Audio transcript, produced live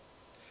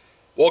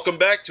Welcome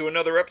back to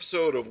another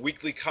episode of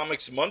Weekly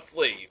Comics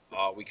Monthly.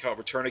 We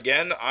return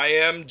again. I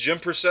am Jim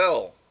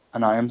Purcell,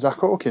 And I am Zach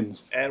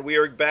Hawkins. and we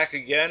are back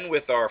again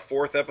with our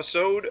fourth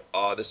episode.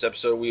 This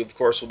episode, we of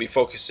course will be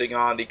focusing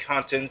on the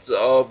contents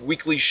of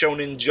Weekly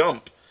Shonen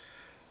Jump.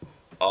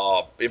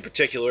 In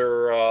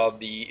particular,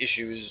 the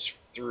issues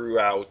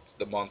throughout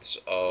the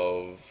months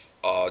of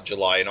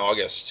July and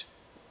August.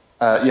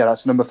 Yeah,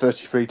 that's number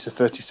 33 to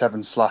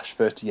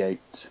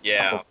 37/38.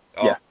 Yeah.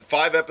 Yeah.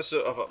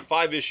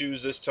 5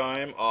 issues this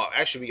time.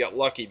 Actually, we got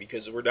lucky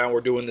because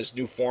we're doing this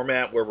new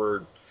format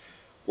where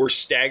we're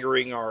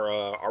staggering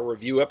our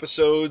review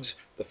episodes.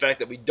 The fact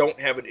that we don't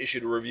have an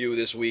issue to review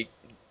this week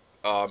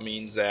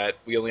means that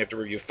we only have to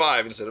review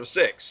 5 instead of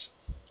 6.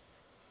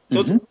 So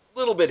It's a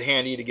little bit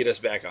handy to get us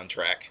back on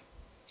track.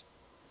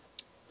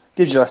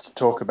 Gives you less to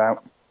talk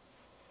about.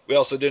 We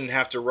also didn't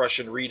have to rush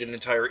and read an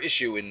entire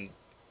issue in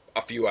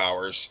a few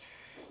hours.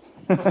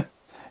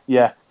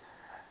 Yeah.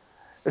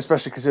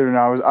 Especially considering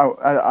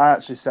I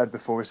actually said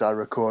before we started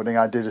recording,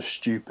 I did a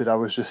stupid. I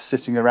was just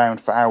sitting around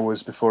for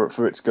hours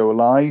for it to go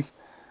live,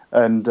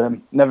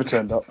 and never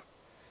turned up.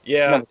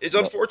 Yeah, it's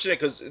unfortunate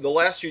because the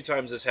last few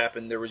times this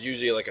happened, there was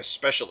usually like a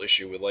special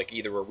issue with like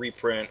either a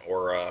reprint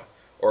or a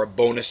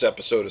bonus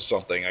episode of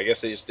something. I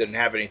guess they just didn't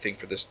have anything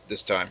for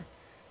this time.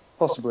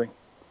 Possibly.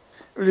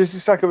 It's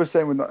just like I was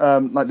saying with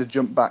like the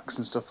jump backs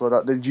and stuff like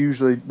that. They'd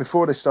usually,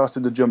 before they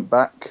started the jump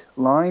back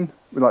line,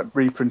 with like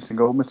reprinting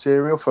old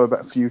material for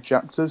about a few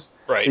chapters.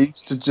 Right. They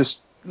used to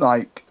just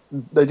like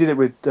they did it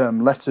with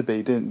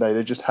Letterby, didn't they?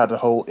 They just had a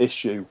whole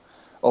issue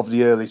of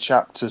the early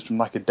chapters from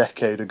like a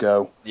decade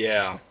ago.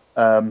 Yeah.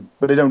 But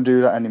they don't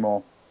do that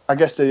anymore. I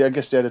guess the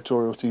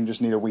editorial team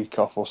just need a week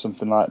off or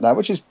something like that,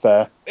 which is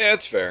fair. Yeah,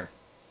 it's fair.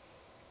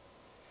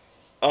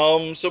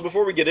 So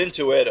before we get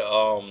into it,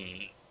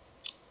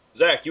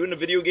 Zach, you into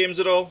video games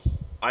at all?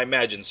 I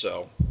imagine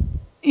so.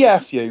 Yeah, a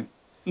few.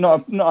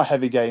 Not a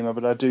heavy gamer,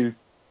 but I do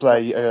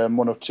play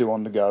one or two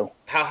on the go.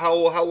 How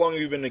long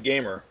have you been a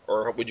gamer,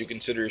 or would you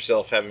consider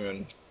yourself having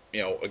been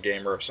a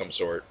gamer of some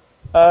sort?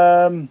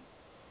 A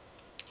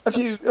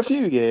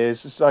few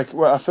years. It's like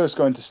I first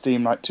got into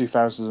Steam like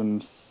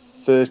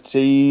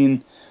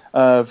 2013.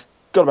 I've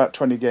got about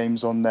 20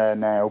 games on there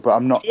now, but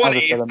I'm not. 20. As I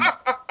said,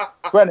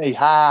 20.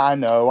 I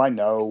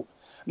know.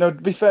 No, to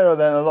be fair,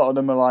 then a lot of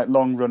them are like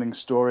long-running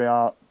story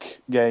arc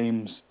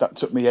games that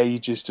took me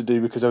ages to do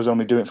because I was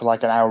only doing it for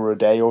like an hour a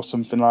day or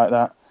something like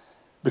that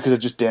because I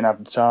just didn't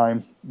have the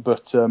time.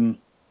 But No,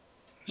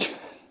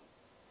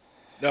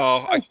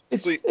 I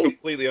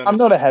completely understand. I'm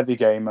not a heavy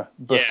gamer,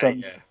 but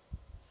yeah.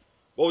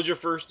 What was your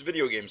first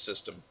video game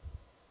system?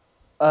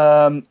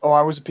 I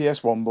was a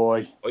PS1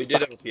 boy. Oh, you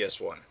did have a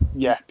PS1.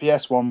 Yeah,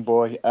 PS1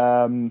 boy.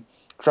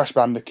 Crash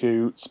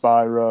Bandicoot,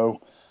 Spyro.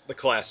 The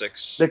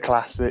classics. The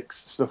classics,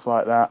 stuff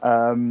like that.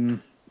 I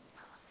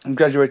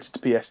graduated to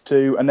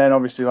PS2, and then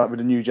obviously like with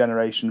the new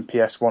generation,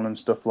 PS1 and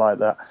stuff like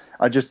that,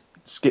 I just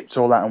skipped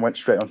all that and went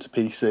straight onto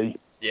PC.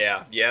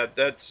 Yeah,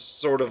 that's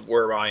sort of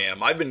where I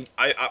am. I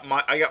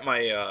got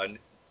my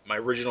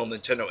original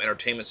Nintendo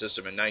Entertainment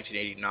System in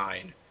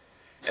 1989,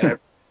 and I've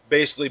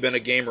basically been a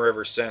gamer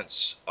ever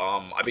since.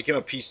 I became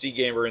a PC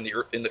gamer in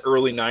the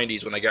early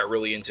 90s when I got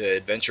really into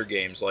adventure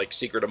games like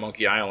Secret of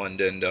Monkey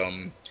Island and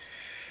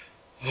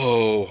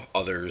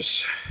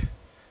others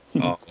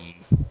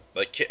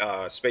like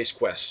Space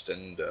Quest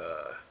and.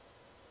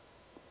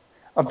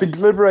 I've been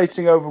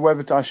deliberating over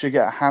whether I should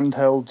get a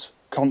handheld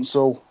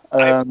console.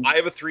 I have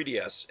a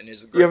 3DS, and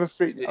is the great. You have a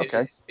 3DS?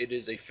 Okay. It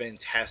is a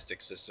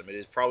fantastic system. It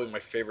is probably my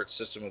favorite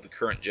system of the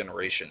current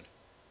generation.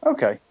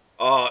 Okay.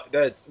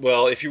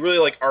 If you really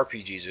like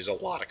RPGs, there's a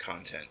lot of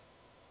content.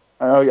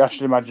 I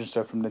should imagine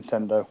so from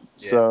Nintendo.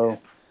 Yeah.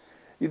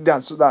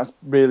 So that's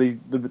really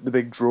the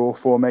big draw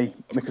for me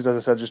because, as I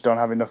said, I just don't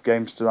have enough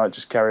games to like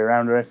just carry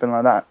around or anything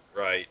like that.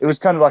 Right. It was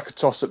kind of like a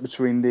toss up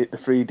between the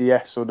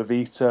 3DS or the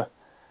Vita.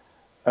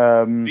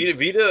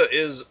 Vita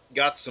is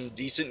got some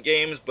decent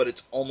games, but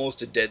it's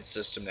almost a dead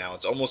system now.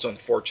 It's almost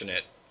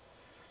unfortunate.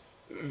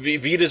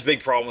 Vita's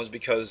big problem is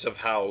because of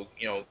how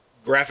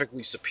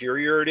graphically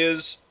superior it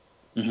is.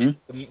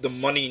 Mm-hmm. The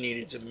money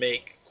needed to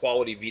make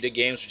quality Vita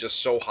games was just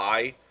so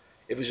high.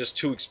 It was just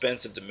too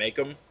expensive to make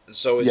them, and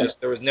so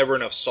there was never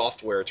enough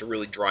software to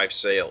really drive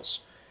sales.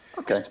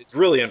 Okay. It's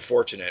really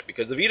unfortunate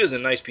because the Vita is a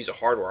nice piece of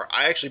hardware.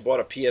 I actually bought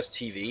a PS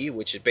TV,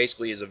 which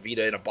basically is a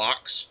Vita in a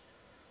box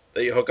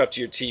that you hook up to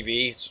your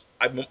TV.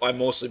 I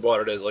mostly bought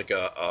it as like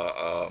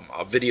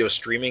a video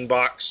streaming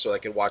box, so I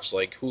could watch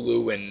like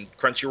Hulu and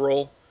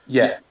Crunchyroll.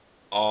 Yeah.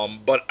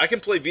 But I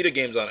can play Vita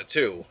games on it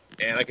too,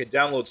 and I could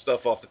download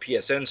stuff off the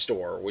PSN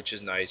store, which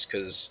is nice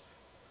because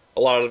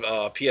a lot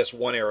of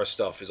PS1 era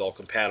stuff is all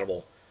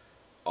compatible.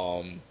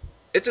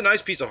 It's a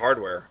nice piece of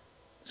hardware.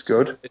 It's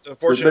good. It's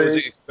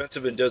unfortunately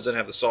expensive and doesn't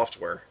have the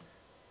software.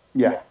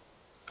 Yeah.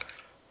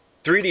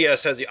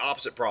 3DS has the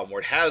opposite problem,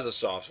 where it has the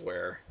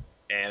software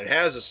and it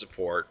has the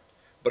support,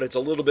 but it's a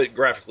little bit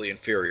graphically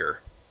inferior.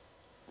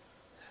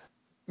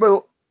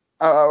 Well,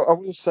 I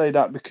will say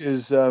that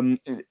because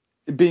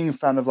being a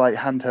fan of like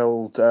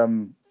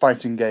handheld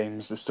fighting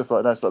games and stuff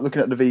like that, it's like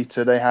looking at the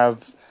Vita, they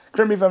have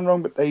correct me if I'm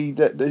wrong, but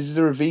is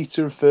there a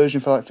Vita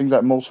version for like things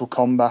like Mortal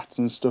Kombat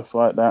and stuff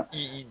like that?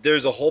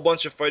 There's a whole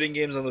bunch of fighting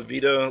games on the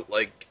Vita,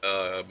 like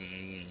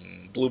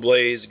Blue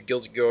Blaze,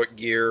 Guilty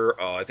Gear.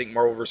 I think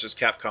Marvel vs.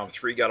 Capcom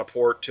 3 got a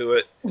port to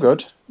it.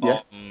 Good,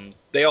 yeah.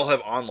 They all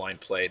have online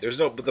play. But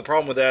the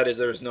problem with that is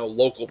there's no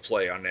local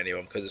play on any of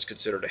them because it's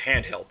considered a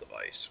handheld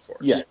device, of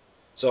course. Yeah.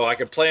 So I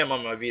can play them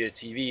on my Vita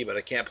TV, but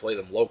I can't play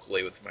them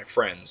locally with my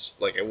friends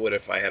like I would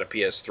if I had a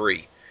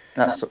PS3.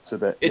 That sucks a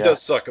bit. It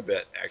does suck a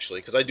bit, actually,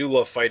 because I do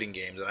love fighting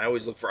games, and I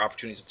always look for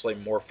opportunities to play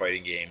more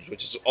fighting games,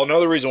 which is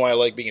another reason why I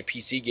like being a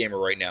PC gamer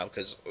right now,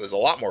 because there's a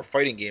lot more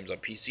fighting games on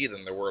PC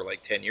than there were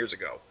like 10 years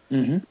ago.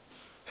 Mm-hmm.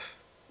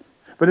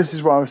 But this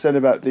is what I was saying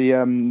about the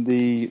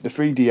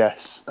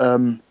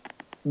 3DS.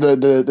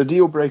 The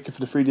deal breaker for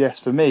the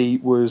 3DS for me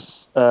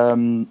was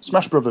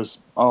Smash Brothers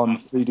on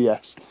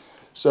 3DS.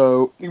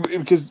 So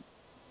because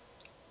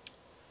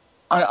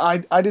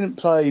I didn't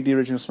play the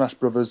original Smash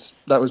Brothers.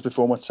 That was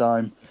before my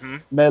time. Mm-hmm.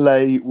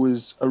 Melee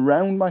was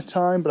around my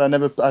time, but I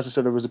never, as I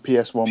said, I was a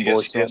PS1 boy,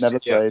 so I never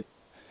played.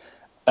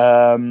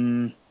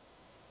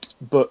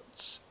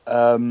 But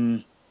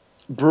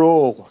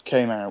Brawl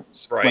came out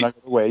when I got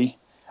away.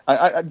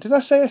 Did I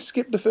say I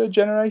skipped the third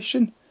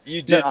generation?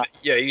 You did,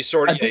 you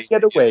sort of. I did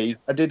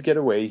get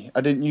away.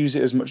 I didn't use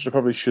it as much as I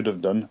probably should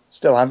have done.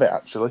 Still have it,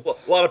 actually. Well,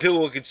 a lot of people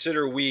will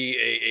consider Wii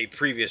a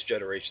previous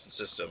generation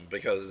system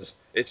because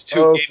it's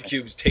two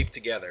GameCubes taped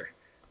together.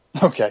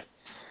 Okay,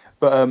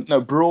 but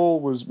no,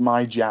 Brawl was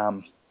my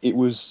jam.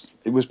 It's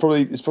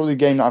probably a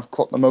game that I've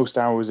clocked the most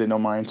hours in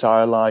on my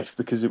entire life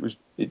because it was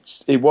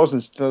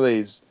and still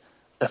is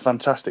a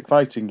fantastic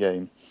fighting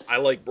game. I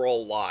like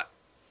Brawl a lot.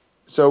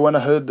 So when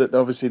I heard that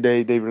obviously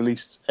they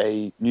released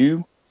a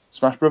new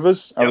Smash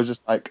Brothers, I was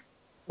just like,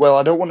 well,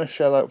 I don't want to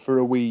shell out for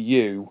a Wii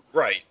U.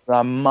 Right. But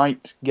I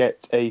might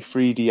get a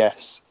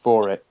 3DS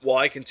for it. Well,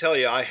 I can tell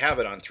you I have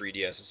it on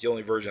 3DS. It's the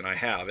only version I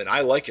have, and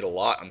I like it a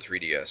lot on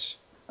 3DS.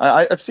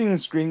 I've seen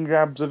screen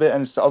grabs of it,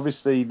 and it's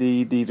obviously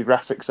the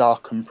graphics are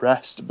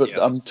compressed, but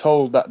I'm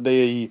told that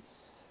the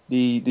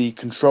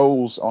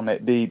controls on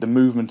it, the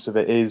movement of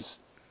it is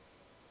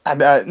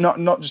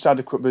not just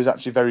adequate, but is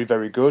actually very,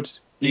 very good.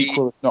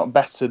 Equal, if not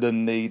better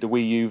than the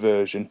Wii U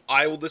version.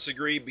 I will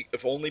disagree,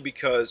 if only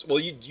because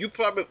you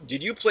probably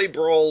did you play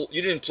Brawl?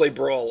 You didn't play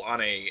Brawl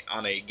on a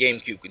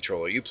GameCube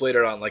controller. You played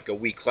it on like a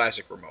Wii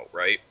Classic remote,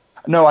 right?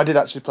 No, I did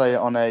actually play it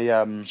on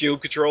a Cube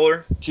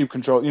controller. Cube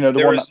controller,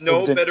 there is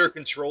no better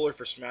controller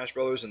for Smash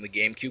Brothers than the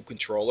GameCube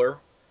controller.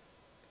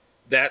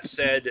 That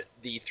said,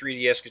 the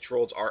 3DS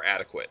controls are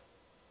adequate.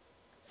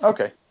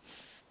 Okay.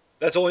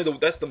 That's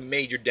the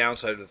major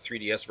downside of the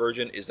 3DS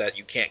version is that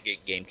you can't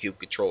get GameCube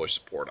controller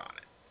support on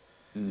it.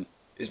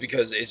 Is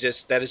because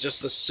that is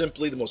just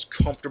simply the most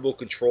comfortable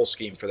control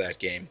scheme for that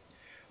game.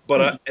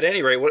 But at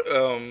any rate,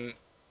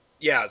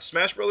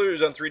 Smash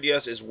Brothers on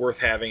 3DS is worth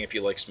having if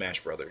you like Smash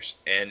Brothers,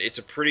 and it's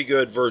a pretty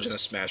good version of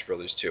Smash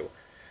Brothers too.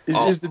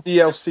 Is the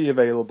DLC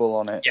available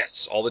on it?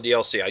 Yes, all the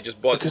DLC. I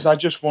just bought because I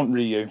just want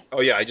Ryu.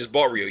 Oh yeah, I just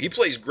bought Ryu. He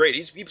plays great.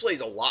 He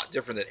plays a lot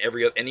different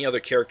than any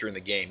other character in the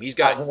game.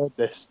 I heard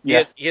this. He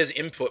has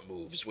input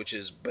moves, which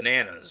is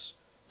bananas.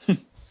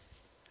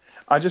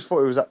 I just thought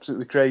it was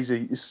absolutely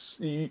crazy.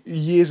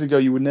 Years ago,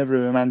 you would never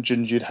have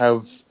imagined you'd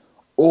have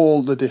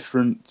all the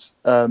different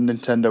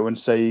Nintendo and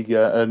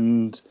Sega,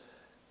 and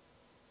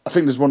I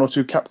think there's one or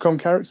two Capcom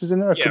characters in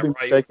there. I could be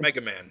mistaken.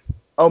 Mega Man.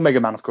 Oh, Mega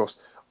Man, of course.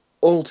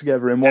 All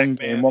together in one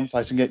game, one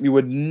fighting game. You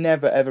would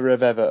never, ever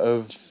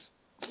have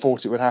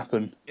thought it would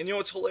happen. And you know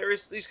what's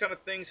hilarious? These kind of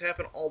things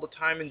happen all the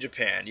time in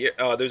Japan.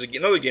 There's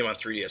another game on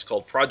 3DS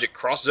called Project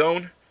Cross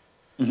Zone,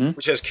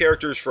 which has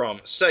characters from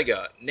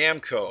Sega,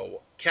 Namco,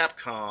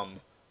 Capcom.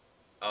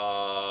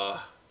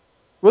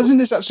 Wasn't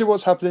this actually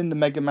what's happening in the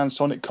Mega Man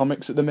Sonic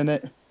comics at the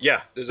minute?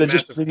 Yeah, they're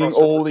just bringing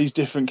all these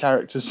different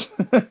characters.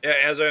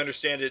 As I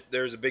understand it,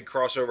 there's a big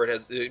crossover. It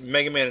has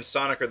Mega Man and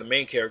Sonic are the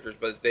main characters,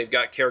 but they've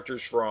got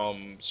characters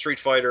from Street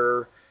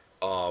Fighter.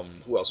 Who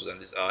else was in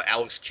this?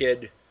 Alex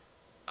Kidd.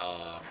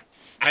 I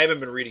haven't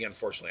been reading,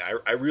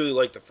 unfortunately. I really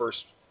like the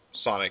first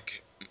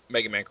Sonic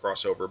Mega Man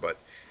crossover, but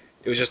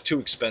it was just too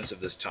expensive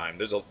this time.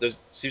 There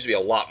seems to be a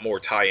lot more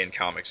tie-in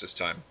comics this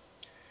time.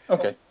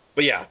 Okay.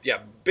 But yeah,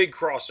 big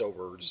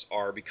crossovers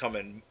are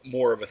becoming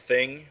more of a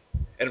thing.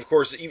 And of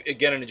course,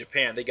 again in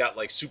Japan, they got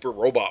like Super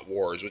Robot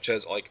Wars, which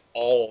has like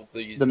all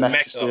the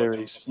mech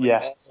series,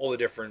 all the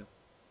different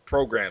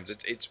programs.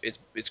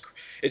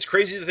 It's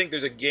crazy to think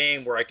there's a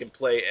game where I can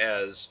play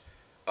as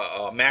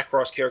a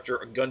Macross character,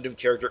 a Gundam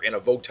character, and a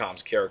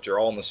Votoms character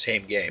all in the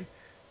same game.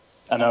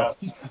 I know.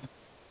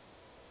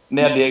 And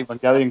they had the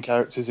Evangelion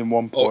characters in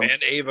one point. Oh,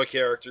 and Eva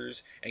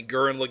characters, and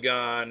Gurren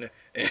Lagann.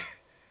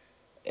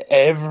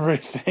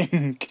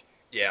 Everything.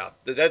 Yeah,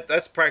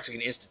 that's practically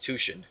an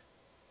institution.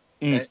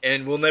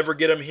 And we'll never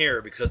get them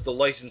here because the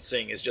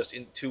licensing is just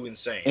too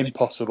insane.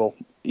 Impossible.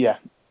 Yeah.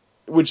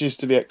 Which is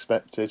to be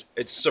expected.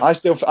 I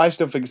still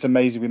think it's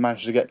amazing we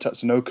managed to get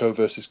Tatsunoko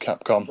versus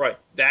Capcom. Right.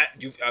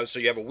 So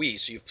you have a Wii,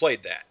 so you've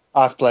played that.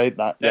 I've played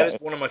that. That is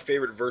one of my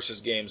favorite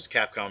versus games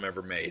Capcom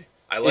ever made.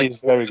 It's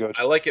very good.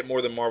 I like it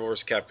more than Marvel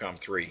vs. Capcom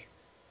 3.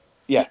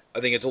 Yeah. I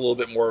think it's a little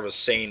bit more of a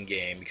sane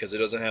game because it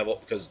doesn't have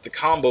because the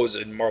combos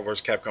in Marvel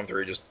vs. Capcom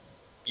 3 are just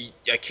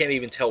I can't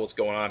even tell what's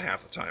going on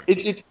half the time.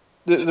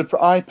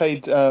 I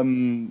paid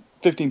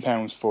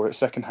 £15 for it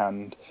second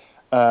hand.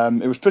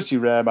 It was pretty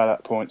rare by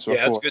that point, so Yeah,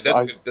 I that's thought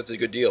good. That's a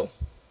good deal.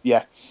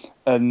 Yeah,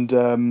 and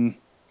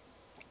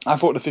I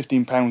thought the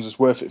 £15 was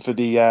worth it for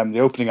the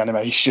opening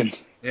animation.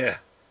 Yeah.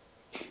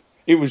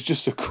 It was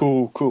just a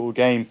cool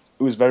game.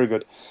 It was very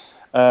good.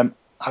 I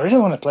really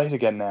want to play it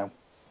again now.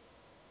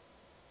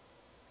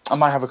 I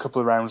might have a couple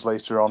of rounds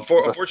later on.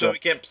 Unfortunately, we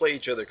can't play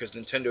each other because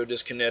Nintendo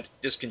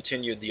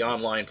discontinued the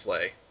online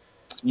play.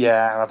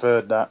 Yeah, I've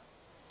heard that.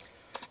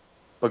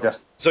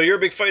 Bugger. So you're a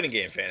big fighting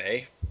game fan,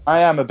 eh? I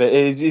am a bit.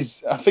 It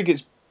is. I think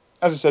it's,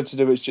 as I said to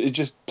do, it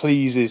just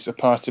pleases a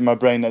part in my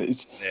brain that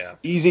it's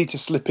easy to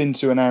slip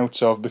into and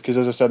out of because,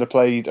 as I said, I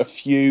played a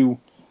few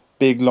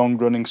big,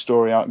 long-running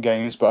story arc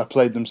games, but I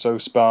played them so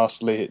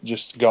sparsely it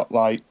just got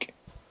like.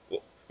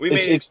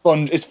 It's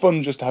fun. It's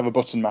fun just to have a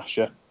button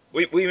masher.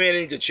 We may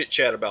need to chit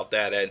chat about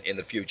that in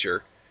the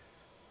future.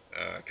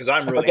 Because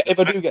I'm if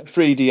I do get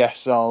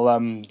 3DS, I'll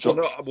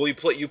drop. Well, you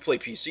play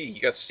PC. You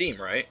got Steam,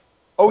 right?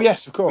 Oh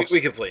yes, of course. We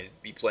could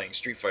be playing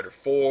Street Fighter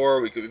 4.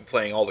 We could be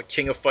playing all the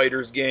King of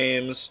Fighters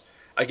games.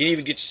 I can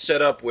even get you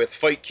set up with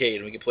Fightcade,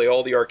 and we can play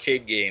all the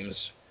arcade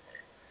games.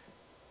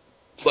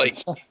 Like,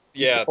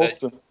 yeah,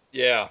 awesome.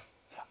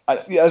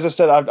 As I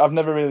said, I've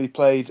never really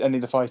played any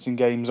of the fighting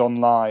games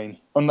online.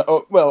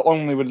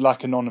 Only with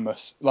like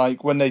Anonymous.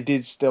 Like when they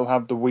did still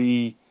have the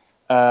Wii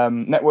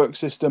network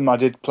system, I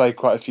did play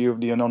quite a few of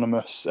the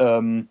Anonymous.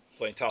 Playing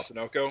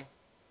Tatsunoko?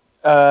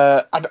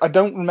 I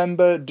don't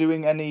remember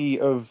doing any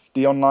of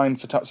the online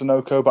for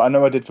Tatsunoko, but I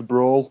know I did for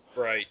Brawl.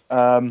 Right.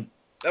 That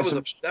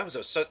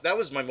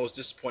was my most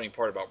disappointing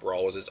part about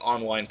Brawl was its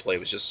online play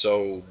was just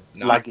so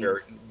not laggy.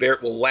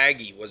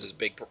 Laggy was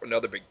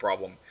another big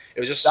problem.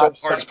 It was just so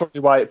hard. That's probably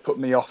why it put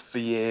me off for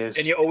years.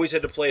 And you always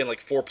had to play in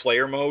like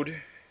 4-player mode.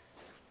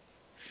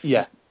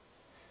 Yeah.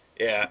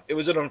 Yeah, it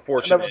was an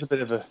unfortunate. That was a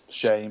bit of a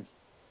shame.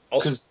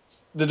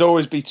 Because there'd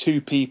always be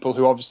two people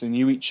who obviously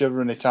knew each other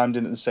and they timed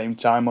in at the same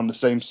time on the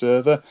same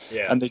server,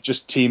 and they'd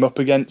just team up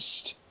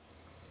against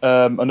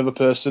another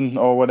person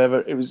or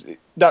whatever. It was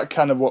that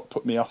kind of what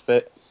put me off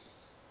it.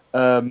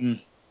 I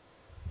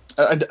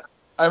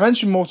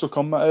mentioned Mortal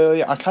Kombat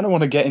earlier. I kind of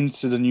want to get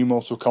into the new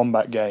Mortal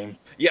Kombat game.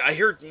 Yeah, I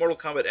heard Mortal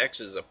Kombat X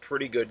is a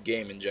pretty good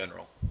game in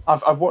general.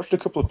 I've watched a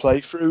couple of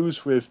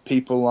playthroughs with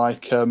people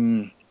like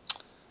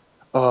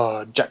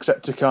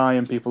Jacksepticeye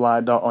and people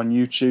like that on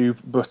YouTube,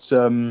 but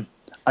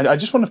I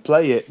just want to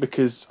play it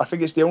because I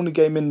think it's the only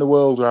game in the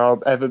world where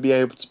I'll ever be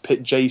able to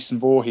pit Jason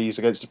Voorhees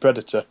against the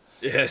Predator.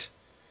 Yes.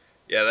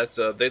 Yeah, that's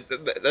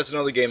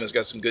another game that's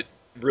got some good,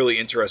 really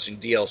interesting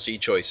DLC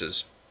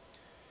choices.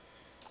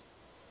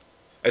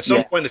 At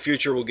some point in the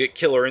future, we'll get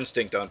Killer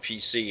Instinct on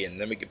PC,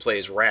 and then we can play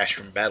as Rash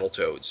from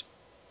Battletoads.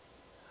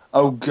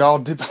 Oh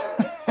God!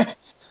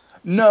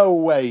 No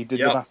way did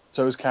the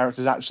Battletoads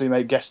characters actually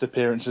make guest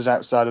appearances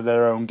outside of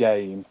their own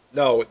game.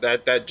 No,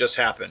 that just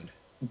happened.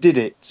 Did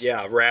it?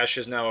 Yeah, Rash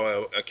is now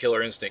a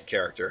Killer Instinct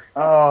character.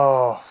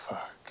 Oh,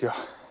 fuck. God.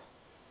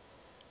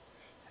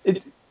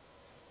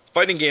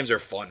 Fighting games are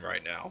fun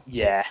right now.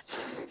 Yeah,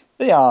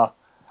 they are.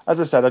 As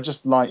I said, I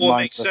just like. Well, it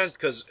makes sense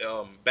because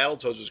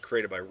Battletoads was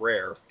created by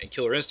Rare, and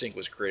Killer Instinct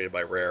was created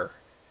by Rare,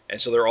 and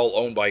so they're all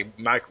owned by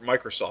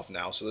Microsoft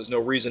now. So there's no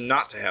reason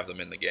not to have them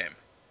in the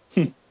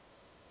game.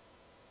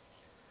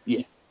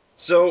 Yeah.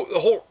 So the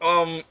whole,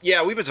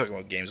 we've been talking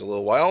about games a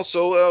little while,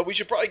 so we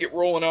should probably get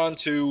rolling on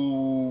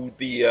to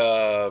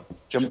the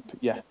Jump.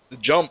 Yeah. The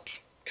Jump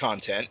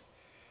content.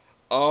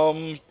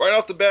 Right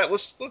off the bat,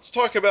 let's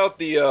talk about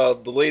the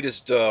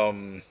latest what's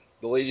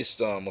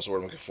the word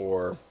I'm looking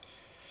for?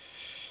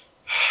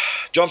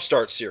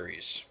 Jumpstart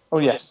series. Oh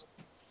yes.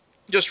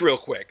 Just real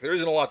quick, there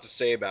isn't a lot to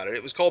say about it.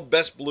 It was called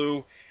Best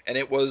Blue, and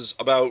it was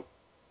about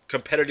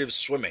competitive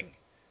swimming.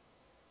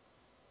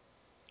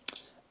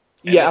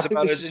 And it's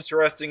about as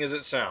interesting as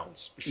it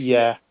sounds.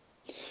 Yeah.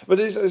 But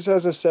as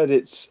I said,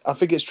 I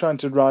think it's trying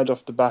to ride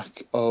off the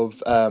back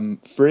of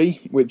Free,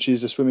 which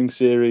is a swimming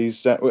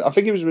series. I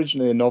think it was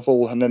originally a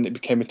novel, and then it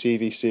became a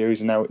TV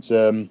series, and now it's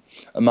a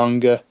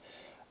manga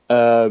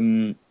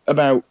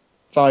about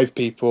 5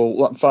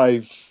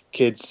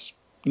 kids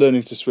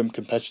learning to swim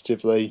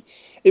competitively.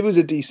 It was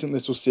a decent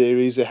little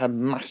series. It had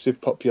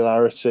massive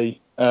popularity,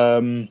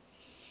 but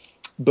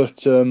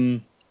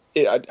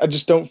I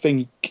just don't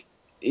think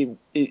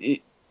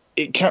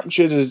it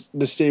captured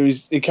the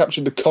series. It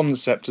captured the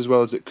concept as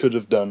well as it could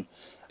have done,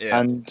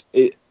 and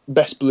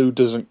Best Blue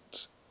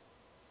doesn't,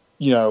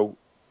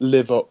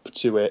 live up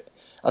to it.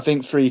 I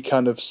think Free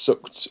kind of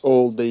sucked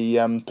all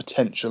the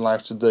potential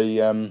out of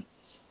the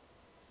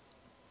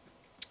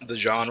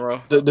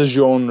genre. The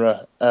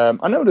genre.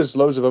 I know there's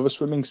loads of other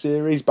swimming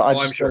series, but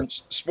I'm sure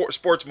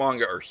sports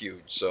manga are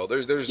huge. So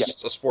there's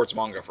a sports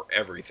manga for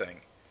everything.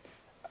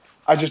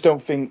 I just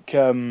don't think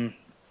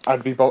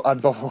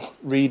I'd bother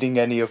reading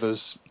any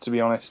others, to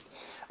be honest.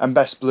 And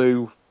Best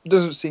Blue,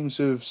 doesn't seem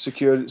to have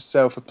secured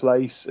itself a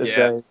place as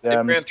Yeah, a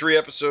it ran 3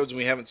 episodes and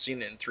we haven't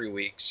seen it in 3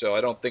 weeks, so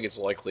I don't think it's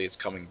likely it's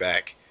coming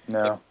back.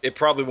 no. It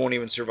probably won't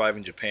even survive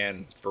in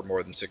Japan for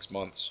more than 6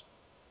 months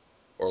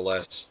or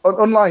less.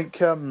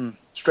 Unlike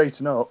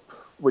Straighten Up,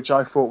 which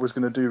I thought was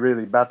going to do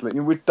really badly.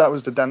 That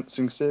was the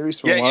dancing series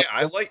from a Yeah, while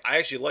yeah, ago. I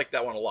actually like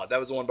that one a lot. That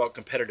was the one about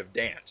competitive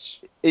dance.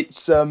 It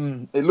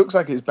looks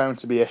like it's bound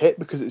to be a hit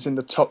because it's in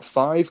the top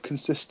 5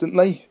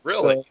 consistently.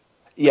 Really? So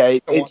yeah,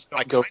 I it's I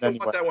not kind going of want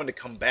anywhere. that one to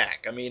come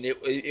back. I mean,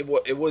 it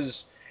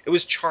was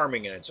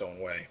charming in its own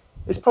way.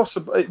 It's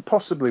possible. It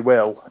possibly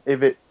will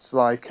if it's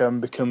like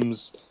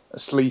becomes a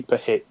sleeper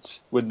hit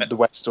with the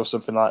West or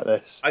something like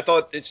this. I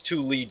thought its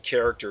two lead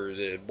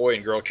characters, boy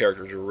and girl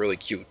characters, were really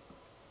cute.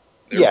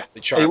 They were Yeah,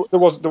 really charming.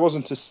 there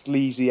wasn't a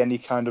sleazy any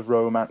kind of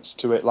romance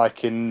to it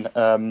like in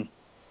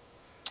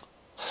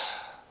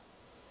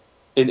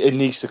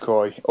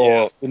Nisekoi Yeah.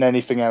 or in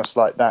anything else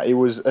like that. It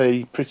was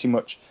a pretty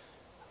much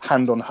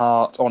hand on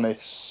heart,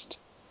 honest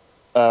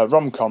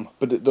rom-com,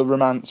 but the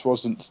romance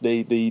wasn't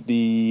the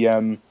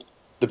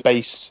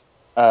base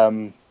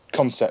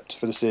concept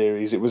for the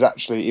series. It was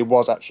actually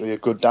a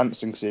good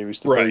dancing series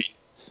to Right. boot.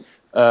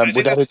 I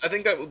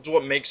think that's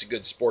what makes a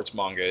good sports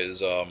manga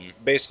is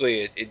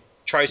basically it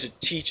tries to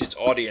teach its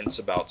audience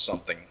about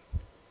something.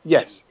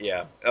 Yes.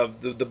 Yeah,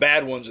 the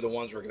bad ones are the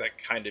ones where that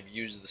kind of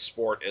use the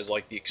sport as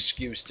like the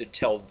excuse to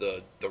tell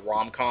the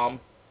rom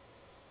com.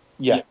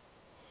 Yeah.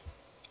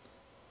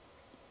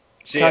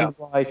 So, Kind yeah, of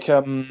like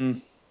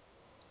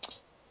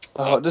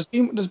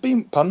there's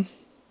been pun.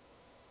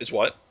 is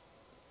what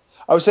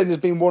I would say there's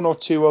been one or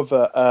two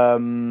other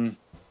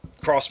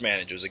Cross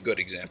Manage was a good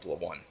example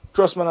of one.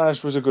 Cross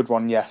Manage was a good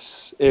one,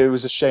 yes. It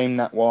was a shame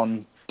that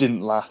one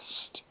didn't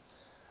last.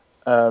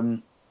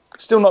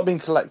 Still not being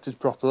collected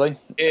properly.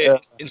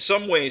 In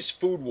some ways,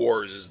 Food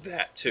Wars is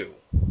that too.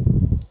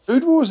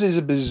 Food Wars is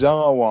a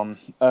bizarre one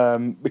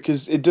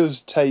because it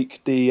does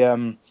take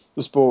the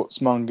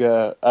sports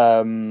manga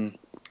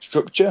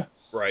structure.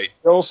 Right.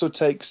 It also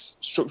takes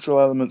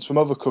structural elements from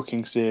other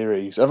cooking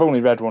series. I've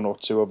only read one or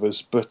two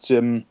others, but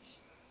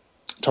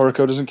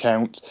Toriko doesn't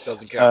count.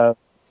 Doesn't count.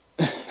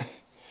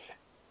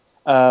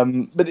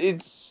 But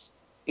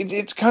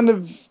it's kind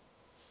of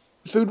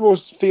Food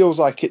Wars feels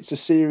like it's a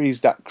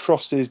series that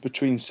crosses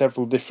between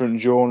several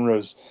different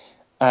genres,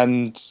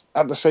 and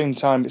at the same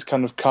time, it's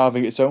kind of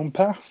carving its own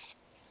path.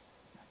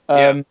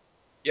 Yeah.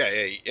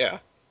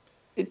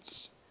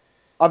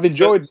 I've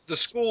enjoyed. The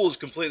school is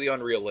completely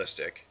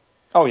unrealistic.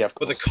 Oh yeah, of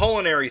But course. the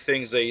culinary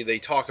things they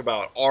talk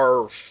about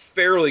are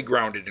fairly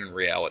grounded in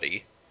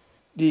reality.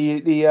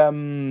 The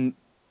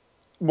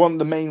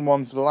main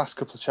one for the last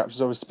couple of chapters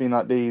has obviously been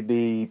like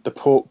the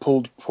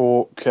pulled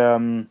pork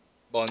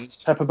Buns.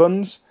 pepper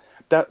buns.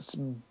 That's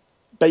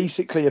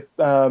basically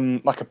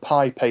like a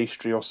pie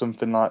pastry or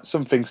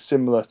something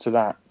similar to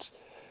that.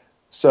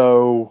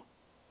 So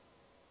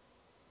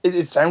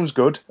it sounds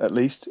good, at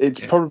least. It's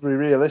probably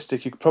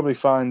realistic. You could probably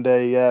find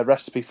a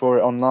recipe for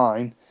it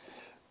online,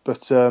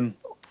 but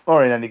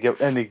or in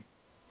any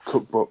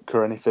cookbook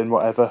or anything,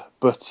 whatever.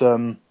 But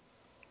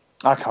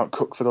I can't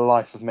cook for the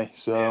life of me,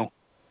 so. Yeah.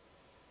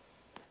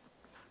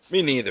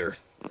 Me neither.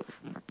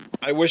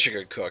 I wish I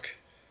could cook.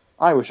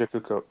 I wish I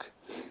could cook.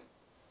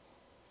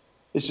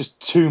 It's just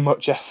too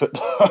much effort,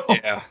 though.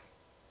 Yeah.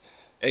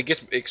 It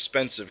gets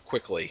expensive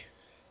quickly.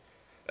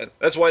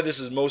 That's why this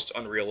is most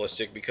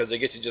unrealistic, because they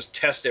get to just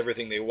test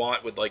everything they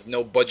want with like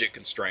no budget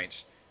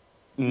constraints.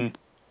 Mm.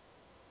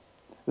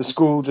 The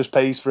school just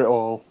pays for it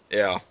all.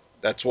 Yeah.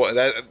 That's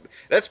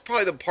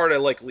probably the part I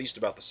like least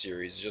about the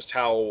series, just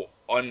how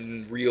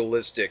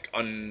unrealistic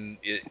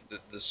the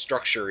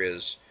structure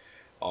is.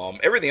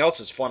 Everything else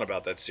is fun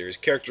about that series.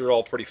 Characters are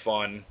all pretty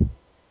fun.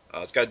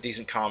 It's got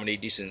decent comedy,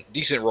 decent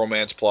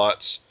romance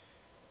plots.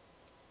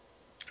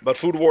 But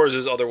Food Wars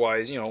is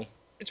otherwise,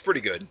 it's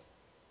pretty good.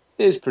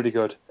 It is pretty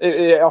good.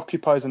 It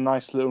occupies a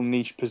nice little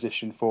niche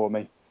position for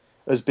me,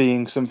 as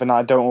being something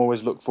I don't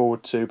always look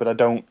forward to, but I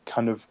don't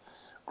kind of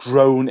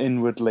groan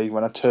inwardly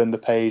when I turn the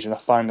page and I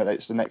find that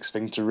it's the next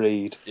thing to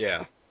read.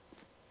 Yeah.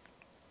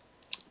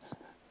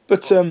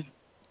 But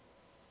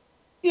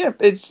yeah,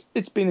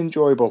 it's been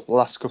enjoyable the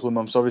last couple of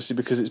months, obviously,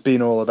 because it's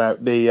been all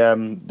about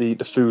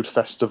the food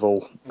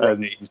festival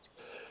and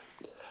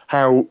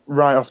how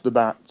right off the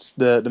bat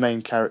the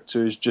main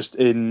character is just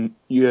in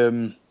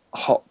the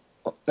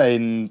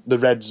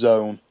red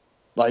zone.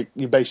 Like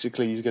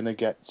he's gonna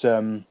get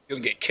gonna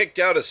get kicked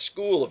out of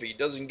school if he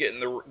doesn't get in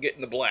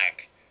the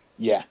black.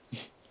 Yeah.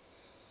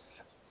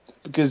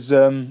 Because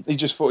he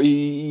just thought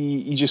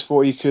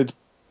he could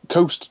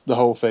coast the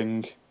whole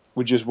thing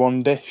with just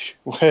one dish,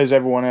 whereas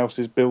everyone else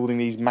is building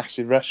these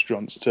massive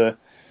restaurants to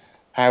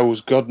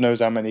house God knows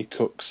how many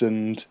cooks.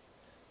 And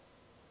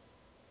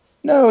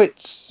no,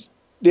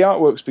 the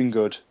artwork's been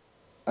good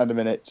at the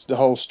minute. The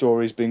whole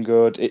story's been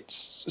good.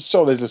 It's a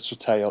solid little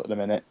tale at the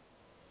minute.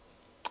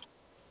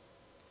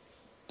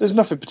 There's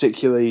nothing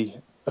particularly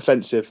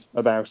offensive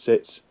about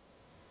it.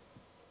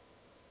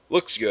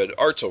 Looks good.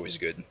 Art's always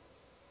good.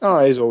 Oh,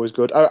 it is always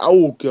good.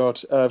 Oh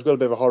God, I've got a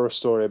bit of a horror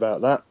story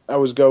about that. I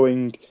was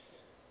going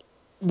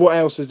what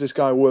else has this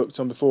guy worked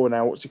on before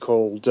now? What's he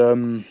called?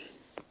 I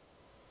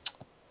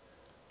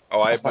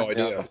have no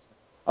idea.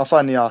 I'll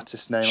find the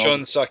artist's name.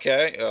 Shun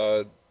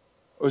Sakai.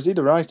 Was he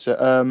the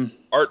writer?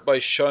 Art by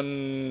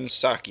Shun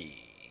Saki.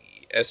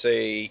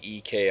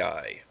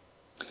 Saeki.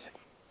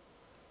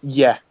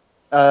 Yeah.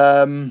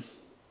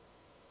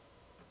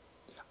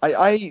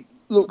 I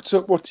looked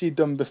up what he'd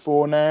done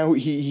before now.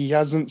 He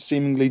hasn't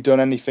seemingly done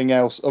anything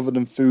else other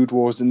than Food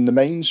Wars in the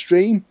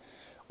mainstream.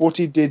 What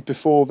he did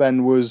before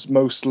then was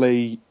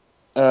mostly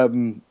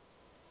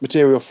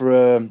material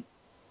for a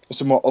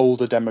somewhat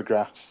older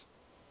demographic.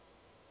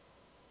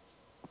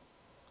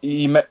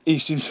 He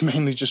seemed to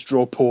mainly just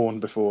draw porn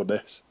before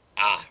this.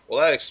 Well,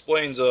 that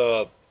explains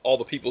all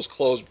the people's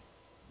clothes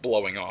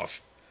blowing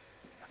off.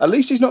 At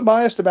least he's not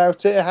biased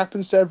about it. It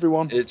happens to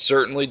everyone. It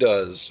certainly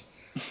does.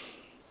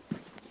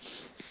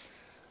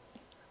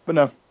 But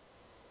no,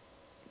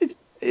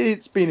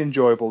 it's been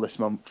enjoyable this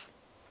month.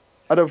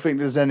 I don't think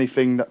there's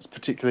anything that's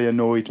particularly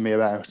annoyed me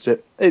about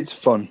it. It's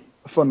fun.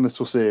 A fun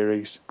little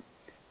series.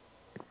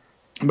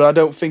 But I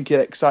don't think it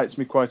excites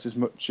me quite as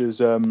much as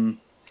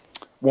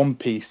One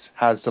Piece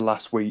has the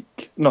last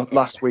week. Not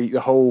last week,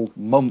 the whole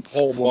month.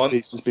 One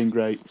Piece has been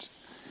great.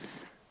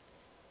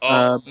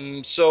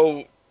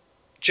 So,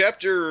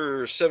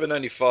 chapter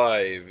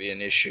 795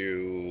 in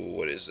issue,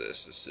 what is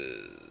this? This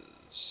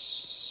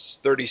is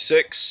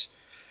 36.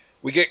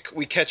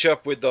 We catch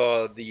up with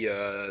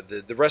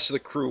the rest of the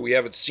crew we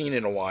haven't seen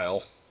in a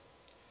while.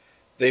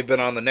 They've been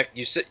on the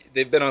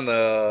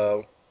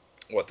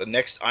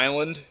next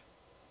island?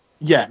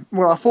 Yeah,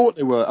 well, I thought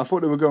they were. I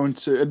thought they were going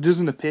to. It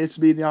doesn't appear to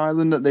be the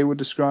island that they were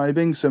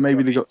describing, so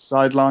maybe they got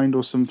sidelined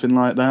or something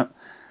like that.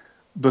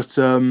 But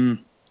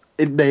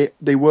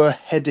they were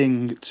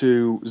heading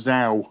to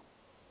Zhao,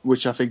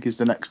 which I think is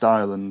the next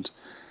island.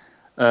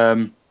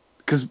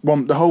 Because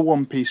the whole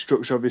One Piece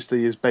structure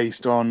obviously is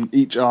based on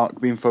each arc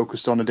being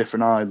focused on a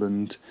different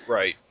island.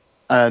 Right.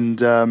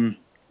 And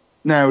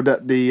now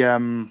that the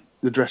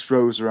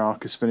Dressrosa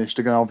arc is finished,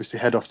 they're going to obviously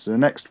head off to the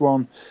next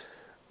one.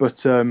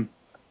 But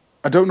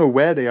I don't know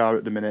where they are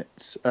at the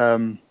minute.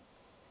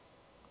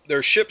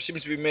 Their ship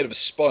seems to be made of a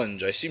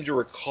sponge. I seem to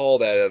recall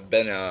that have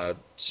been a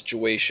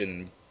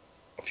situation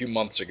a few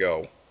months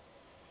ago.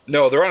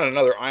 No, they're on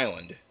another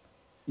island.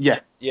 Yeah.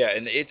 Yeah,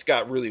 and it's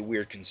got really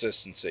weird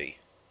consistency.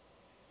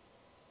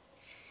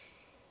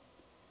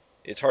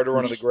 It's hard to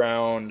run on the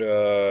ground.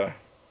 I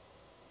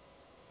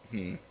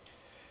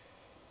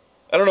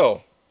don't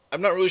know.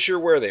 I'm not really sure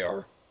where they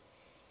are.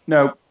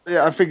 No,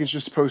 yeah, I think it's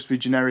just supposed to be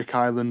generic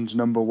island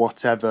number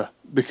whatever,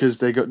 because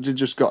they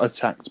just got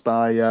attacked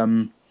by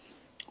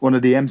one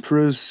of the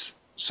Emperor's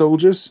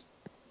soldiers.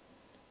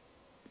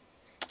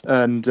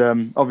 And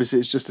obviously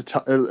it's just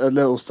a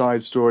little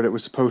side story that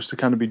was supposed to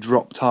kind of be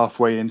dropped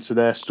halfway into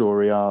their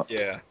story arc.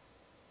 Yeah.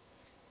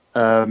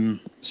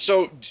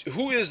 So,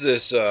 who is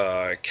this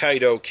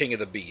Kaido, King of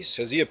the Beasts?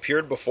 Has he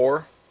appeared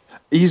before?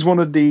 He's one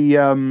of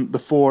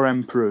the four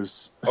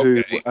emperors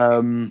who,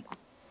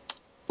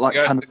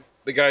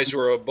 the guys who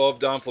are above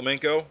Don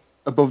Flamingo.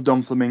 Above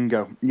Don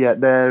Flamingo, yeah,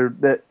 they're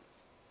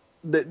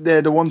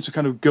the ones who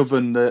kind of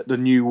govern the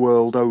New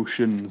World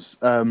oceans.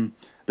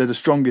 They're the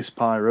strongest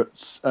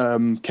pirates.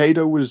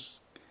 Kaido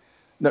was.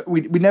 No,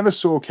 we never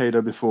saw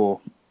Kaido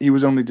before. He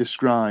was only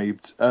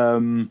described,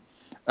 and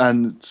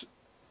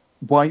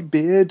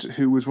Whitebeard,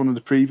 who was one of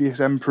the previous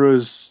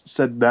emperors,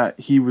 said that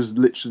he was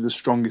literally the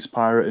strongest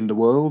pirate in the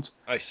world.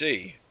 I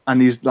see. And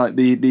he's like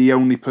the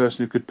only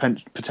person who could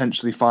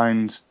potentially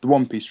find the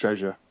One Piece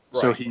treasure.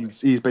 Right. So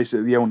he's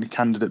basically the only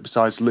candidate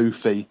besides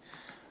Luffy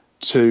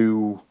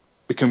to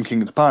become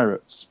king of the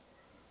pirates.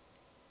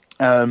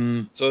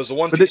 So it's the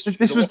One Piece. But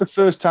this was the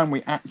first time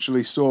we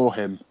actually saw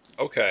him.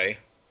 Okay.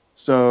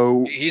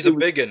 So he's a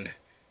biggin.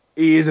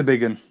 He is a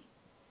biggin.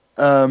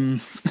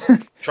 Trying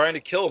to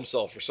kill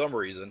himself for some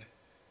reason.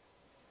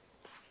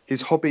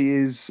 His hobby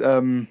is,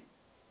 throwing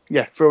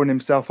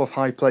himself off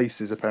high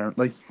places,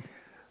 apparently.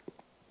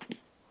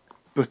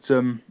 But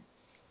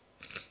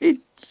it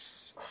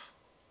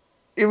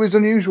was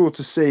unusual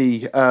to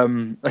see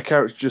a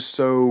character just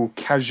so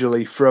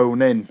casually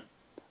thrown in,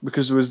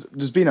 because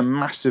there's been a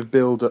massive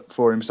build-up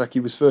for him. It's like he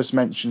was first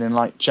mentioned in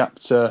like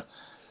chapter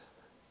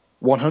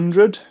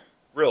 100.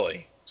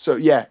 Really? So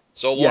yeah.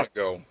 So long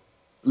ago.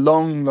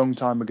 Long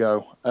time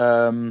ago.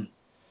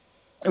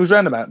 It was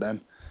round about then,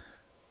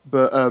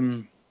 but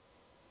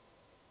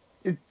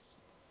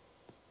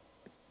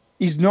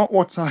he's not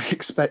what I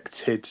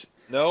expected.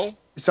 No?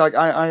 It's like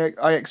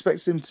I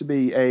expected him to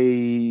be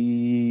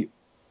a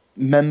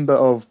member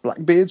of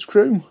Blackbeard's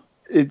crew.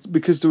 It's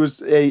because there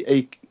was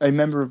a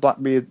member of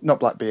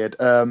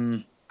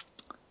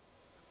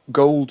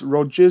Gold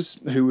Rogers,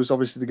 who was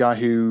obviously the guy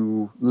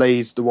who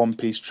laid the One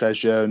Piece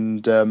treasure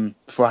and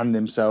before handing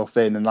himself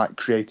in and like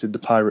created the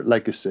pirate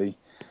legacy.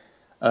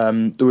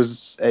 There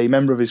was a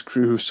member of his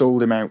crew who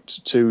sold him out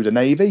to the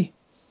Navy,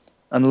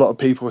 and a lot of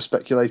people were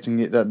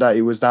speculating that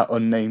he was that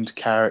unnamed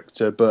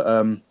character, but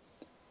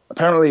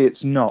apparently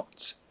it's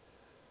not.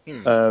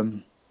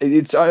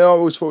 I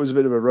always thought it was a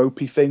bit of a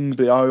ropey thing,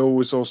 but I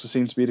always also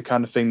seemed to be the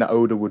kind of thing that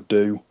Oda would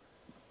do.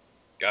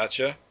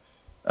 Gotcha.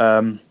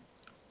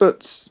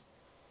 But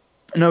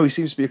no, he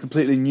seems to be a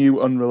completely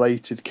new,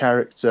 unrelated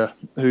character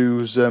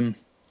who's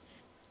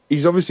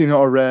he's obviously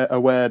not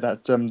aware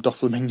that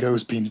Doflamingo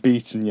has been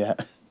beaten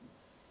yet.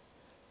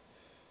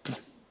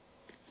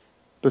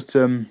 But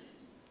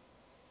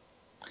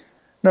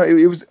no,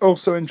 it was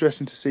also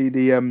interesting to see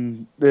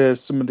the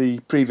some of the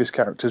previous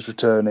characters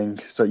returning.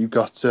 So you've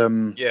got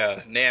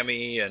Yeah,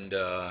 Nami and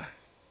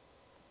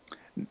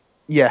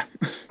yeah,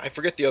 I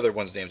forget the other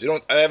one's names.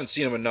 I haven't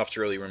seen them enough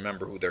to really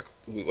remember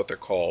what they're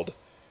called.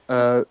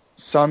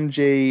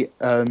 Sanji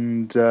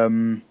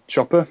and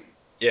Chopper.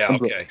 Yeah,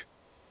 And okay.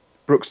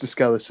 Brooks the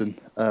Skeleton,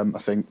 I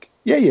think.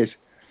 Yeah, he is.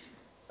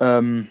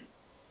 But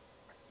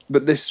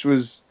this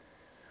was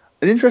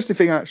an interesting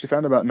thing I actually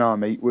found about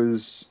Nami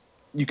was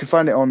you can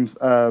find it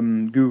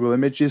on Google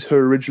Images, her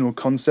original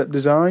concept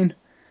design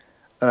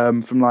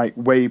from like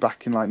way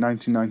back in like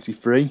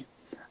 1993.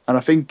 And I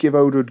think if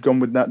Oda had gone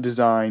with that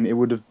design,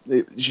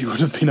 she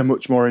would have been a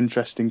much more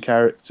interesting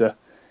character.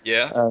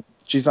 Yeah.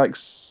 She's like,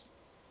 it's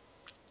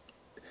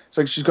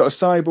like she's got a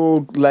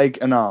cyborg leg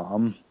and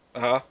arm,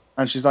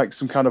 and she's like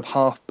some kind of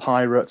half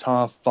pirate,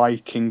 half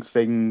Viking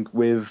thing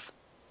with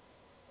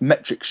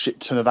metric shit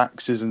ton of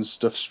axes and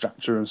stuff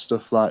strapped to her and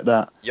stuff like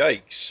that.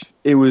 Yikes.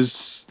 It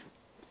was,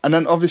 and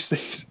then obviously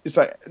it's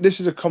like this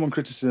is a common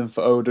criticism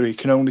for Oda. He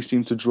can only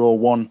seem to draw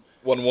one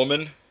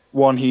woman,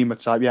 one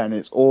hemotype, yeah, and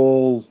it's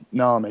all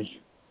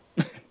Nami.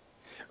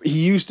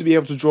 He used to be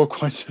able to draw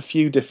quite a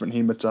few different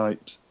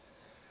hemotypes,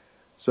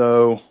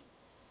 so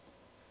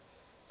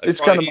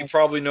he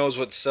probably knows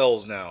what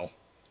sells now.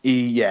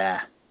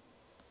 Yeah,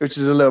 which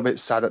is a little bit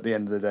sad at the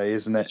end of the day,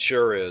 isn't it? It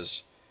sure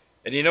is,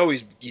 and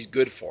he's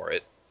good for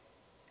it.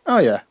 Oh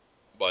yeah,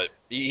 but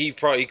he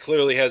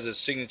clearly has his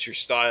signature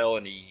style,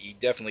 and he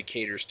definitely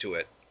caters to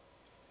it.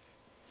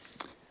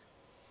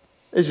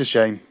 It's a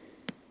shame,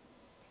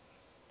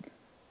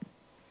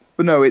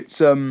 but no,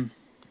 it's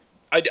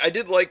I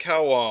did like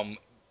how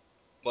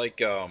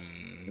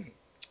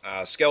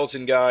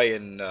Skeleton Guy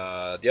and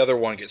the other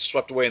one get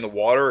swept away in the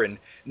water, and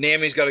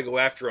Nami's got to go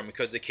after them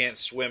because they can't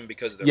swim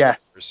because of their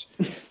powers.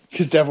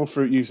 Because Devil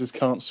Fruit users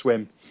can't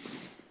swim.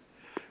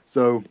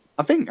 So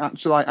I think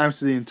actually, out of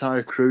the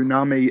entire crew,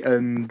 Nami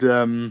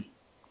and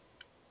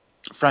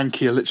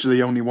Frankie are literally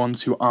the only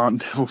ones who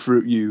aren't Devil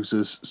Fruit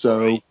users.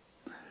 So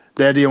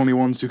they're the only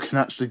ones who can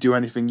actually do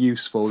anything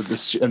useful if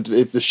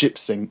the ship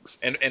sinks.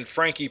 And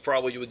Frankie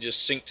probably would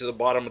just sink to the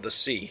bottom of the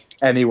sea.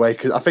 Anyway,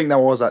 because I think that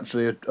was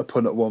actually a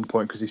pun at one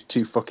point because he's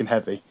too fucking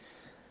heavy.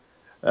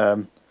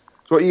 So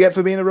what you get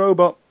for being a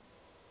robot?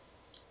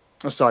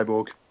 A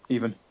cyborg,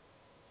 even.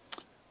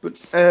 But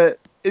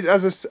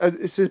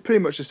it's pretty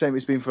much the same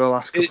it's been for the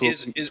last couple of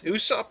weeks. Is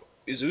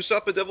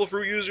Usopp a Devil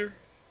Fruit user?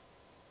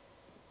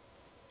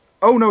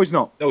 Oh, no, he's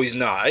not. No, he's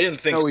not. I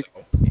didn't think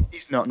so.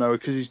 He's not, no,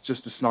 because he's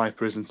just a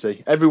sniper, isn't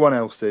he? Everyone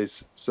else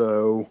is,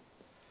 so...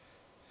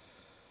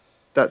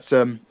 That's,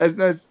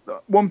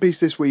 One Piece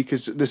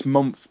this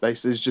month,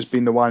 basically, has just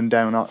been the wind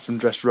down arc from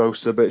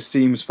Dressrosa, but it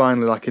seems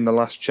finally, like in the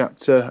last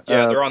chapter...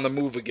 Yeah, they're on the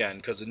move again,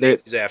 because the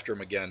Navy's after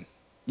him again.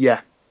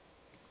 Yeah.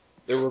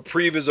 The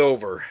reprieve is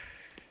over.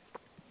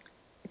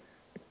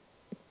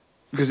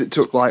 Because it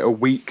took, like, a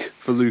week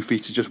for Luffy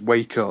to just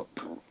wake up.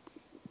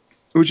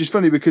 Which is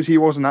funny because he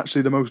wasn't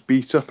actually the most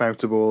beat up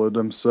out of all of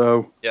them,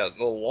 so... Yeah,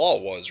 the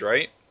Law was,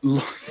 right?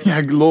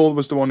 Yeah, Law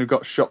was the one who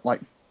got shot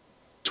like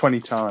 20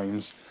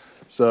 times.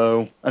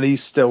 So, and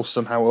he's still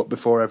somehow up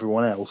before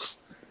everyone else.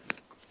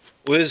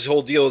 Well, his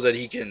whole deal is that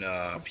he can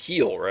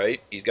heal,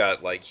 right? He's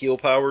got like healing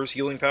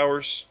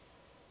powers.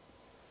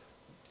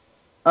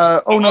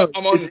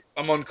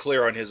 I'm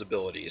unclear on his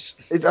abilities.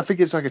 I think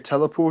it's like a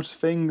teleport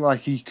thing.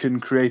 Like he can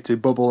create a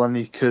bubble and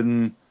he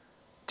can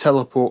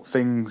teleport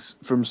things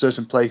from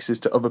certain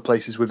places to other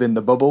places within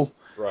the bubble.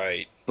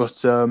 Right.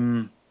 But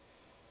of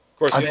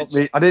course,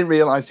 I didn't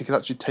realize he could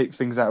actually take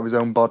things out of his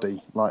own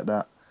body like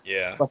that.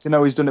 Yeah. Like I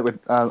know he's done it with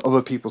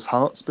other people's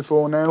hearts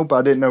before now, but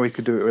I didn't know he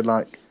could do it with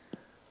like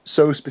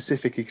so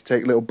specific he could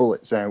take little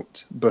bullets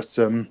out. But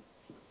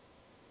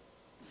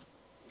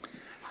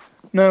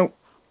no,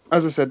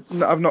 as I said,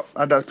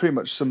 that pretty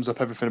much sums up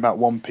everything about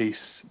One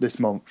Piece this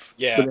month.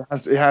 Yeah.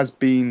 But it has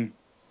been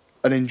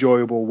an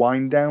enjoyable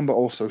wind down, but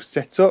also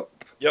set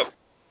up. Yep.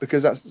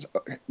 Because that's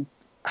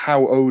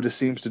how Oda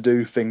seems to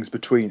do things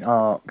between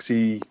arcs.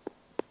 He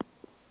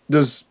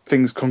does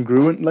things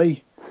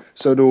congruently.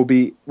 So there will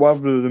be,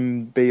 rather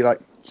than be like,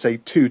 say,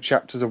 2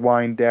 chapters of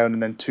wind down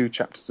and then 2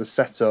 chapters of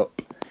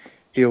setup,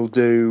 he'll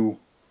do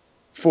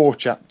 4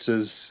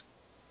 chapters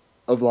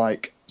of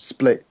like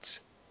split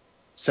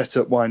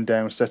setup, wind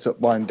down,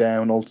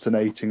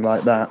 alternating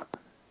like that.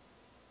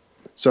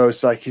 So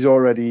it's like he's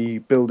already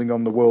building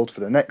on the world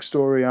for the next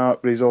story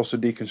arc, but he's also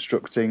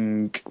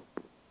deconstructing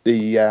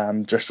the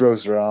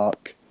Dressrosa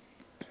arc.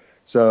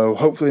 So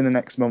hopefully in the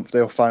next month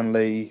they'll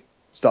finally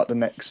start the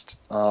next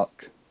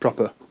arc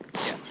proper.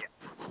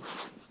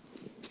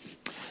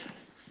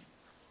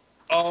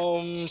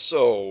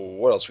 So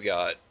what else we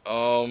got?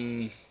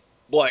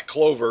 Black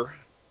Clover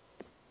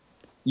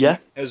Yeah.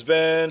 has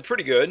been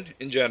pretty good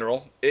in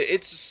general.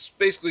 It's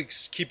basically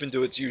keeping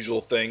to its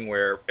usual thing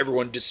where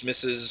everyone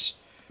dismisses.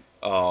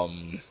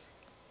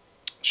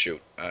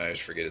 Shoot, I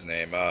just forget his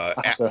name.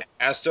 Asta.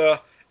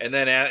 Asta, and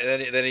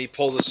then he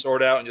pulls his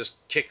sword out and just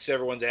kicks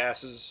everyone's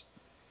asses,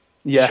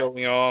 Yeah.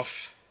 showing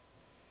off.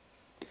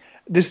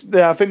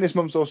 I think this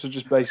month's also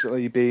just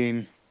basically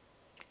been,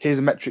 here's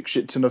a metric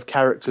shit ton of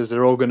characters.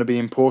 They're all going to be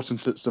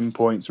important at some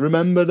point.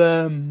 Remember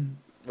them.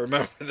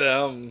 Remember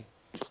them.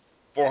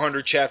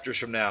 400 chapters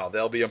from now,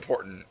 they'll be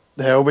important.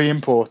 They'll be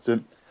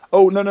important.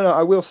 Oh, no.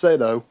 I will say,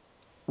 though,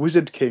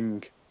 Wizard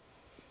King,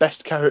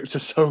 best character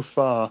so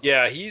far.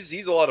 Yeah,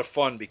 he's a lot of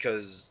fun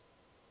because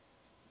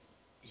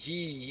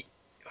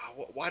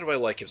why do I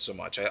like him so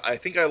much? I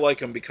think I like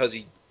him because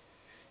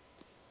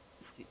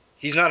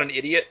he's not an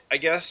idiot, I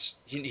guess.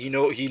 He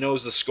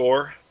knows the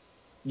score.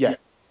 Yeah.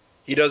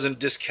 He doesn't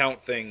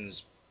discount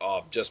things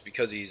just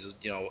because he's,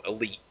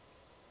 elite.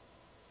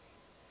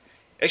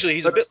 Actually,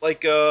 he's a bit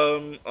like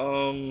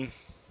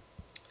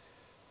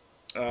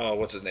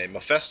what's his name?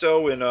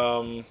 Mephisto in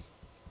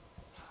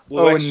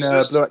Blue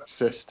Exorcist. Blue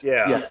Exorcist.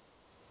 Yeah.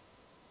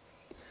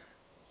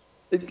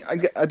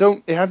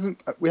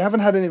 We haven't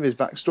had any of his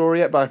backstory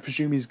yet, but I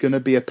presume he's going to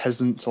be a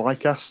peasant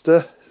like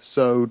Asta.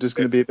 So there's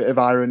going to be a bit of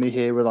irony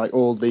here with like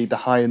all the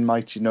high and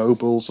mighty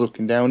nobles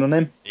looking down on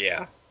him.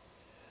 Yeah.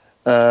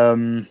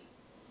 When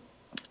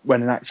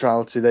in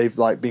actuality they've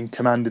like been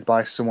commanded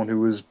by someone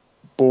who was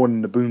born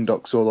in the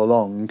boondocks all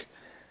along.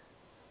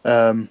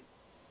 I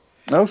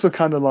also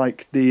kind of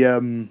like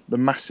the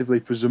massively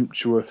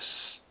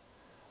presumptuous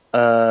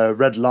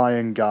Red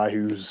Lion guy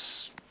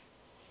who's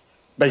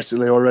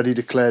basically already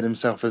declared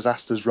himself as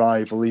Asta's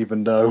rival,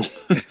 even though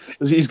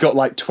he's got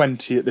like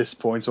 20 at this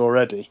point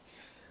already.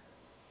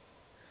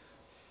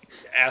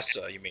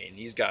 Asta, you mean?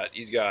 He's got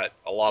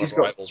a lot of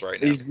rivals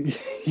right now.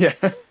 Yeah.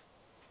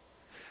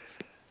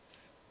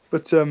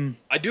 But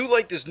I do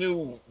like this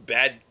new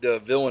the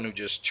villain who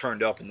just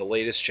turned up in the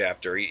latest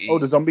chapter. The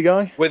zombie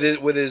guy with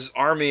his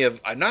army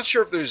of. I'm not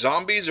sure if they're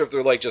zombies or if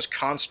they're like just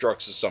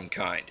constructs of some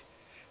kind,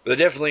 but they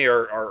definitely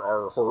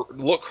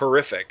look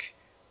horrific.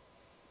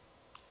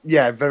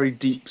 Yeah, very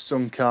deep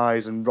sunk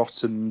eyes and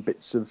rotten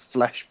bits of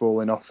flesh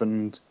falling off,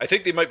 and I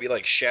think they might be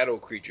like shadow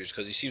creatures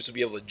because he seems to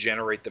be able to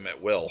generate them at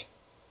will.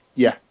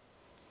 Yeah.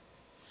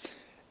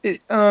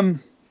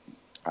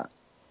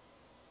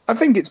 I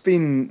think it's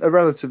been a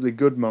relatively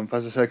good month,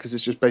 as I said, because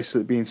it's just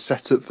basically being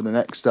set up for the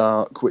next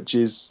arc, which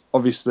is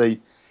obviously...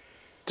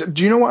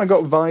 Do you know what I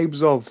got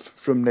vibes of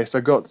from this?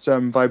 I got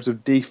vibes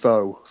of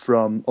Defo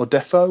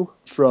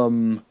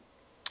from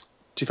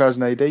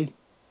 2000 AD.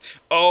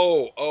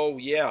 Oh,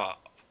 yeah.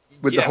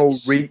 With the whole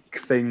reek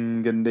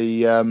thing and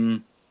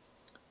the...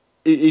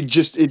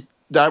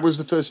 that was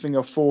the first thing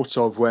I thought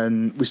of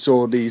when we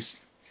saw these...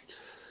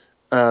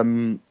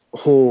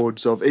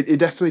 hordes of it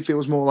definitely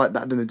feels more like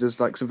that than it does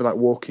like something like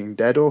Walking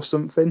Dead or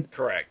something.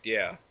 Correct,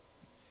 yeah,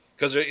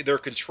 because they're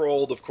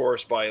controlled, of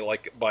course, by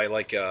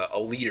a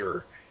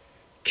leader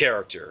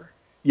character.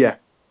 Yeah,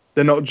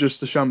 they're not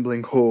just a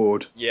shambling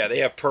horde. Yeah, they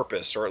have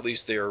purpose, or at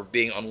least they're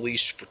being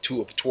unleashed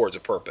towards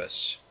a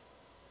purpose.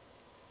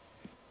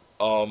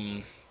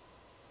 And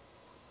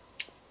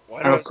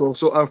of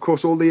course,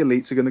 all the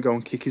elites are going to go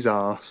and kick his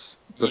ass.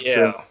 But,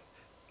 yeah.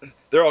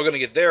 They're all going to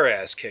get their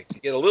ass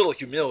kicked. Get a little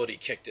humility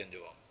kicked into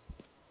them.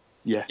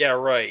 Yeah. Yeah,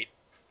 right.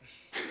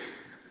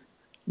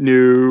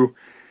 No.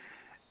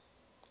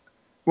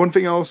 One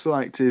thing I also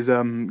liked is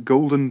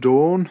Golden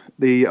Dawn,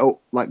 the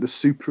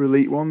super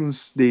elite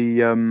ones,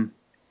 the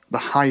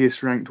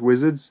highest ranked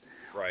wizards.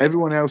 Right.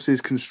 Everyone else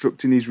is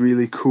constructing these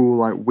really cool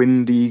like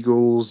wind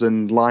eagles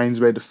and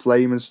lions made of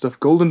flame and stuff.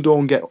 Golden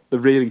Dawn get the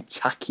really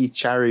tacky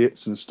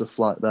chariots and stuff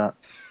like that.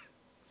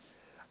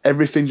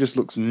 Everything just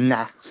looks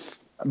naff,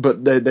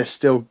 but they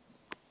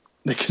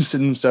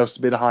consider themselves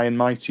to be the high and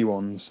mighty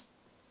ones.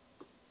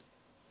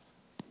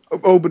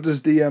 Oh, but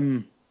there's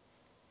the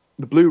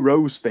Blue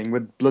Rose thing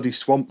with bloody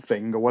Swamp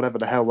Thing or whatever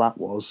the hell that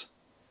was.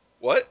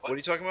 What? What are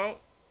you talking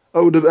about?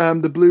 Oh,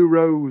 the Blue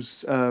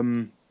Rose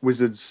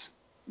wizards.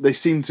 They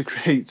seem to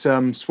create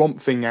Swamp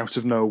Thing out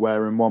of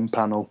nowhere in one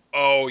panel.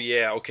 Oh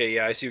yeah, okay,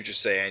 yeah, I see what you're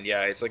saying.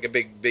 Yeah, it's like a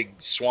big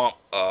swamp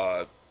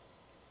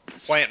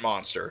plant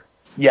monster.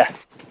 Yeah.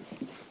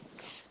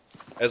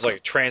 As like a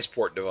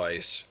transport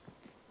device.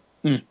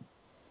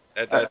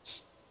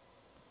 That's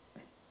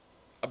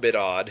a bit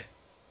odd.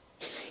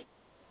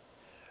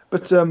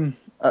 But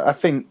I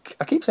think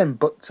I keep saying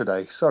 "but"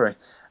 today. Sorry.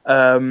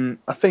 I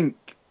think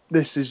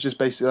this is just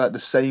basically like the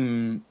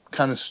same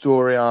kind of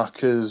story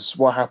arc as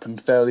what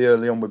happened fairly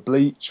early on with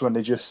Bleach when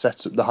they just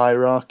set up the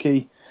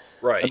hierarchy,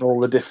 right? And all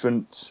the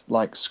different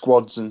like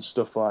squads and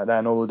stuff like that,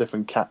 and all the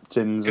different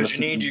captains. Because you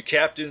need your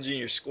captains and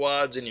your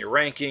squads and your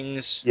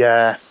rankings.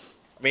 Yeah.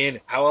 I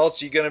mean, how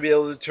else are you going to be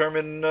able to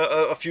determine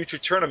a future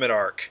tournament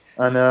arc?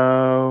 I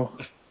know.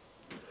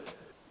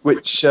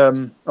 Which,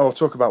 I'll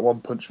talk about One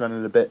Punch Man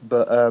in a bit,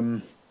 but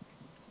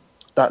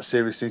that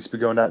series seems to be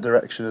going that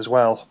direction as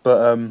well.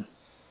 But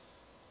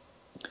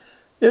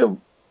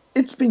it's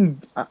It's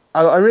been.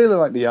 I really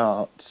like the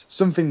art.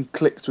 Something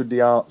clicked with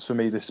the arts for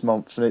me this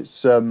month, and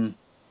it's.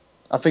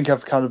 I think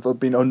I've kind of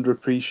been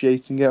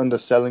underappreciating it,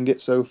 underselling it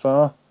so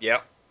far.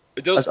 Yeah,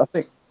 it does. I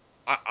think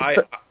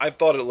I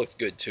thought it looked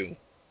good too.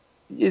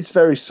 it's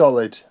very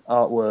solid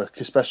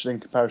artwork, especially in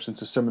comparison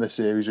to some of the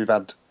series we've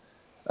had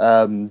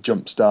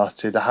jump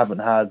started. I haven't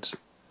had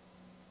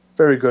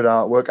very good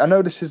artwork. I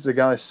know this is the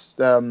guy's.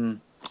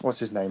 What's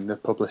his name? The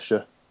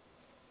publisher.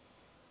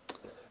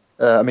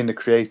 The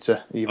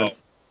creator. Even.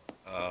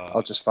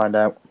 I'll just find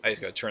out. I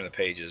just gotta turn the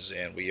pages,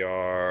 and we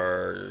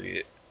are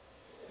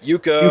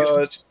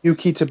Yuka.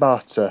 Yuki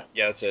Tabata.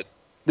 Yeah, that's it.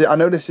 I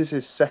know this is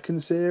his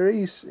second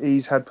series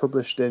he's had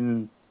published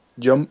in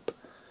Jump.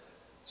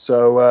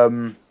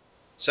 So.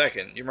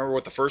 Second, you remember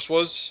what the first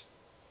was?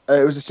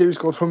 It was a series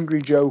called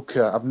Hungry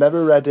Joker. I've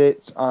never read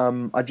it.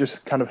 I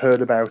just kind of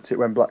heard about it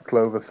when Black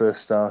Clover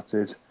first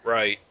started.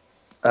 Right.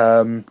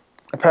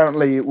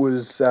 Apparently it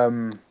was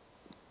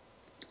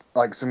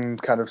like some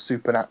kind of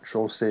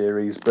supernatural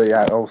series, but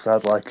yeah, it also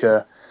had like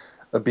a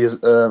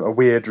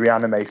weird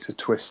reanimated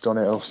twist on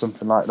it or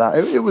something like that.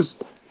 It was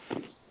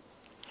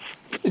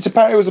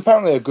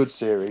apparently a good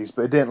series,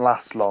 but it didn't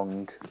last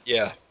long.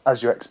 Yeah.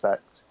 As you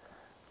expect.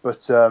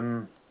 But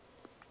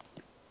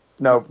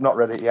no, not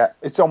read it yet.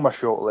 It's on my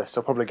short list.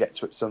 I'll probably get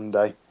to it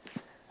someday.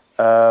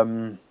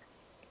 No,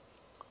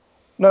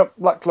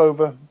 Black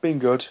Clover, been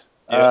good.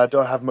 Yeah.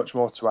 Don't have much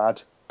more to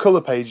add.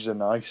 Colour pages are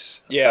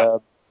nice. Yeah.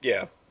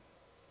 Yeah.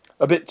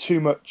 A bit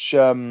too much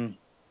action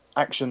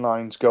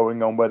lines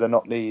going on where they're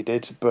not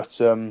needed,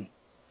 but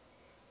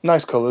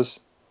nice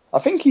colours. I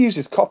think he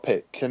uses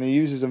Copic, and he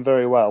uses them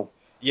very well.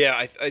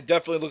 Yeah, it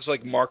definitely looks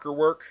like marker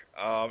work.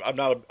 I'm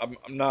not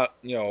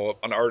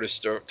an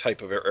artist or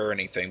type of or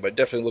anything, but it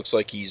definitely looks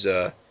like he's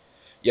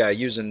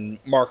using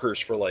markers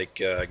for like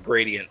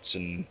gradients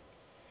and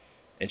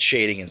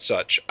shading and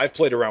such. I've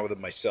played around with it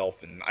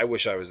myself, and I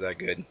wish I was that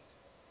good.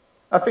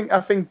 I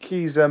think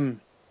he's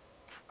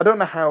I don't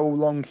know how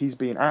long he's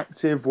been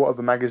active, what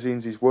other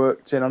magazines he's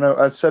worked in. I know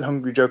I said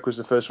Hungry Joker was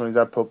the first one he's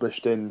had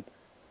published in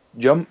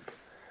Jump.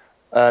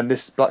 And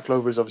this Black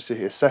Clover is obviously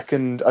his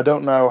second. I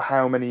don't know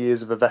how many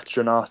years of a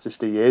veteran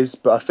artist he is,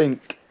 but I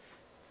think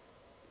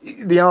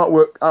the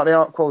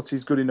art quality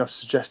is good enough to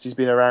suggest he's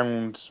been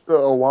around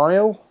a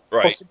while,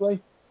 right.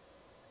 Possibly.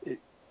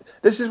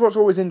 This is what's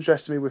always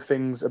interested me with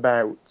things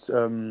about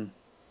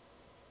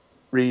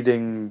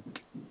reading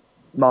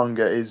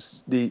manga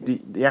is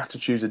the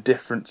attitudes are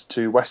different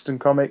to Western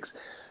comics.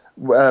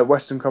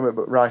 Western comic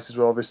book writers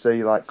will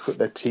obviously like cut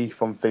their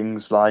teeth on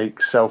things like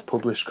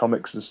self-published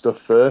comics and stuff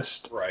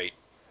first. Right.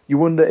 You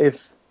wonder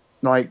if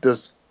like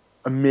there's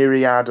a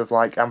myriad of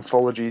like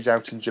anthologies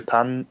out in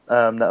Japan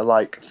that are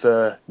like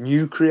for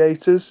new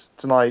creators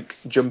to like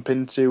jump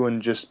into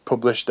and just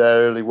publish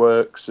their early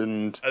works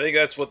and I think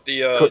that's what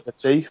the cut their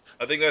teeth.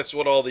 I think that's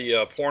what all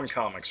the porn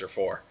comics are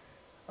for.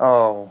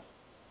 Oh.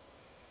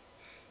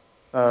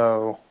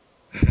 Wow.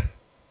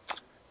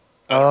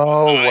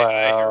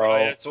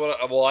 That's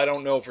what. Well, I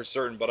don't know for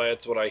certain, but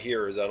that's what I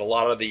hear is that a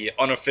lot of the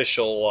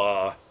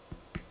unofficial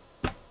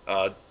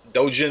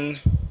doujin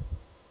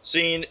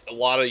scene, a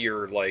lot of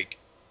your like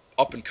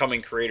up and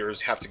coming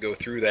creators have to go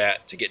through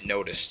that to get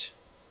noticed.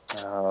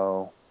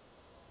 Oh.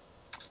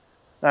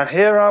 Now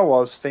here I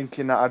was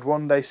thinking that I'd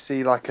one day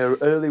see like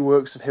early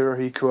works of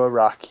Hirohiko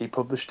Araki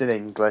published in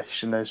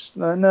English, and there's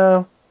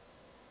no,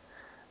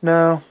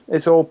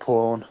 it's all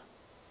porn.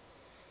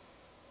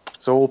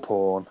 It's all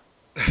porn.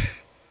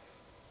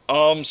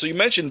 So you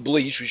mentioned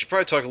Bleach. We should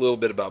probably talk a little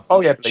bit about Bleach.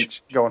 Oh yeah,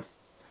 Bleach. Go on.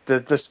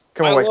 Just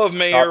come on. I love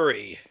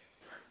Mayuri.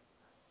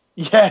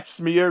 Yes,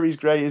 Mayuri's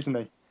great, isn't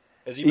he?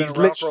 Has he been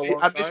around for a long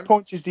time? At this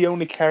point, he's the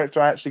only character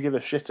I actually give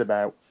a shit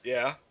about.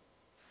 Yeah.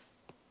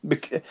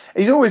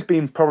 He's always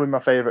been probably my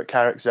favourite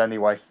character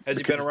anyway. Has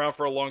he been around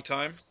for a long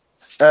time?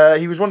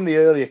 He was one of the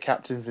earlier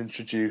captains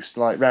introduced,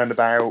 like round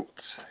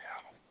about, I'm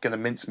going to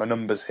mince my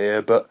numbers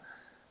here, but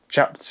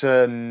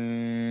chapter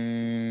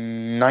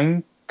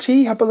 90,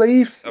 I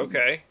believe.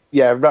 Okay.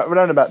 Yeah,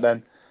 round about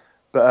then.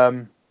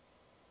 But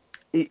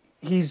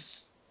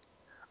he's,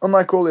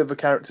 unlike all the other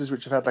characters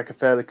which have had like a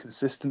fairly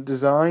consistent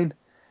design,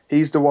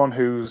 he's the one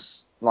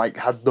who's like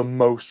had the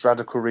most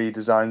radical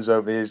redesigns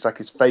over his, like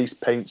his face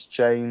paint's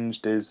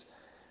changed, his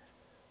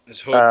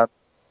hood.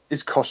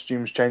 His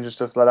costumes changed and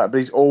stuff like that, but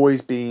he's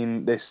always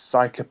been this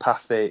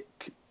psychopathic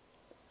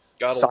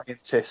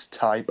scientist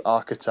type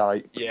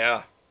archetype.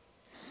 Yeah.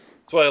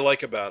 That's what I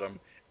like about him.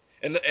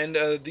 And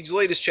these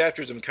latest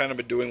chapters I'm kind of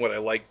been doing what I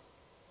like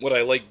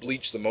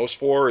Bleach the most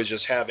for is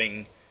just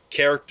having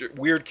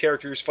weird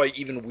characters fight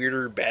even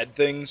weirder bad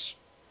things.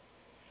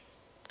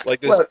 Like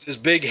this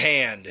big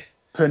hand.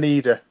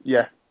 Pernida,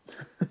 yeah.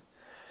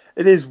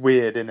 It is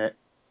weird, isn't it?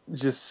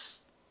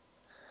 Just,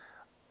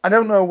 I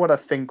don't know what I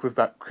think with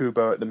that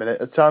Kubo at the minute.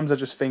 At times I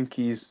just think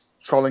he's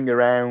trolling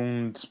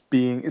around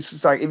it's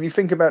just like, if you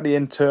think about the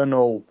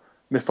internal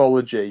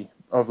mythology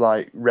of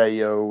like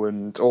Rayo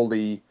and all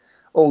the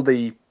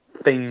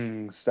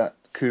things that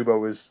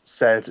Kubo has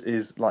said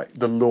is like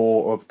the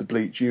lore of the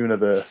Bleach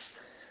universe,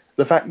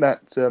 the fact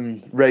that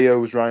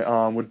Rayo's right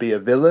arm would be a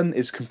villain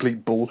is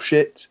complete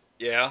bullshit.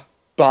 Yeah.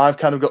 But I've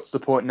kind of got to the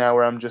point now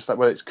where I'm just like,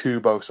 well, it's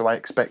Kubo, so I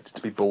expect it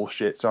to be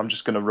bullshit, so I'm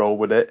just going to roll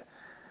with it.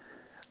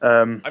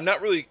 I'm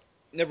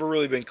never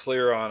really been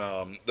clear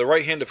on the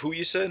right hand of who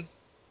you said?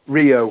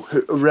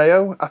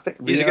 Rayo, I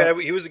think. He's the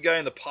guy. He was the guy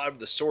in the pod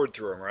with the sword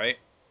through him, right?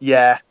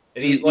 Yeah.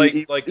 And he's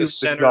he the was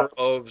center god.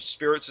 of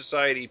Spirit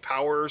Society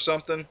power or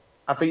something.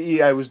 I think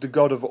he was the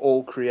god of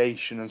all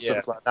creation and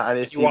stuff like that. And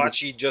if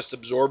Yuachi just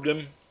absorbed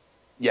him.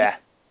 Yeah.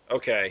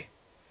 Okay.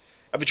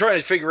 I've been trying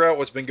to figure out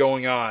what's been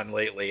going on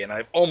lately, and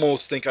I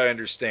almost think I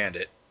understand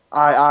it.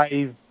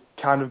 I've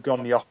kind of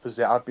gone the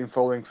opposite. I've been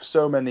following for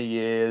so many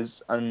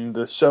years, and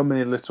there's so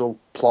many little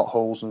plot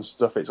holes and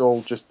stuff. It's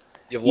all just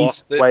You've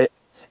lost it.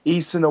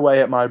 Eating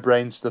away at my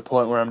brain to the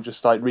point where I'm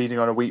just like reading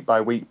on a week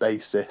by week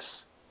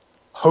basis,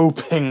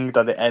 hoping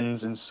that it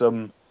ends in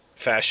some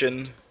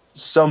fashion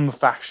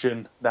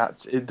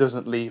that it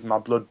doesn't leave my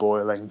blood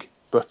boiling.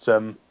 But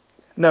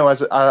no,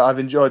 I've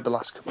enjoyed the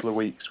last couple of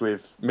weeks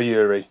with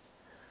Mayuri.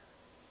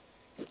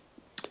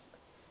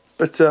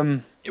 But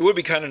it would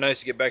be kind of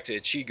nice to get back to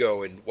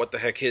Ichigo and what the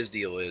heck his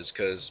deal is,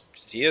 because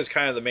he is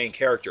kind of the main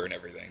character and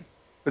everything.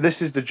 But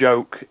this is the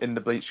joke in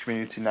the Bleach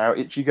community now.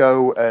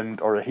 Ichigo and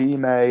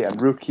Orihime and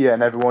Rukia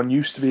and everyone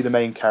used to be the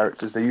main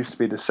characters. They used to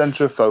be the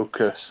centre of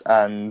focus,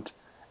 and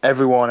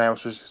everyone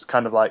else was just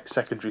kind of like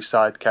secondary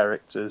side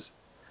characters.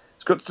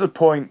 It's got to the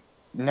point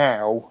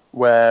now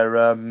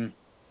where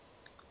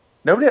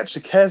nobody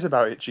actually cares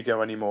about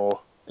Ichigo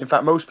anymore. In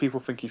fact, most people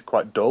think he's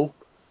quite dull.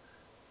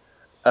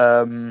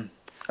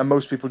 And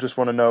most people just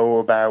want to know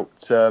about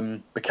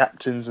the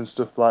captains and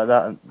stuff like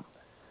that.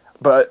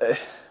 But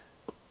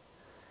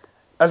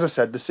as I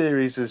said, the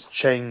series has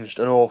changed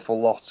an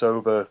awful lot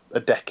over a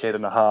decade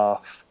and a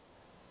half.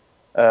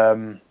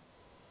 But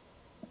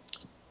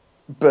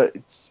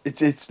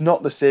it's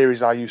not the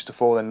series I used to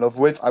fall in love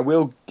with. I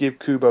will give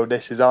Kubo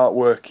this. His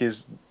artwork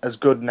is as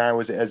good now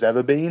as it has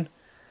ever been.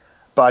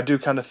 But I do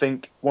kind of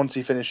think once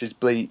he finishes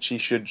Bleach, he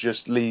should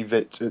just leave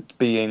it at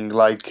being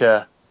like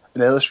an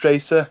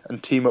illustrator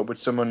and team up with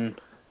someone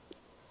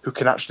who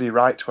can actually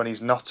write when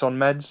he's not on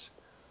meds.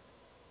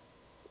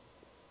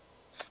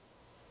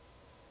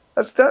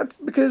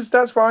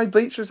 That's why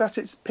Bleach was at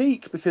its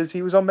peak, because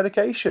he was on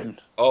medication.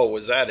 Oh,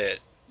 was that it?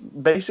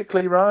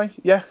 Basically, right?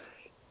 Yeah.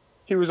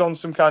 He was on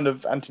some kind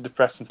of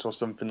antidepressant or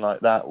something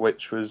like that,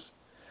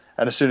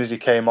 and as soon as he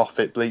came off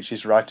it,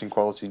 Bleach's writing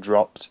quality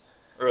dropped.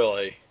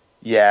 Really?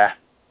 Yeah.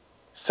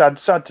 Sad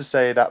to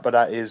say that, but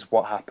that is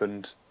what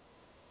happened.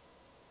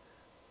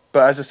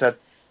 But as I said,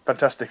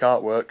 fantastic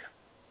artwork.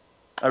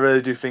 I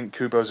really do think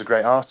Kubo's a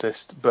great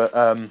artist, but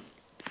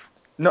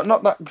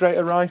not that great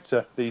a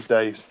writer these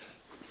days.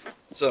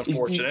 It's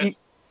unfortunate.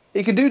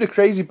 He can do the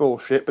crazy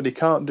bullshit, but he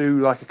can't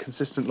do like a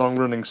consistent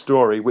long-running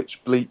story,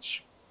 which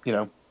Bleach,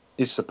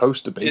 is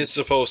supposed to be. Is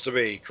supposed to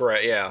be,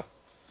 correct, yeah.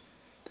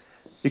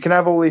 You can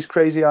have all these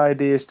crazy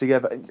ideas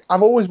together.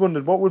 I've always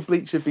wondered what would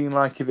Bleach have been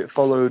like if it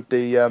followed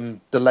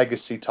the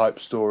legacy type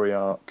story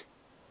arc,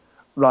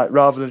 right?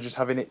 Rather than just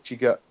having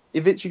Ichigo.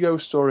 If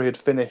Ichigo's story had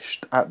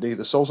finished at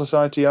the Soul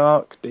Society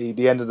arc,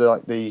 the end of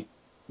the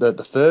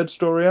third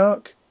story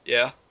arc,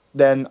 yeah,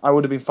 then I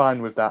would have been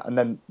fine with that, and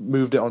then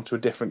moved it onto a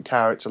different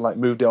character, like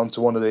moved it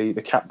onto one of the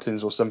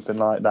captains or something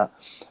like that.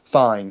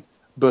 Fine,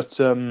 but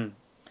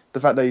the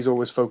fact that he's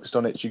always focused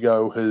on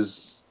Ichigo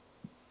has,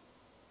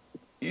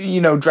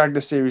 dragged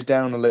the series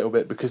down a little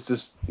bit, because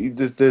there's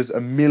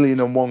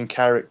 1,000,001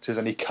 characters,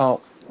 and he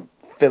can't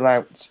fill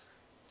out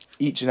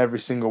each and every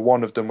single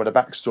one of them with a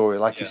backstory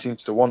like he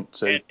seems to want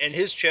to. And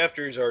his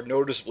chapters are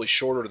noticeably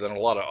shorter than a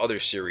lot of other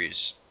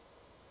series.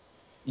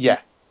 Yeah.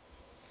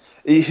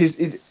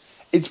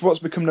 It's what's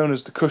become known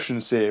as the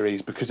cushion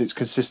series, because it's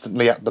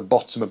consistently at the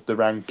bottom of the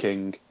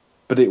ranking,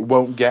 but it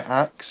won't get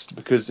axed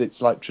because it's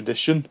like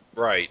tradition.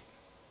 Right.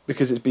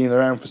 Because it's been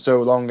around for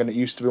so long, and it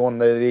used to be one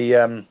of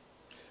the...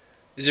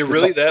 Is it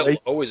really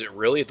that low? Is it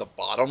really at the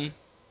bottom?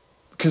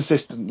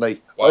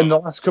 Consistently. Wow. In the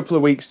last couple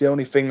of weeks, the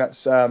only thing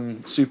that's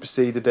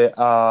superseded it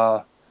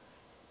are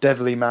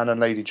Devilly Man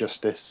and Lady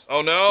Justice.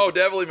 Oh no,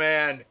 Devilly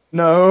Man!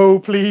 No,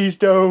 please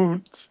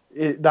don't.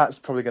 That's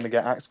probably going to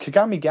get axed.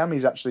 Kagami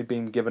Gami's actually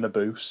been given a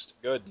boost.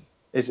 Good.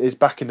 It's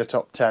back in the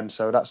top 10,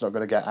 so that's not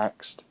going to get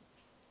axed.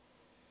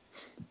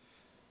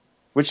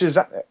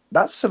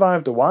 That's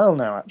survived a while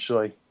now,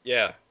 actually.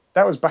 Yeah.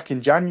 That was back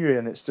in January,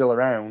 and it's still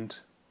around.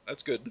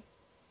 That's good.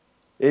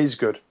 It is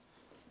good.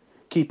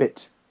 Keep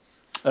it.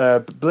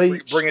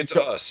 Bleach. Bring it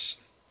to us.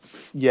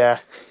 Yeah.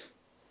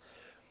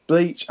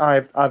 Bleach,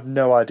 I've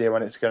no idea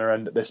when it's going to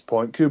end at this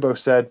point. Kubo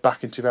said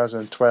back in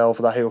 2012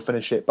 that he'll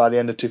finish it by the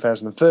end of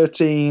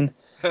 2013.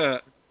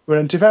 We're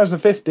in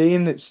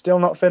 2015, it's still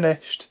not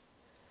finished.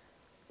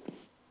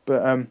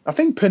 But I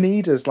think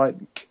Panida's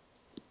like...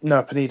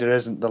 No, Panida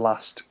isn't the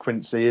last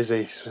Quincy, is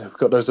he? So we've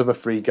got those other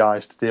three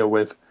guys to deal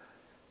with.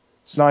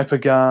 Sniper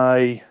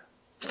Guy,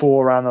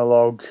 4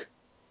 Analog...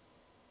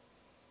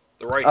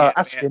 The right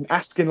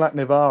Askin like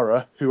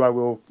Navara, who I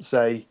will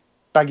say,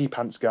 Baggy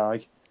Pants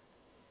Guy.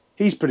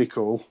 He's pretty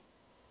cool.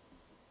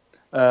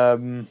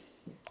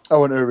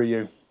 Oh, and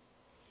Uryu,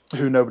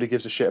 who nobody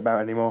gives a shit about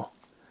anymore.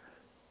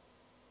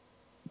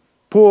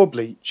 Poor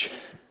Bleach.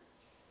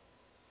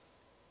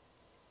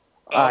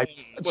 Um,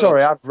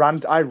 Sorry, I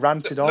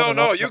ranted on no, and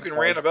on. no, you can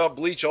rant about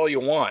Bleach all you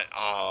want.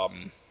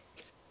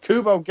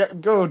 Kubo,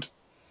 get good.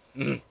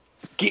 Mm.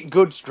 Get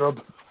good,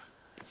 Scrub.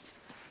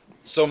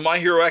 So My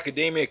Hero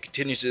Academia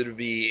continues to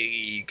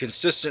be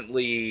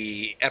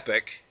consistently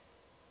epic.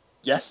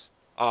 Yes.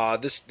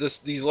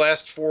 These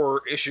last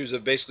 4 issues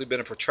have basically been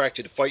a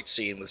protracted fight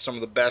scene with some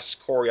of the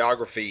best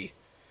choreography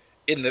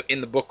in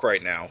the book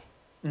right now.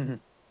 Mm-hmm.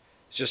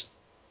 It's just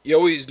you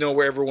always know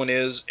where everyone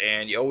is,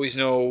 and you always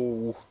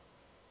know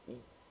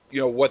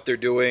what they're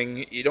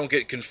doing. You don't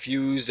get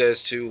confused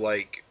as to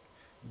like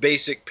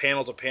basic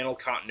panel to panel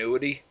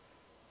continuity.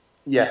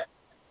 Yeah.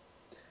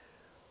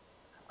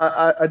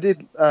 I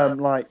did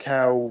like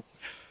how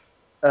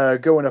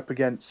going up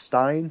against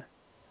Stein,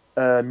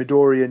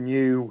 Midoriya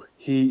knew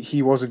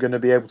he wasn't going to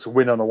be able to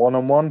win on a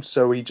one-on-one,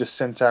 so he just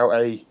sent out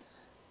a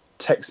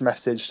text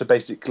message to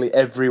basically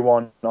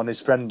everyone on his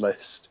friend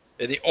list.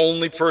 And the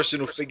only person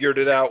who figured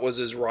it out was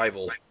his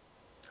rival.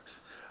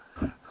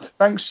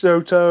 Thanks,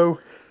 Shoto.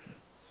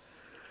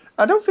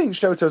 I don't think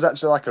Shoto's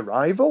actually like a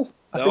rival.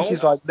 No? I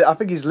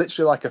think he's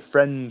literally like a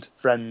friend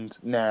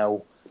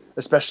now,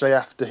 especially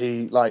after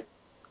he like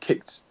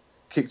kicked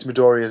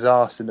Midoriya's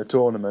ass in the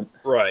tournament.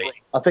 Right.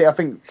 I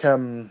think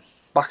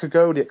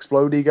Bakugo, the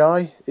Explodey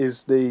guy,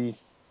 is the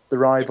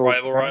rival.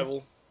 The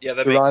rival. Yeah,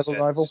 that the makes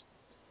rival. sense.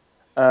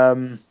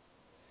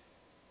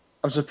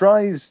 I'm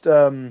surprised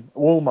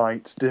All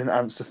Might didn't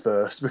answer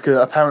first, because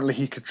apparently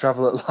he could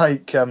travel at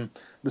like the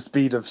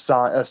speed of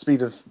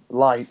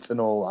light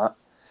and all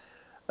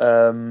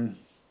that.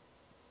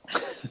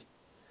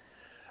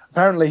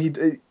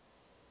 Apparently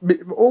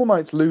All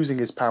Might's losing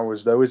his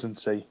powers though,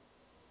 isn't he?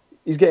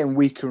 He's getting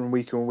weaker and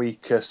weaker and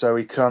weaker, so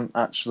he can't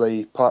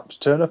actually perhaps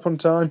turn up on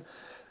time.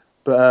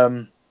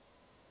 But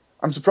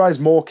I'm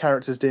surprised more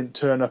characters didn't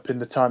turn up in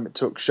the time it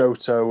took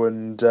Shoto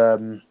and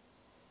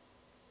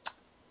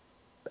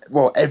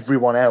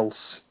everyone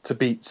else to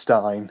beat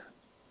Stein.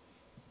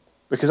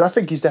 Because I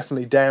think he's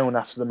definitely down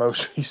after the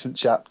most recent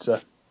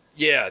chapter.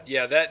 Yeah,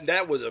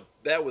 that was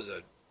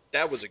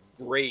a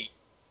great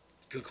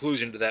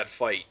conclusion to that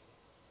fight.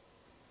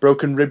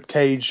 Broken rib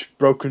cage,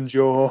 broken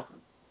jaw.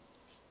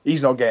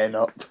 He's not getting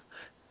up.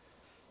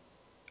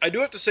 I do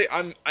have to say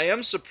I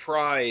am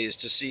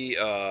surprised to see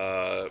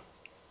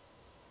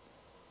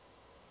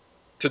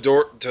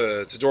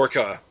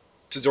Todoroki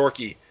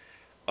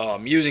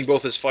using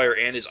both his fire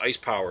and his ice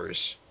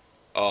powers.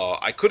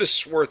 I could have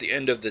swore at the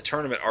end of the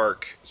tournament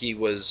arc he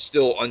was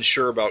still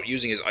unsure about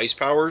using his ice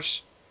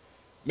powers.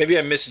 Maybe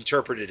I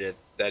misinterpreted it,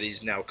 that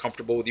he's now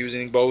comfortable with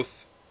using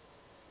both.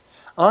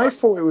 I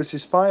thought it was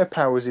his fire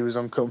powers he was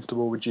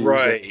uncomfortable with using.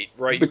 Right.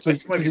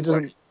 Because he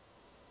doesn't... Right.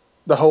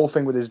 The whole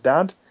thing with his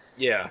dad.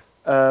 Yeah.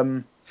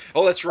 Oh,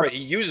 that's right.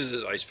 He uses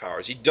his ice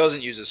powers. He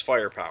doesn't use his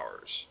fire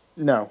powers.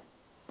 No.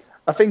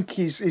 I think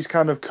he's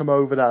kind of come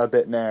over that a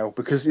bit now,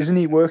 because isn't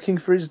he working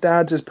for his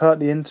dad as part of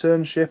the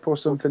internship or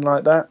something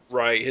like that?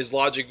 Right. His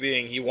logic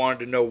being he wanted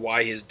to know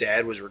why his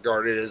dad was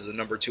regarded as the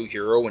number 2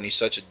 hero when he's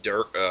such a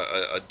dork,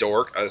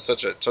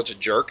 such a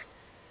jerk.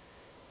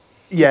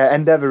 Yeah,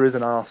 Endeavor is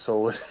an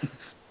arsehole.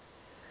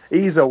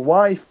 He's a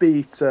wife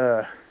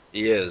beater.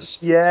 He is.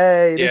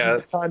 Yay, this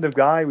is the kind of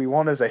guy we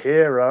want as a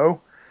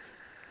hero.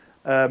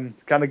 Kind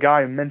of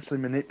guy who mentally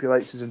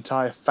manipulates his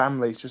entire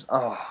family. It's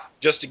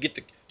just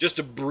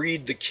to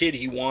breed the kid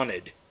he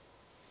wanted.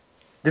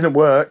 Didn't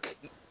work.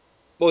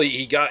 Well,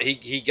 he got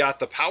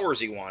the powers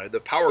he wanted, the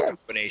power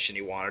combination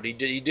he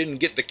wanted. He didn't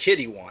get the kid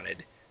he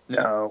wanted.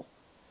 No.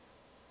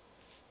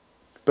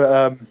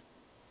 But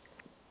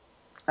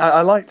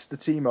I liked the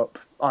team up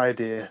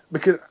idea,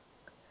 because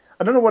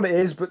I don't know what it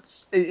is,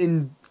 but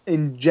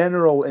in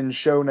general in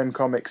shonen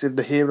comics, if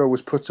the hero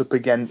was put up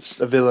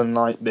against a villain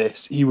like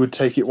this, he would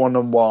take it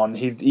one-on-one.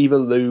 He'd either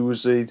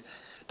lose, there'd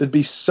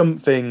be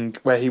something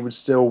where he would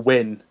still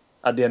win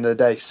at the end of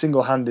the day,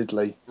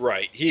 single-handedly.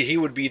 Right. He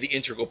would be the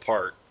integral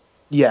part.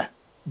 Yeah.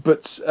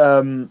 But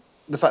the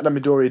fact that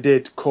Midoriya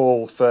did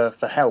call for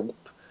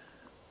help,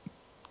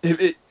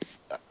 I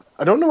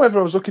don't know whether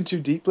I was looking too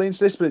deeply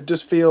into this, but it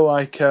does feel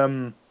like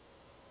an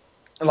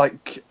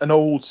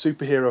old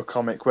superhero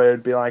comic where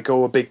it'd be like,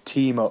 a big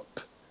team up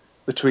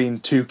between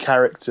 2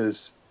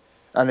 characters,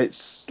 and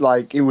it's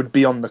like it would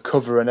be on the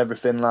cover and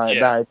everything like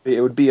that.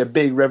 It would be a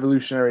big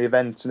revolutionary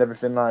event and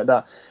everything like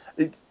that.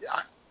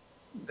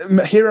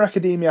 Hero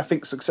Academia, I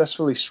think,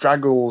 successfully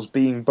straggles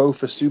being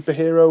both a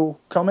superhero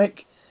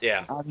comic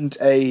and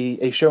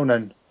a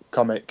shonen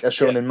comic, a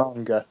shonen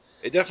manga.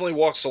 It definitely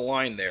walks the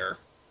line there.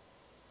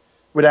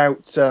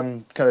 Without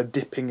kind of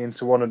dipping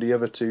into one or the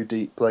other too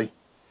deeply.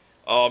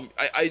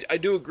 I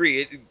do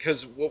agree,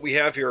 because what we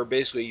have here are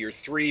basically your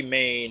 3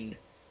 main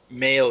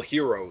male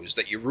heroes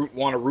that you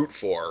want to root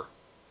for.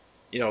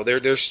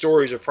 Their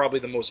stories are probably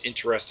the most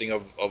interesting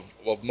of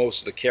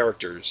most of the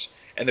characters,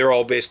 and they're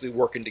all basically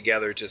working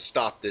together to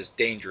stop this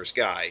dangerous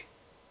guy.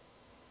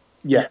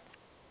 Yeah.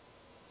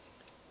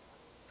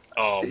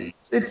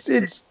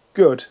 It's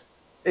good.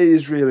 It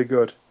is really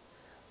good.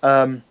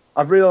 I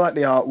really like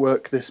the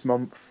artwork this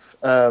month.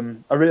 I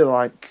really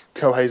like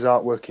Kohei's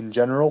artwork in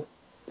general.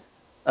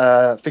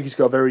 I think he's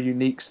got a very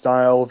unique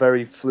style,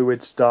 very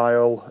fluid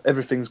style.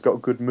 Everything's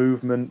got good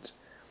movement.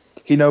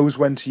 He knows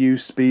when to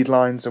use speed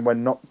lines and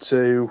when not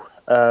to.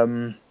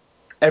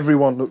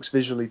 Everyone looks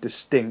visually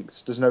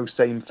distinct. There's no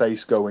same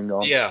face going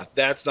on. Yeah,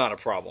 that's not a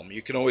problem.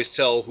 You can always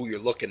tell who you're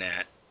looking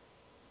at.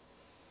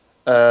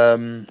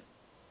 But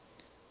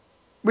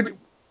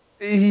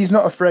he's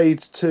not afraid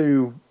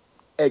to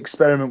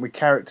experiment with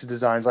character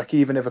designs. Like,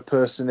 even if a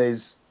person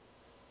is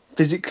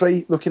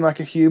physically looking like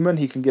a human,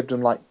 he can give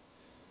them like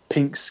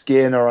pink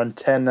skin or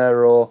antenna,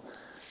 or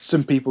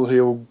some people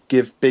who'll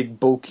give big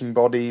bulking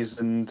bodies,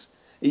 and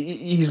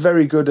he's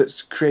very good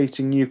at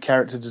creating new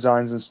character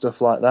designs and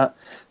stuff like that.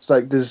 It's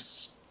like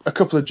there's a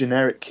couple of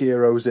generic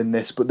heroes in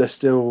this, but they're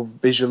still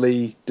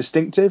visually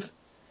distinctive.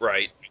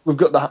 Right. We've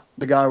got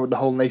the guy with the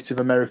whole Native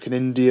American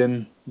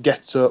Indian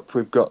get-up.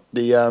 We've got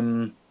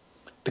the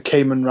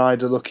Cayman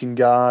Rider looking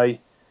guy.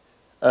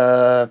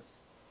 The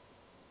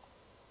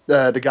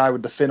guy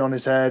with the fin on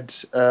his head.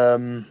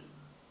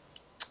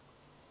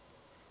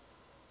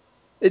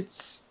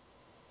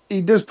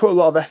 He does put a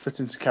lot of effort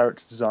into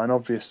character design,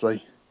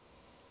 obviously.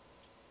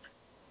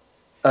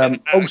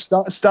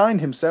 Stein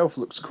himself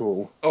looks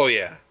cool. Oh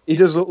yeah. He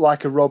does look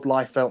like a Rob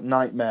Liefeld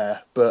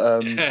nightmare,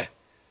 but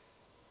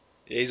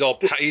he's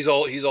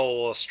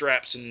all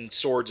straps and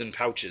swords and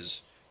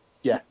pouches.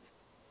 Yeah.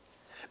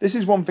 This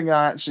is one thing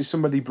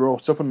somebody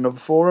brought up on another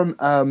forum.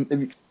 If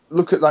you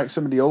look at like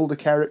some of the older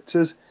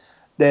characters,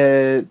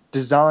 they're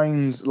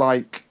designed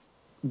like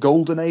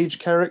Golden Age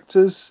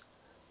characters.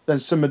 Then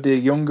some of the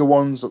younger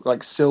ones look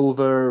like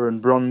Silver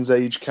and Bronze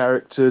Age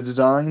character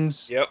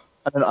designs. Yep.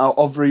 And then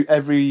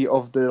every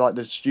of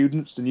the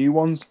students, the new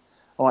ones,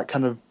 are like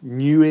kind of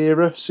new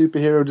era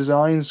superhero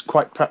designs,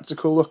 quite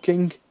practical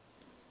looking.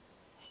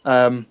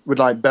 With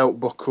like belt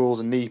buckles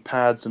and knee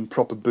pads and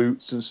proper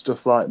boots and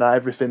stuff like that.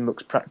 Everything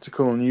looks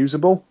practical and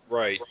usable.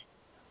 Right.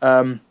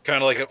 Kind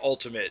of like the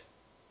Ultimates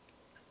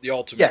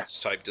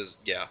type does.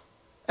 Yeah.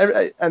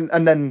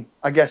 And then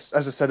I guess,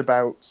 as I said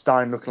about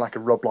Stein looking like a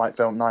Rob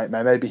Liefeld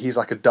nightmare, maybe he's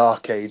like a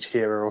Dark Age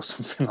hero or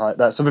something like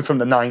that, something from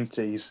the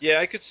 90s. Yeah,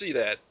 I could see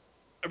that.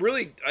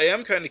 I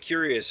am kind of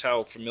curious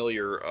how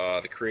familiar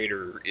the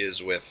creator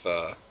is with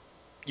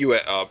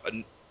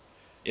American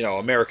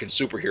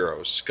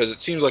superheroes, because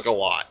it seems like a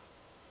lot.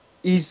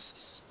 I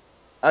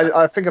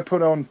think I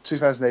put on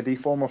 2000 AD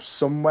forum or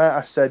somewhere.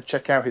 I said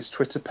check out his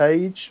Twitter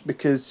page,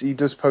 because he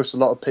does post a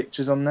lot of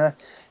pictures on there.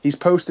 He's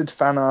posted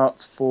fan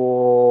art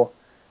for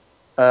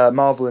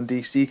Marvel and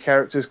DC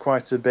characters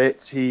quite a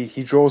bit.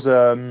 He draws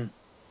a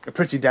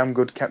pretty damn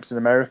good Captain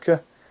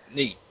America.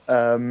 Neat.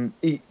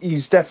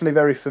 He's definitely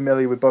very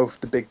familiar with both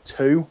the big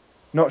two.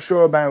 Not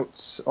sure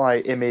about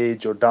like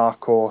Image or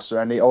Dark Horse or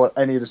any of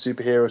the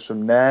superheroes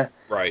from there.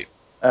 Right.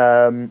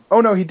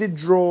 He did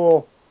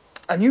draw.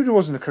 I knew there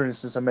wasn't a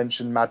coincidence I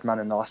mentioned Madman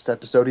in the last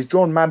episode. He's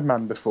drawn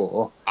Madman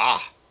before.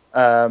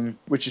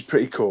 Which is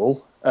pretty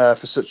cool for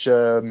such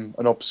an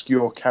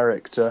obscure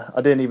character.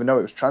 I didn't even know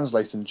it was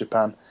translated in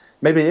Japan.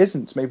 Maybe it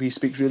isn't. Maybe he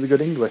speaks really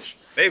good English.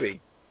 Maybe.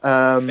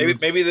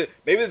 Maybe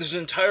there's an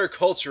entire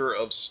culture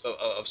of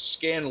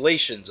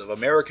scanlations of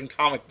American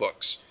comic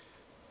books.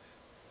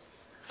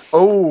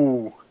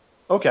 Oh,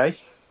 okay,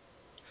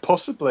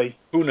 possibly.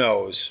 Who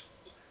knows?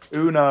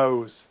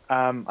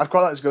 I'd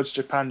quite like to go to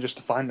Japan just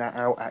to find that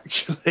out.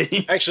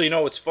 Actually, you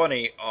know what's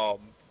funny?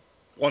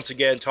 Once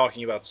again,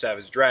 talking about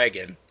Savage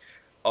Dragon,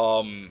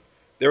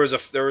 there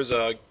was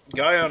a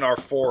guy on our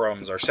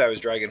forums, our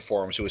Savage Dragon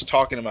forums, who was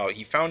talking about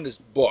he found this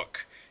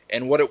book.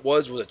 And what it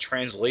was a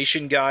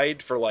translation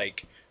guide for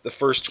like the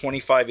first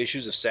 25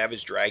 issues of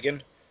Savage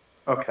Dragon.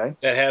 Okay.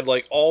 That had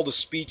like all the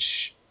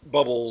speech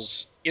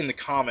bubbles in the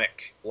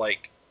comic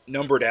like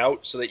numbered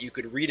out so that you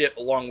could read it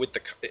along with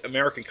the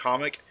American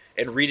comic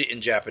and read it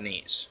in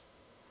Japanese.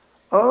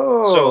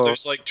 Oh. So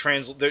there's like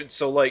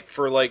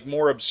for like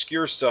more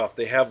obscure stuff,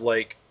 they have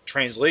like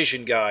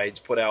translation guides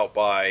put out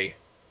by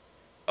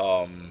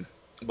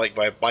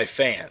by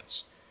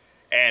fans.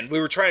 And we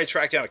were trying to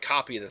track down a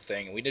copy of the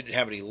thing, and we didn't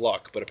have any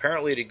luck. But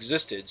apparently it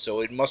existed,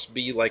 so it must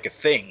be like a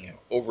thing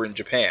over in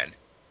Japan.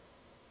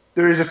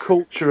 There is a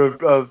culture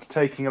of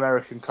taking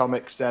American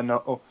comics then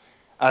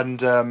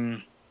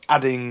and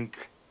adding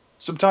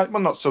subtitles,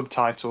 well, not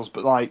subtitles,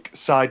 but like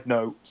side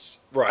notes.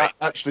 Right.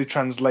 Actually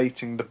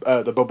translating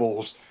the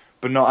bubbles,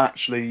 but not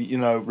actually,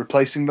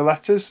 replacing the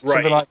letters. Right.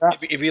 Something like that.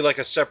 It'd be like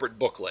a separate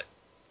booklet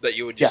that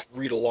you would just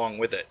read along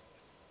with it.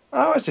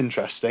 Oh, that's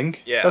interesting.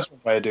 Yeah. That's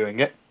one way of doing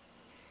it.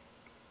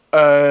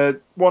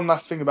 One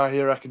last thing about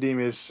Hero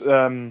Academia is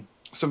something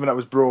that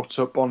was brought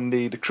up on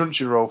the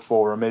Crunchyroll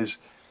forum is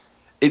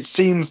it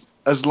seems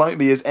as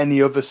likely as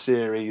any other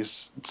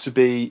series to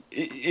be,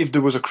 if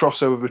there was a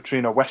crossover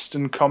between a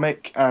Western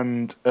comic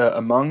and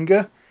a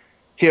manga,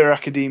 Hero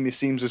Academia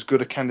seems as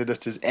good a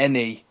candidate as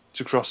any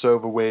to cross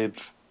over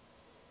with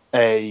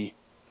a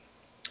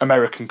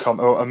American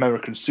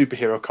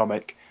superhero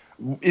comic.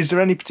 Is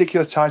there any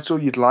particular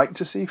title you'd like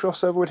to see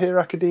crossover with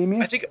Hero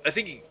Academia? I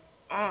think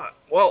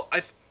Well,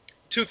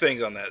 two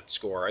things on that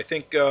score. I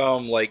think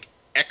like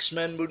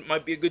X-Men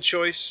might be a good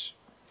choice.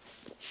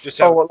 Just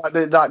Oh, have well,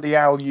 like the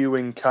Al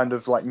Ewing kind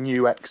of like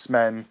new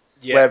X-Men, where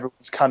yeah,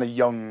 everyone's kind of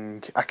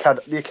young,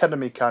 the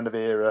Academy kind of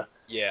era,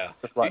 yeah.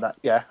 stuff like that.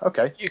 Yeah,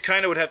 okay. You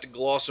kind of would have to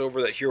gloss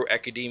over that Hero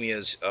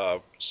Academia's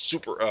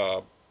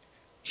super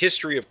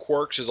history of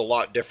quirks is a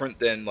lot different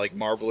than like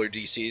Marvel or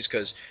DC's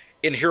because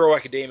in Hero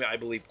Academia, I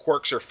believe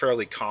quirks are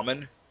fairly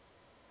common.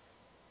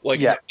 Like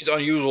Yeah, it's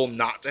unusual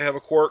not to have a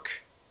quirk.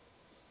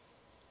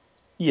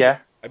 yeah,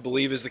 I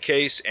believe is the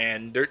case,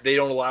 and they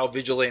don't allow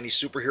vigilante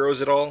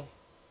superheroes at all.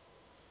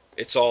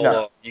 It's all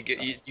no,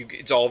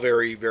 it's all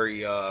very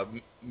very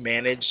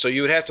managed. So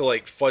you would have to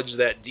like fudge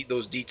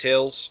those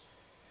details.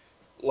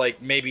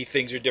 Like maybe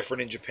things are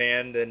different in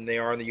Japan than they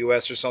are in the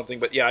U.S. or something.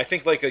 But yeah, I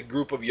think like a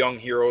group of young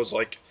heroes,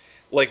 like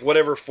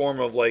whatever form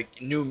of like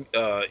new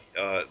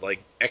like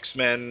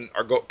X-Men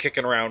are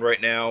kicking around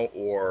right now,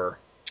 or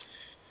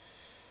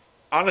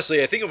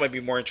honestly, I think it might be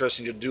more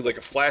interesting to do like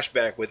a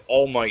flashback with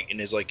All Might in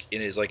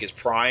his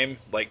prime,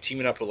 like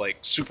teaming up with like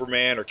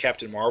Superman or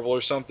Captain Marvel or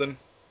something.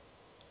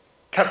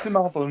 Captain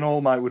Marvel and All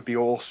Might would be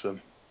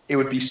awesome. It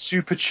would be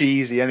super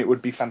cheesy and it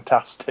would be That's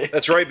fantastic.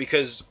 right,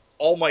 because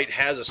All Might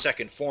has a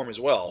second form as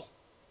well.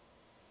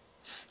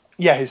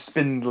 Yeah, his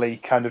spindly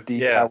kind of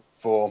Yeah, depowered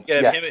form.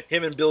 yeah, have Yeah,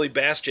 him and Billy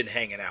Bastion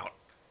hanging out.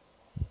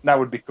 that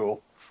would be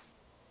cool.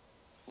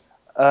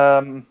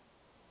 Um,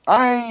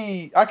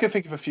 I can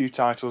think of a few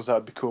titles that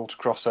would be cool to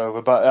cross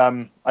over, but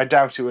I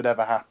doubt it would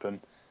ever happen,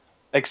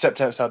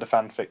 except outside of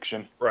fan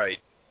fiction. Right,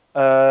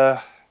 Uh,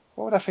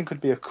 what would I think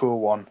would be a cool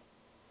one?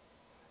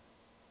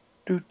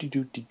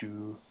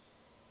 Do.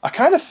 I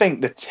kind of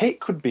think the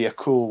Tick would be a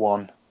cool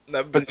one,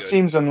 that would be but it good.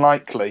 seems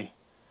unlikely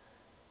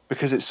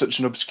because it's such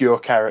an obscure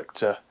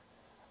character.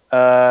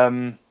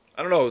 Um,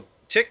 I don't know.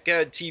 Tick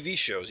had TV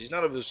shows. He's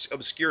not as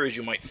obscure as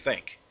you might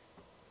think.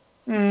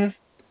 hmm,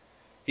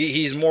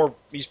 He's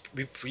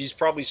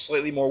probably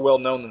slightly more well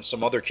known than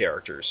some other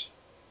characters.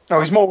 no,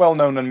 he's more well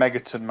known than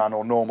Megaton Man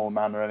or Normal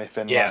Man or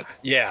anything Yeah, like.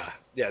 yeah,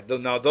 yeah.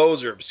 Now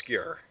those are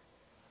obscure.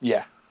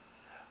 Yeah.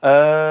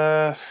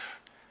 Uh,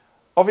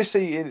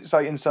 Obviously it's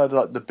like inside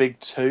like the big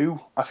two.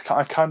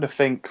 I kind of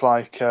think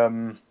like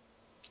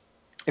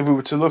if we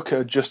were to look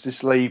at a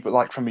Justice League, but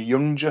like from a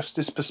Young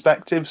Justice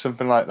perspective,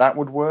 something like that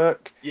would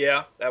work.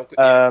 Yeah, yeah.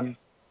 Um,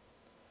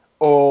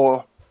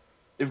 or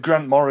if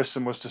Grant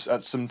Morrison was to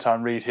at some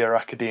time read Hero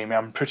Academia,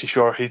 I'm pretty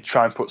sure he'd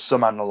try and put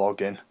some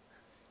analog in.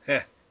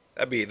 Heh,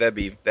 that'd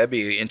be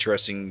an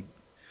interesting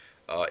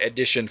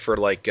addition for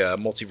like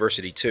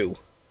Multiversity 2.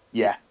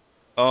 Yeah.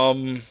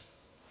 Um,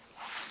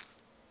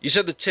 you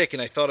said the Tick,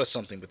 and I thought of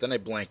something, but then I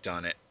blanked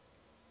on it.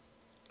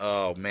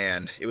 Oh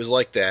man, it was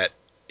like that.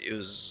 It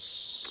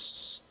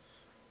was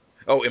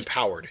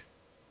Empowered.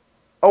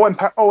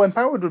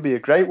 Empowered would be a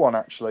great one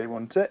actually,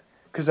 wouldn't it?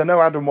 Because I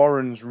know Adam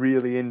Warren's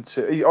really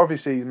into.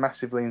 Obviously, he's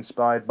massively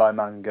inspired by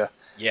manga,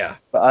 Yeah,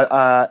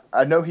 but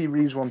I know he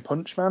reads One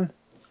Punch Man.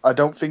 I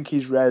don't think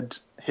he's read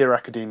Hero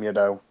Academia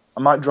though.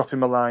 I might drop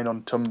him a line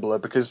on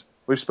Tumblr because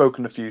we've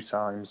spoken a few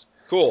times.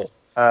 cool.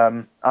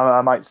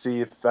 I might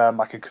see if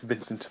I can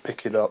convince him to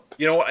pick it up.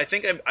 You know what? I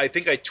think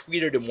I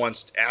tweeted him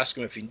once to ask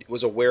him if he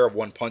was aware of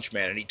One Punch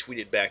Man, and he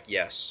tweeted back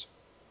yes.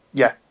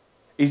 Yeah,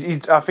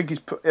 I think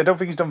I don't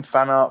think he's done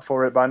fan art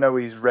for it, but I know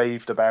he's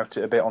raved about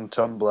it a bit on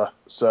Tumblr.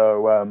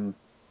 So,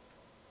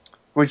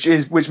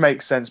 which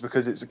makes sense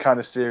because it's the kind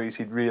of series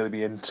he'd really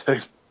be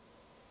into.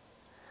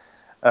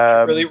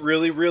 Really,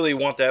 really, really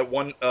want that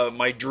one.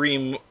 My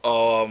dream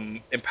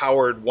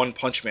empowered One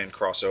Punch Man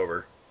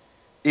crossover.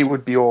 It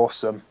would be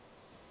awesome.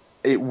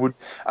 It would.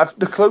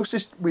 The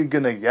closest we're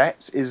gonna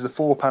get is the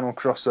 4-panel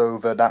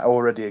crossover that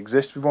already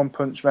exists with One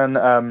Punch Man.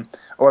 I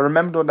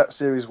remember what that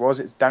series was.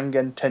 It's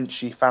Dangen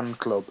Tenshi Fan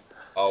Club.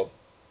 Oh,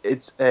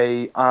 It's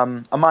a. I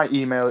might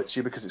email it to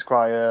you because it's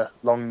quite a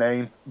long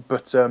name,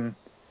 but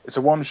it's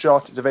a one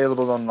shot. It's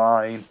available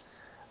online.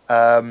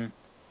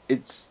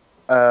 It's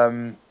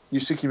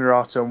Yusuke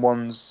Murato and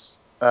one's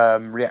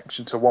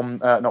reaction to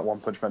not One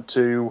Punch Man,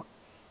 to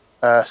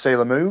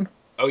Sailor Moon.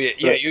 oh yeah,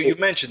 So yeah. You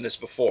mentioned this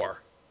before.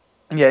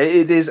 yeah,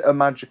 it is a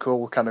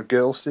magical kind of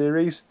girl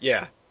series,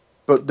 Yeah,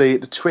 but the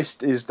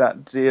twist is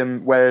that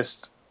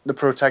whereas the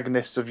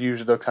protagonists of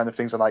usually those kind of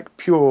things are like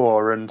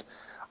pure and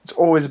it's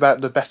always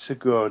about the better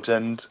good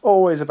and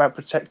always about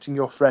protecting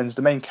your friends.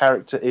 The main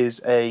character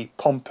is a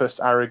pompous,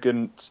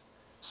 arrogant,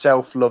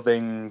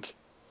 self-loving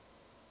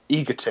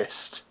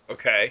egotist.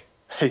 okay.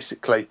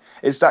 Basically,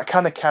 it's that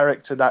kind of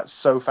character that's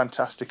so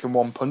fantastic in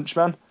One Punch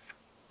Man.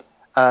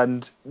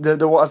 And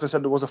as I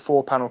said, there was a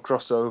 4-panel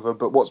crossover.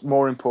 But what's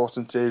more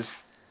important is,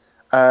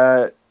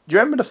 do you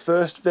remember the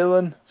first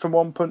villain from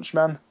One Punch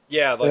Man?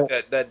 Yeah,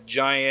 like that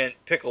giant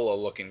Piccolo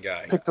looking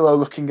guy.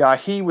 Piccolo-looking guy.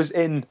 He was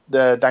in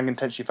the Dangan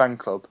Tenchi fan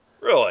club.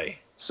 Really?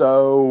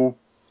 So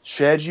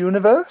shared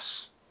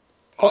universe,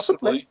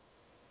 possibly,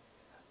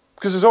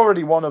 because there's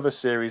already one other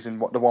series in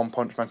the One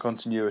Punch Man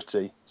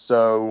continuity.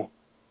 So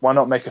why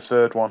not make a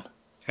third one?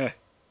 Heh.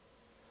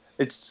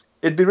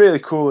 It'd be really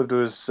cool if there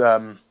was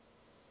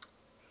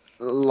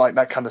like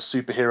that kind of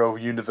superhero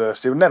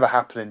universe. It would never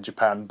happen in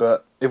Japan,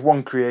 but if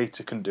one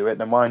creator can do it,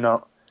 then why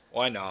not?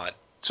 Why not?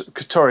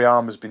 Because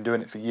Toriyama's been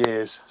doing it for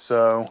years,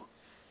 so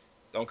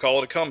Don't call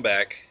it a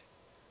comeback.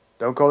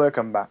 don't call it a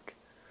comeback.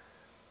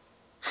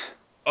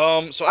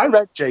 So I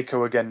read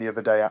Jayco again the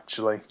other day,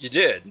 actually. You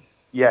did?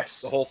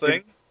 Yes. The whole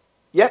thing?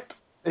 Yep.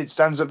 It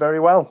stands up very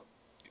well,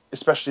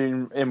 especially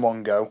in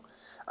one go.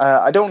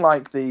 I don't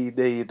like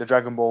the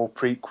Dragon Ball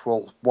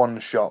prequel one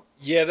shot.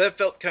 Yeah, that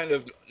felt kind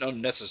of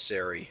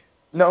unnecessary.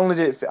 Not only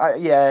did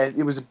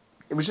it was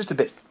just a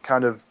bit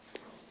kind of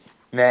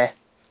nah.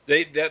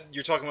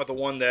 You're talking about the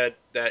one that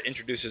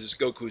introduces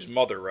Goku's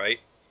mother, right?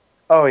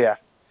 Oh yeah.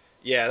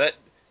 Yeah.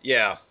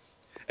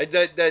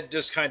 That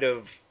just kind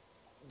of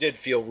did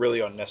feel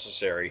really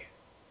unnecessary.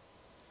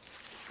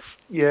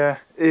 Yeah,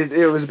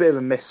 it was a bit of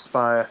a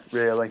misfire,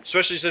 really.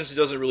 Especially since it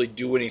doesn't really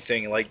do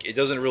anything. Like it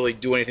doesn't really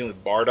do anything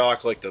with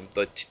Bardock like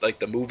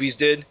the movies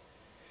did.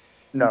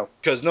 No,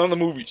 because none of the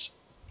movies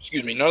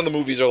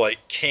are like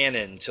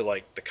canon to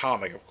like the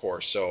comic, of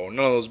course. So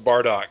none of those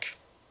Bardock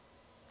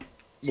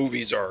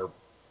movies are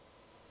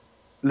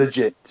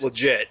legit.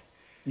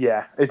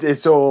 Yeah,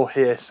 it's all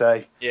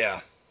hearsay. Yeah.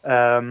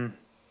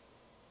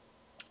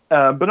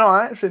 But no,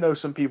 I actually know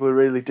some people who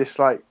really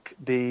dislike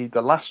the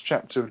last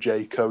chapter of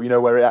Jayco. You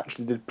know, where it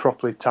actually did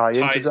properly tie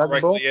into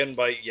Dragon Ball. In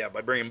by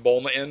bringing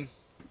Bulma in.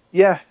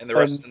 Yeah, and the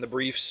rest in the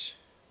briefs.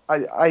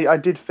 I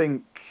did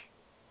think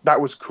that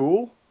was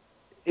cool.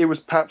 It was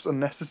perhaps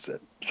unnecessary.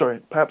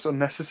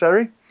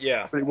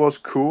 Yeah. But it was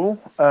cool.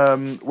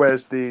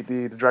 Whereas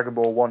the Dragon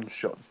Ball one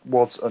shot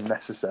was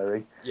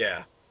unnecessary.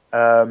 Yeah.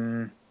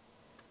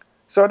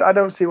 So I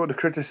don't see what the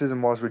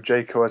criticism was with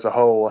Jayco as a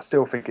whole. I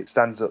still think it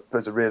stands up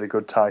as a really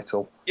good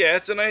title. Yeah,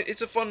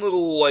 it's a fun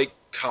little like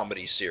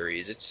comedy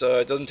series. It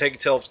doesn't take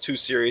itself too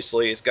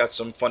seriously. It's got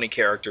some funny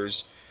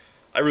characters.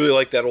 I really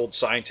like that old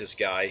scientist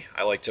guy.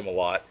 I liked him a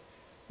lot.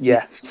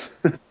 Yeah.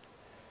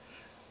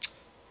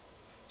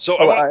 So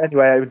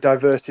anyway, I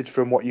diverted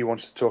from what you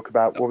wanted to talk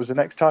about. What was the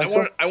next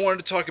title? I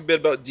wanted to talk a bit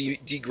about D.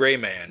 Gray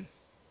Man.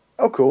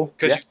 Oh, cool.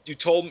 Because you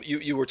told me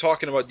you were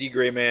talking about D.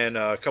 Gray Man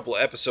a couple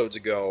of episodes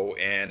ago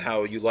and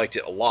how you liked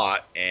it a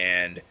lot,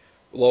 and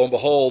lo and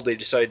behold, they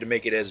decided to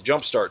make it as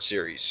Jumpstart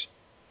series.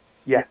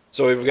 Yeah.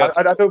 So we've got.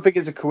 I don't think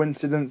it's a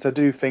coincidence. I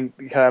do think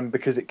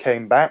because it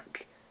came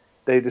back,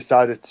 they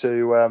decided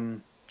to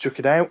chuck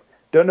it out.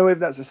 Don't know if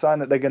that's a sign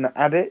that they're going to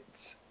add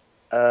it.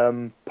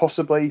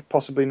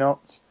 Possibly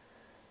not.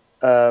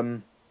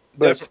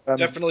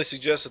 Definitely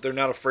suggests that they're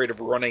not afraid of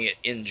running it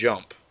in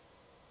Jump.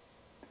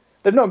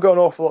 They've not got an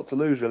awful lot to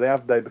lose, really,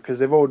 have they? Because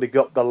they've already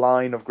got the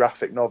line of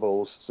graphic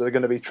novels, so they're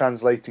going to be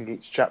translating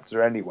each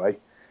chapter anyway.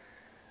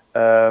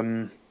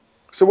 So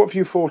what have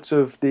you thought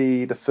of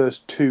the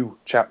first two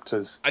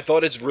chapters? I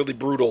thought it's really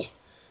brutal.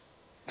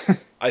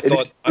 I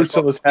thought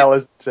brutal as hell,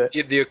 isn't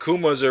it? The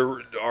Akumas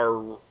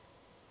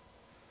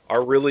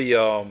are really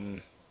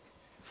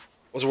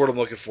what's the word I'm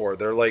looking for?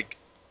 They're like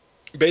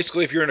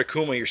basically if you're an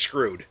Akuma, you're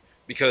screwed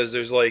because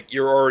there's like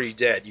you're already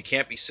dead. You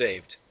can't be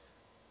saved.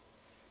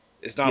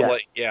 It's not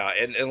like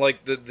and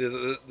like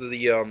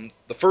the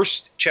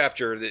first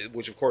chapter,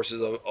 which of course is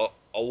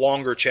a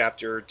longer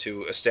chapter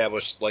to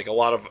establish like a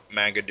lot of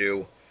manga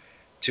do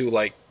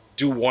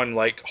one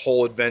like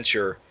whole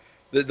adventure.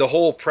 The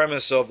whole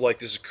premise of like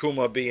this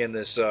Akuma being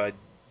this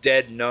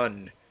dead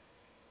nun.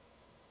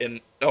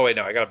 I got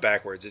it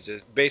backwards. It's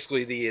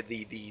basically the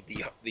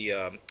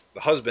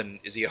husband.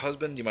 Is he a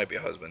husband? He might be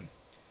a husband.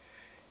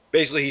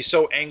 Basically, he's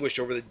so anguished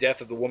over the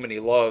death of the woman he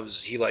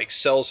loves, he like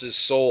sells his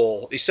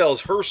soul. He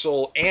sells her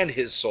soul and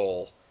his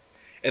soul,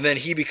 and then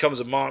he becomes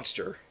a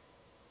monster.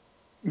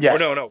 Yeah. Or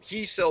no,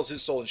 he sells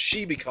his soul and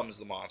she becomes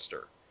the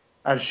monster.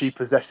 And she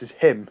possesses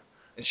him.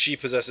 And she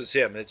possesses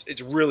him.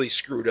 It's really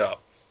screwed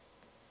up.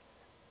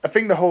 I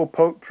think the whole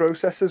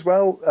process as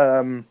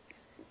well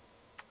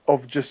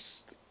of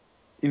just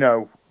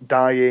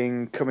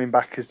dying, coming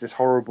back as this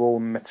horrible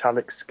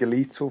metallic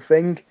skeletal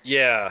thing.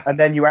 Yeah. And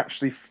then you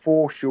actually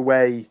force your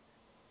way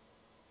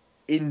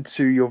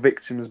into your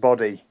victim's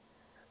body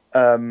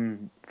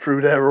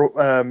through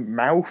their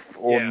mouth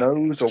or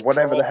nose or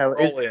whatever the hell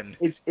it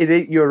is.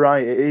 You're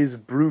right, it is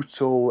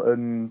brutal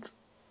and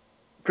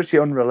pretty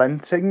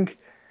unrelenting.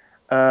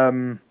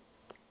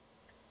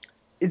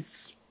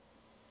 It's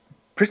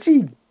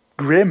pretty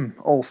grim,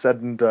 all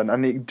said and done,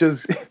 and it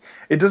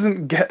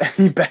doesn't get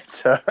any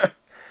better.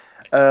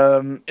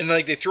 And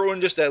like they throw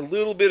in just that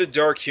little bit of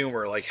dark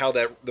humor, like how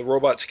the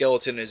robot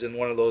skeleton is in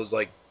one of those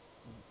like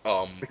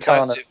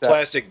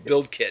plastic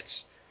build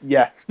kits.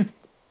 Yeah.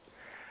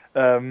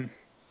 And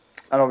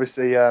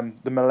obviously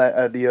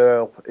the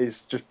Earl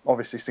is just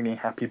obviously singing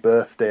 "Happy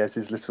Birthday" as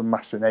his little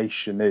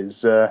machination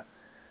is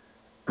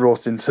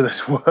brought into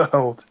this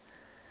world.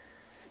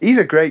 He's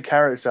a great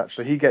character,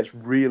 actually. He gets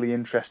really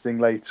interesting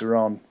later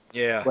on.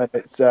 Yeah. When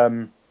it's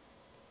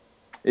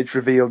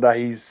revealed that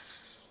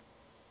he's...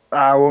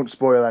 I won't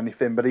spoil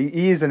anything, but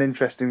he is an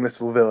interesting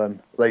little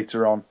villain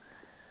later on.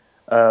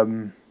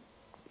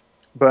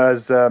 But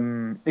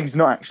he's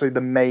not actually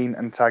the main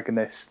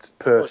antagonist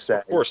per se.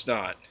 Of course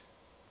not.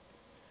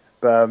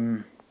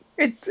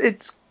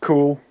 It's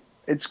cool.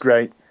 It's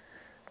great.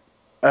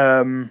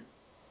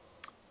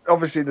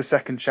 Obviously, the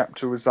second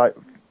chapter was like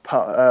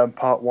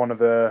part one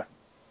of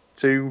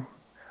two.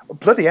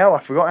 Bloody hell! I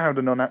forgot how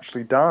the nun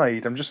actually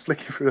died. I'm just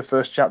flicking through the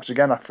first chapter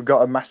again. I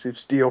forgot a massive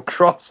steel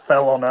cross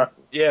fell on her.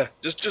 Yeah,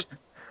 just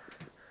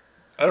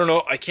I don't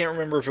know. I can't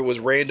remember if it was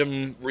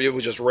random. It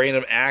was just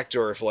random act,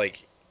 or if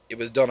like it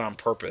was done on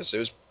purpose. It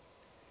was.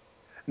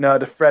 No,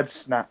 the thread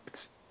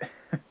snapped.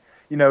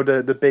 You know,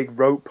 the big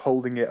rope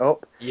holding it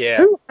up. Yeah.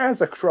 Who has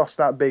a cross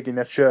that big in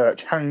a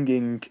church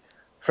hanging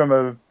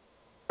from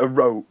a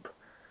rope?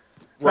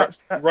 Right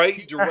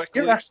directly.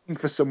 You're asking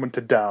for someone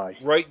to die.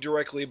 Right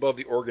directly above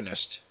the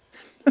organist.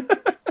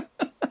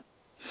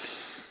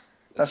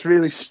 That's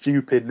really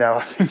stupid now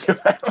I think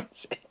about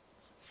it.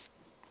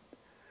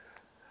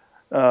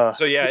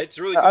 So yeah, it's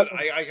really good.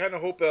 I kind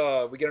of hope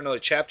we get another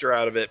chapter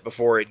out of it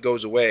before it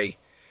goes away.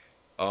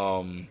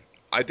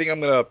 I think I'm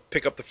gonna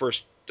pick up the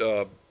first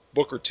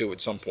book or two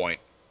at some point.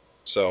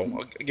 So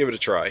I'll give it a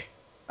try.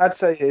 I'd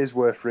say it is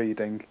worth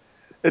reading.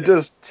 It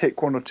does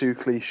tick one or two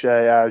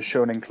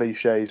shonen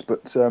cliches,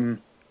 but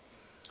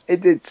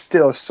it's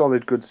still a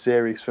solid, good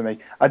series for me.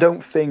 I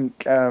don't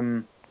think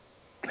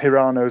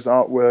Hirano's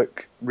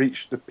artwork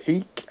reached the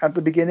peak at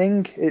the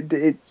beginning.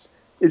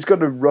 It's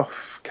got a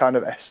rough kind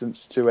of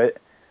essence to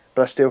it,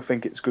 but I still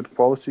think it's good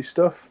quality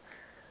stuff.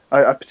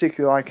 I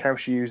particularly like how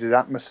she uses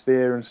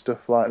atmosphere and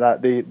stuff like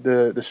that.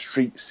 The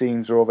street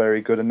scenes are all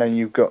very good, and then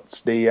you've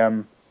got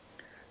the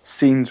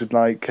scenes with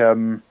like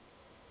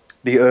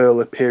the Earl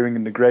appearing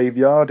in the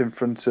graveyard in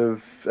front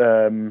of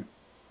the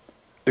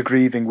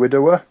grieving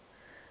widower,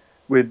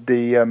 with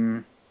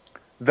the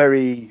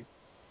very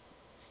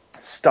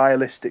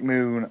stylistic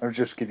moon. I'll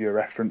just give you a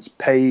reference.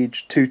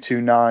 Page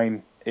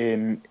 229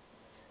 in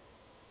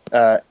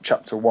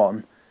chapter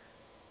 1.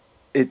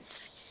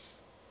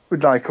 It's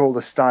with like all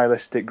the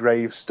stylistic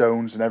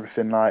gravestones and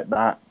everything like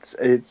that.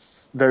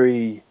 It's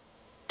very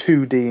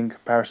 2D in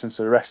comparison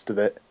to the rest of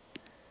it.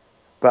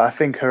 But I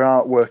think her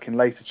artwork in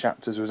later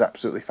chapters was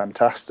absolutely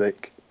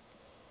fantastic.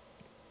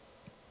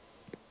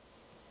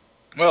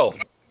 Well,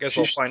 I guess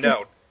we'll find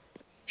out.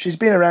 She's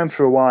been around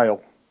for a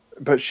while,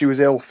 but she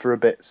was ill for a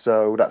bit,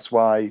 so that's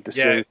why the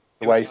series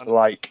was away for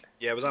like...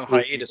 Yeah, it was on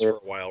hiatus for a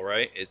while,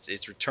 right?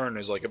 Its return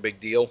is like a big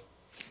deal.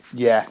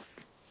 Yeah.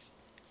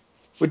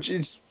 Which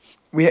is...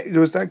 there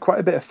was quite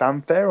a bit of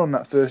fanfare on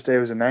that first day it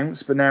was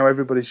announced, but now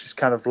everybody's just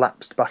kind of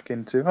lapsed back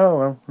into,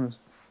 oh, well,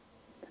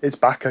 it's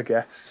back, I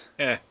guess.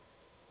 Yeah.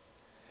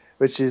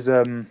 Which is,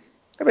 I mean,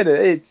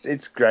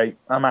 it's great.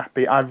 I'm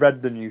happy. I've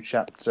read the new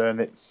chapter, and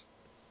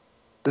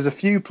there's a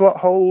few plot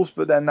holes,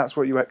 but then that's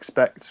what you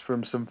expect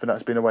from something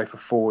that's been away for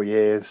 4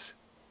 years,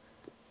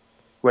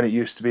 when it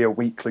used to be a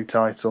weekly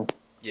title.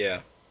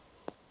 Yeah.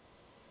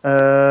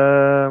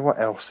 What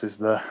else is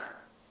there?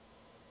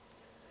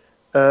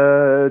 Do you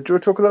want to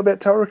talk a little bit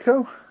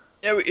Toriko?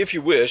 Yeah, if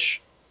you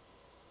wish.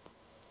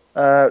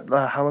 How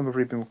long have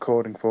we been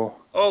recording for?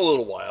 Oh, a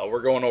little while.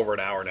 We're going over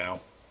an hour now.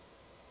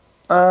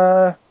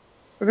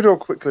 We could talk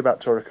quickly about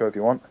Toriko if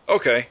you want.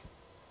 Okay.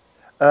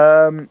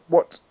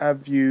 What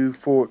have you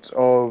thought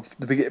of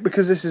the beginning?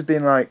 Because this has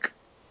been like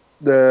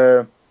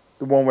the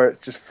one where it's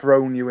just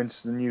thrown you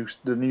into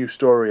the new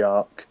story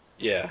arc.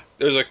 Yeah,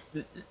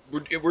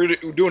 we're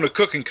doing a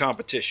cooking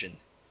competition.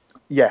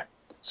 Yeah,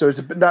 so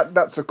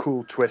that's a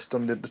cool twist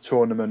on the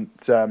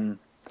tournament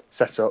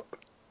setup.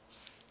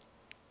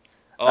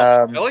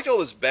 I like all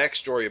this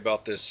backstory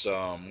about this.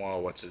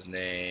 What's his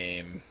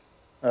name?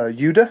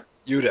 Yuda.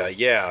 Yuda,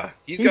 yeah,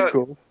 he's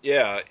cool.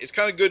 Yeah, it's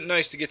kind of good and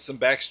nice to get some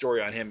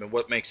backstory on him and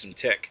what makes him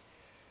tick.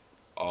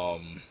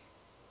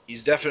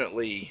 He's got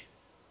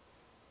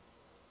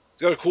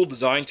a cool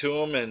design to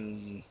him,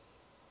 and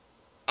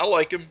I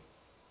like him.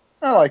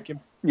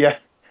 Yeah,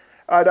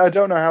 I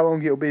don't know how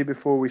long it'll be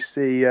before we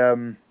see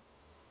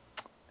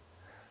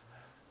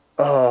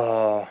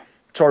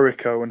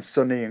Toriko and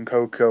Sunny and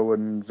Coco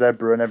and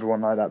Zebra and everyone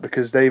like that,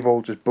 because they've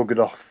all just buggered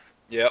off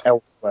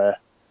elsewhere.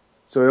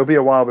 So it'll be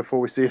a while before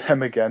we see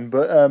them again.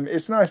 But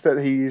it's nice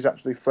that he's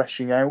actually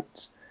fleshing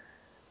out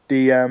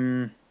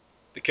the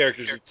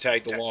characters who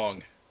tagged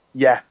along.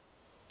 Yeah,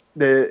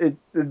 they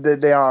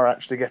are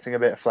actually getting a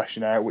bit of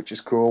fleshing out, which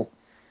is cool.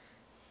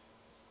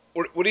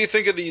 What do you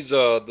think of these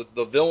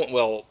the villain?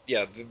 Well,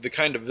 yeah, the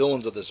kind of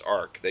villains of this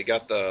arc. They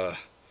got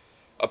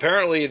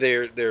apparently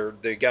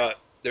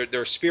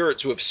they're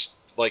spirits who have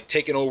like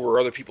taken over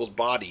other people's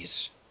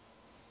bodies,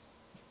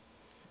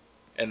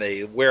 and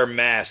they wear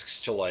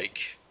masks to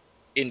like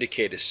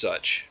indicate as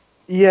such.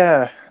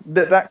 Yeah,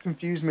 that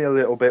confused me a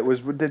little bit.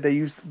 Did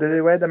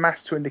they wear the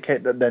mask to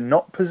indicate that they're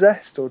not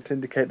possessed, or to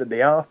indicate that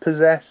they are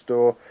possessed,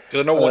 or?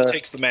 Because no one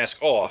takes the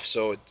mask off,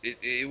 so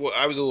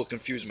I was a little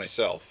confused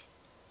myself.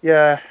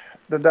 Yeah,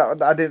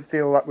 that I didn't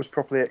feel that was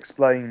properly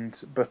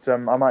explained, but I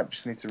might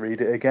just need to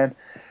read it again.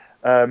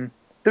 The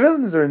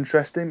villains are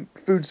interesting.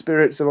 Food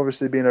spirits have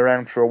obviously been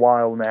around for a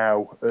while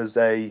now as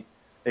a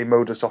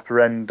modus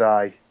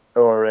operandi,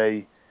 or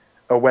a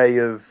way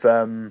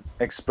of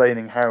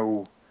explaining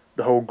how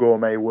the whole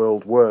gourmet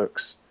world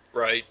works.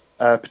 Right.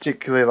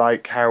 Particularly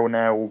like how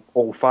now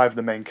all 5 of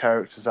the main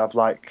characters have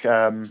like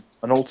an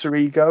alter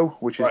ego,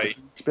 which is the Right.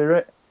 food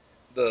spirit.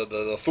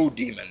 The food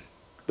demon.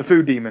 The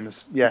food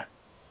demons, yeah.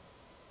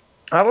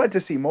 I'd like to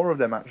see more of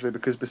them actually,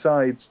 because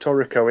besides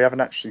Toriko, we haven't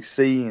actually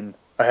seen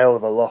a hell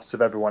of a lot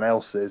of everyone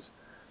else's.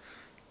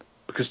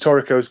 Because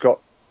Toriko's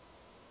got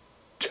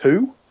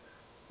 2.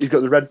 He's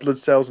got the red blood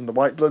cells and the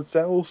white blood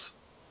cells.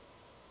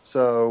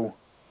 So,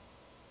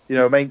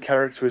 main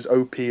character is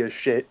OP as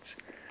shit.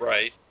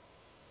 Right.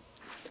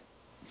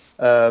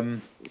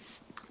 No,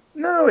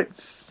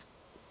 it's.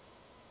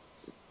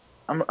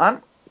 Hang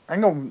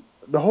on.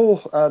 The whole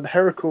the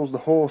Heracles the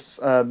horse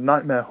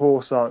Nightmare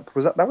horse arc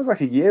that was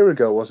like a year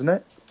ago, wasn't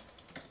it?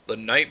 The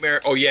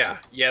Nightmare. Oh yeah,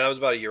 that was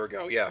about a year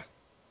ago. Yeah.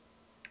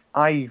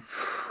 It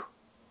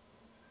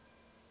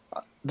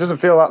doesn't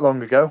feel that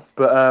long ago,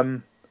 but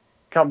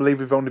can't believe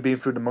we've only been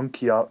through the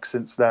monkey arc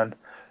since then.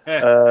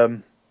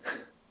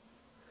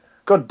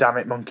 God damn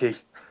it, Monkey!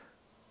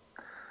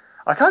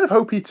 I kind of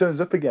hope he turns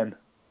up again,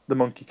 the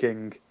Monkey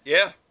King.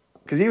 Yeah.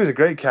 Because he was a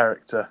great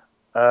character.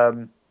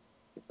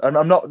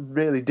 I'm not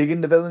really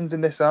digging the villains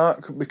in this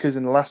arc, because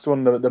in the last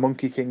one, the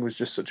Monkey King was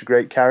just such a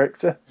great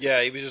character.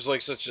 Yeah, he was just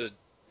like such a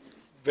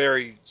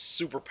very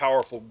super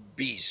powerful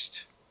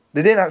beast.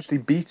 They didn't actually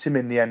beat him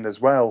in the end as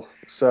well,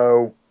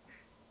 so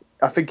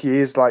I think he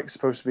is like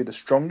supposed to be the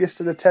strongest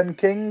of the 10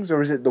 kings,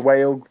 or is it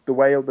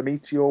the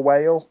meteor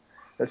whale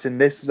that's in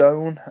this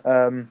zone?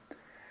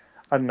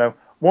 I don't know.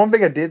 One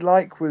thing I did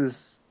like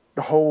was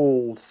the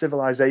whole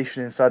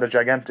civilization inside a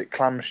gigantic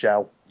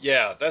clamshell.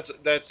 Yeah,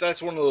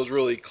 that's one of those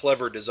really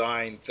clever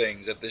design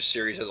things that this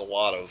series has a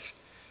lot of.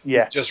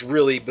 Yeah. Just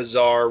really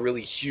bizarre,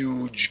 really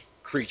huge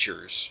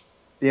creatures.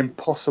 The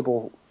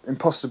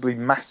impossibly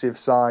massive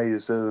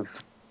size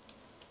of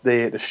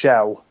the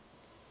shell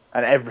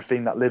and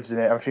everything that lives in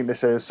it. I think they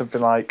say it's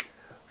something like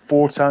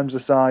 4 times the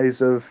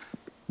size of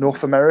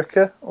North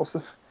America,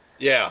 also.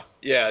 Yeah,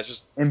 it's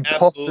just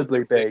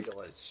impossibly big.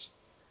 Ridiculous.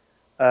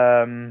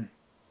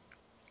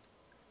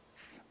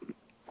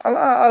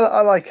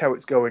 I like how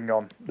it's going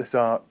on, this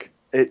arc.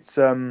 It's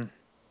the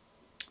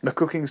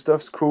cooking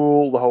stuff's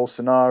cool. The whole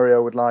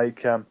scenario with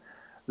like the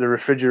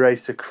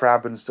refrigerator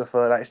crab and stuff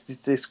like that. It's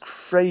this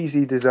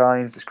crazy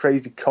designs, this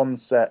crazy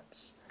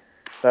concepts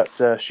that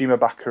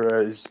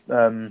Shimabakura is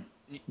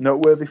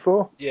noteworthy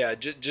for. Yeah,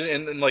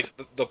 and like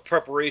the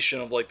preparation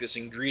of like this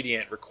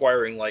ingredient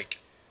requiring like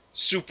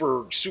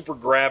super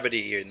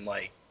gravity and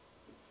like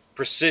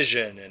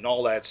precision and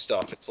all that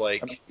stuff. It's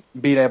like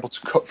being able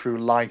to cut through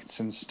light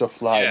and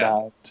stuff like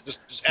that.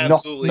 Just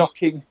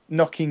absolutely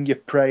knocking your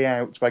prey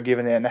out by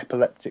giving it an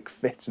epileptic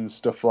fit and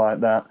stuff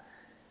like that.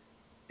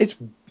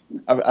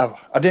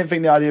 I didn't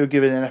think the idea of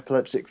giving an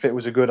epileptic fit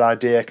was a good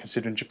idea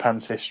considering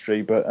Japan's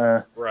history,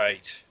 but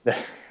right.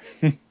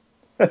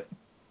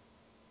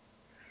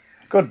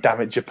 God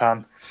damn it,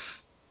 Japan.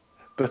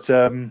 But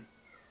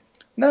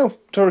no,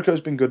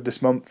 Toriko's been good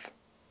this month.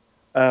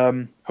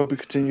 Hope it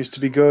continues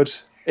to be good.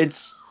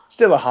 It's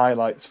still a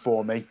highlights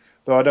for me,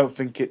 though I don't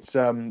think it's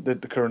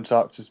the current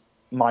arc is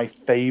my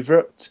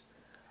favourite.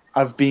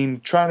 I've been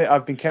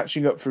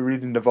catching up through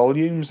reading the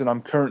volumes, and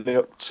I'm currently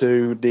up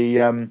to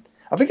the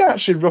I think I'm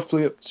actually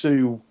roughly up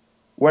to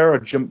where I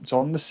jumped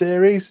on the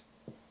series,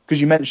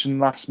 because you mentioned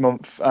last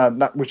month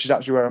which is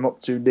actually where I'm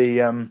up to,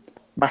 the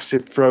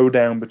massive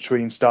throwdown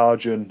between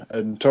Starjun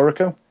and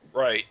Toriko.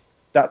 Right.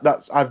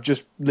 That's I've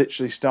just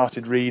literally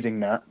started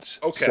reading that.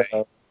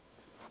 Okay.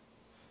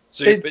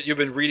 So you've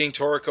been reading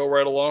Toriko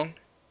right along?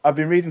 I've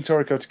been reading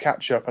Toriko to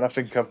catch up, and I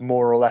think I've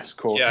more or less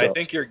caught up. Yeah, I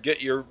think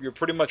you're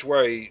pretty much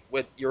where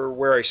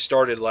I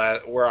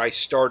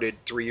started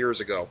 3 years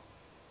ago.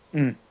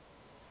 Mm.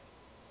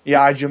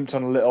 Yeah, I jumped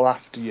on a little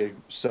after you,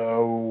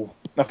 so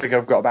I think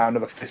I've got about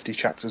another 50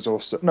 chapters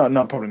or so. No,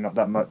 probably not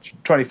that much.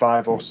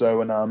 25 or so,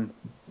 and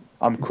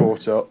I'm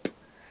caught up.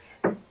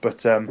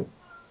 But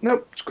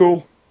no, it's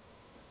cool.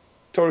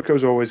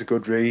 Toriko's always a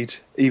good read,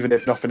 even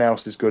if nothing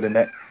else is good in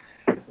it.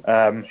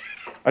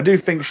 I do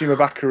think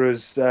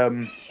Shimabakura's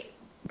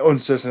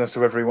uncertain as to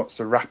whether he wants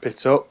to wrap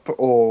it up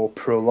or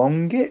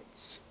prolong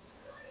it.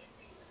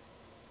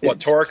 What,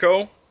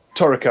 Toriko?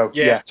 Toriko,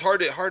 yeah. It's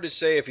hard to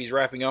say if he's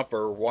wrapping up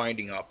or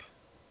winding up.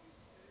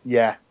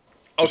 Yeah.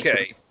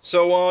 Okay,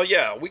 so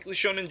Weekly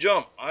Shonen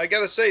Jump. I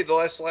gotta say, the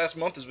last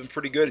month has been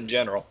pretty good in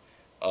general.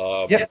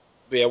 Yeah,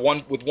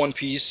 One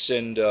Piece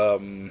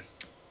and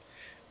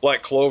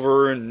Black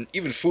Clover and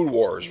even Food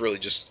Wars really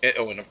just.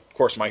 Oh, and of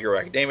course My Hero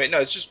Academia. No,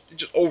 it's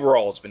just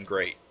overall it's been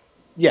great.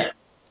 Yeah.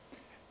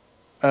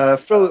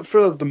 Thrill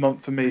of the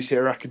month for me is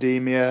Hero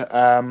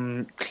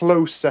Academia.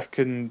 Close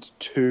second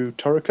to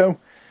Toriko.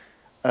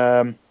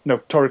 No,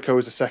 Toriko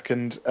is a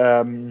second.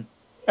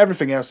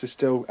 Everything else is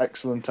still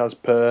excellent as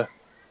per.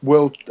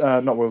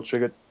 Not World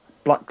Trigger.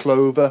 Black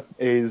Clover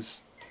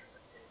is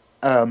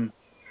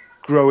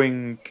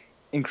growing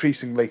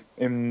increasingly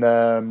in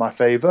my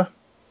favour,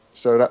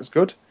 so that's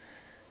good.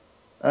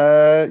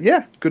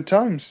 Good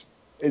times.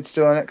 It's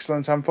still an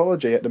excellent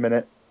anthology at the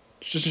minute.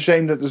 It's just a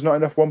shame that there's not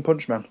enough One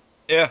Punch Man.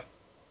 Yeah.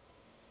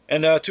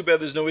 And too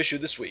bad there's no issue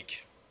this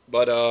week.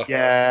 But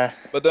Yeah.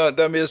 that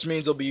just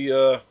means there'll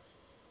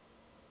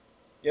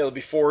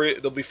be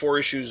four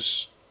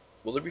issues.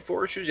 Will there be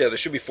four issues? Yeah, there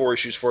should be four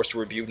issues for us to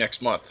review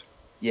next month.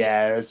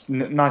 Yeah, it's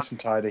nice and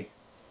tidy.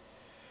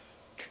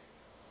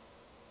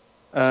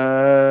 So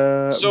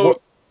What? Oh,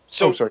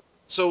 so sorry.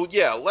 so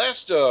yeah,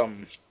 last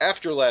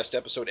after last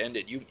episode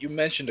ended, you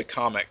mentioned a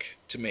comic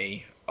to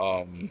me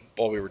while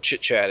we were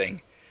chit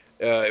chatting.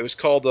 It was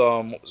called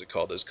what was it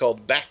called? It was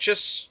called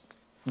Bacchus,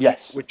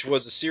 Yes. which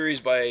was a series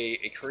by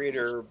a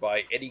creator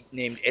by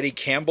Eddie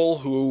Campbell,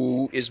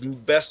 who is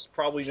best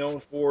probably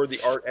known for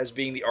the art as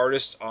being the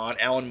artist on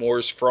Alan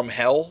Moore's From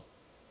Hell.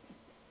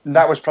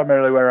 That was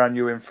primarily where I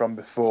knew him from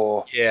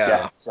before. Yeah.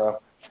 Yeah, so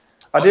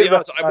I I'll be did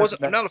honest, recognize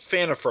I'm him. not a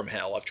fan of From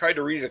Hell. I've tried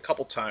to read it a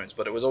couple times,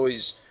 but it was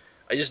always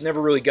I just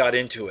never really got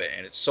into it,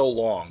 and it's so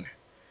long.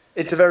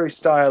 It's a very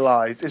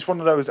stylized. It's one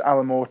of those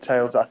Alan Moore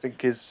tales that I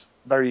think is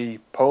very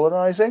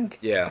polarizing.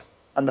 Yeah.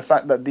 And the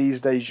fact that these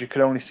days you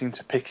can only seem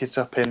to pick it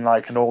up in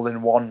like an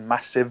all-in-one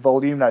massive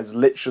volume that's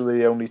literally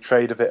the only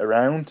trade of it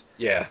around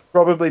Yeah.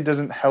 probably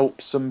doesn't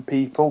help some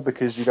people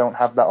because you don't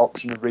have that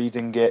option of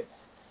reading it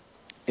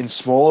in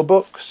smaller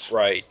books,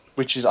 Right.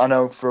 which is, I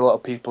know for a lot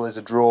of people, is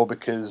a draw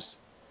because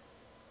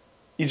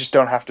you just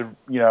don't have to,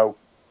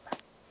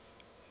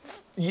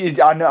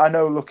 I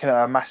know looking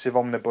at a massive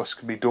omnibus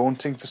can be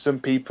daunting for some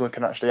people and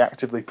can actually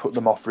actively put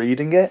them off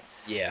reading it.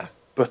 Yeah.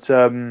 But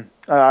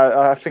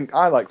I think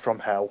I like From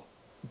Hell,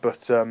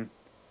 but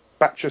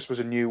Bacchus was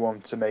a new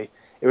one to me.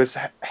 It was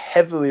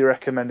heavily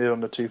recommended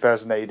on the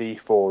 2000 AD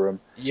forum.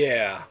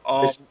 Yeah.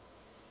 It's-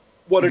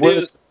 What it words,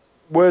 is.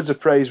 words of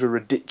praise were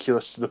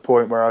ridiculous to the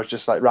point where I was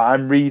just like, right,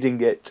 I'm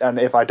reading it, and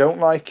if I don't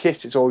like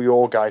it, it's all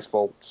your guys'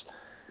 faults.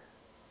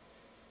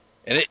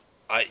 And it,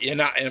 I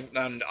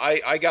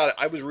got it.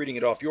 I was reading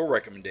it off your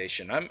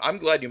recommendation. I'm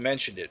glad you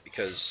mentioned it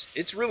because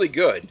it's really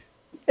good.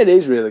 It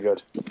is really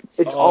good.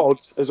 It's odd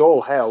as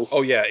all hell.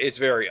 Oh yeah, it's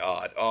very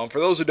odd. For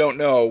those who don't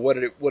know, what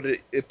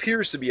it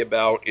appears to be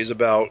about is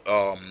about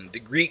the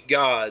Greek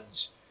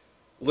gods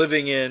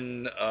living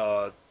in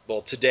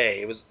well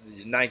today. It was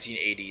the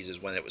 1980s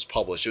is when it was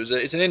published.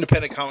 It's an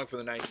independent comic from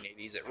the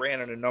 1980s. It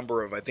ran in a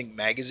number of I think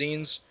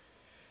magazines.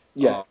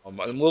 Yeah. I'm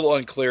a little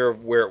unclear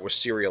of where it was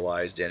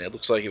serialized in. It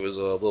looks like it was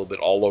a little bit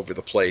all over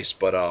the place,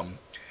 but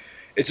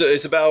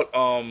it's about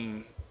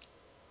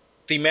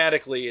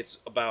thematically it's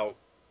about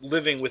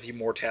living with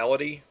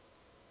immortality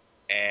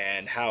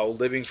and how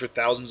living for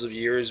thousands of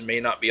years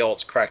may not be all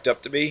it's cracked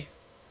up to be.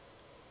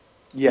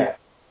 Yeah.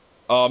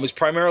 It's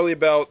primarily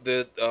about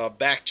the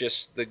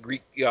Bacchus, the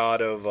Greek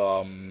god of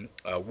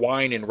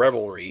wine and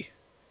revelry,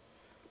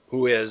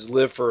 who has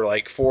lived for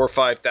like 4 or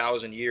 5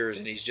 thousand years,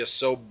 and he's just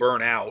so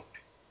burnt out.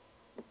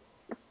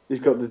 He's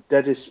got the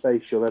deadest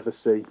face you'll ever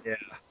see. Yeah,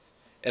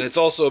 and it's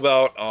also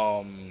about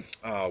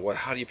what?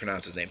 How do you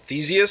pronounce his name?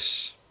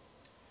 Theseus.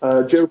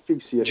 Joe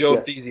Theseus. Joe Yeah.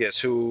 Theseus,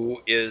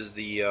 who is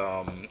the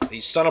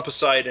son of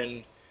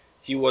Poseidon.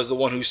 He was the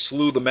one who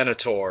slew the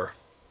Minotaur.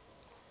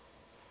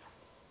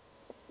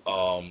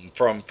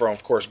 From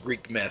of course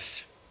Greek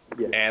myth,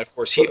 Yeah. and of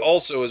course he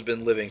also has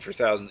been living for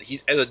thousands.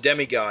 He's as a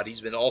demigod.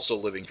 He's been also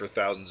living for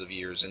thousands of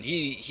years, and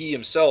he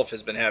himself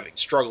has been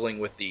struggling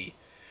with the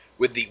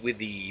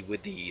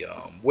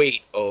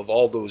weight of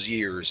all those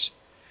years.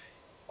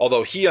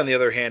 Although he, on the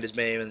other hand, has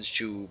managed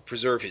to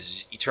preserve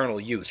his eternal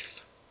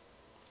youth.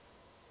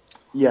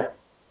 Yeah.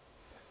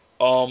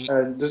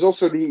 There's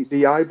also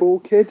the eyeball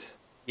kid.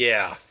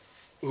 Yeah,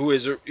 who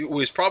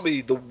is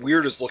probably the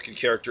weirdest looking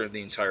character in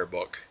the entire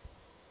book.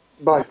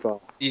 By far.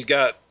 He's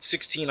got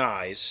 16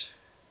 eyes,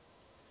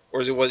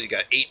 or he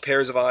got 8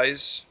 pairs of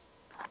eyes?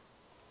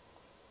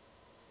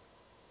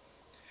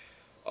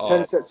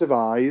 10 sets of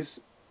eyes.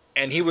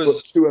 And he But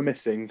was 2 are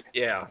missing.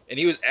 yeah, and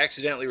he was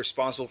accidentally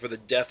responsible for the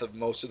death of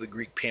most of the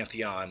Greek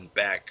pantheon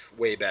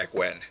way back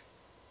when.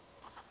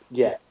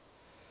 Yeah.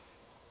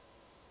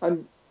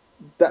 And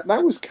that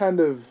was kind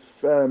of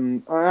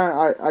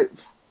I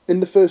in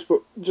the first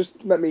book.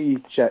 Just let me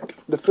check.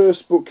 The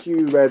first book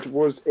you read,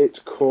 was it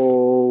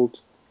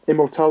called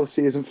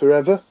Immortality Isn't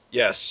Forever?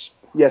 Yes.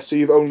 Yes. So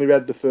you've only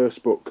read the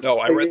first book. No,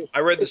 I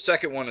read the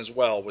second one as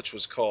well, which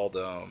was called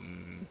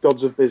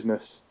Gods of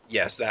Business.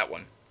 yes, that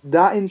one.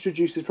 That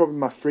introduces probably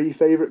my 3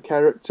 favourite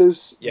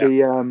characters. Yeah.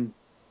 The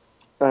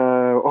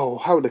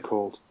how are they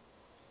called?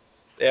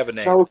 They have a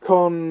name.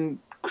 Salcon,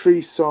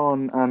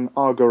 Creson, and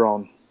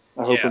Argoron.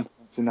 I hope I'm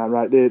pronouncing that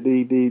right.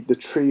 The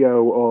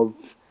trio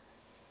of,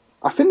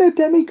 I think they're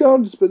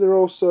demigods, but they're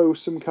also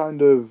some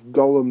kind of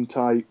golem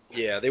type.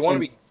 Yeah, they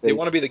want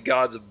to be the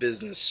gods of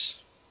business.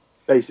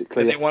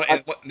 Basically,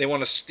 And they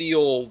want to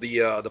steal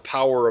the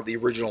power of the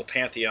original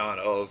pantheon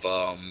of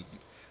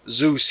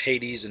Zeus,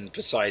 Hades, and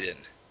Poseidon.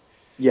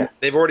 Yeah.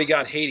 They've already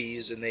got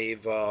Hades, and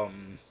they've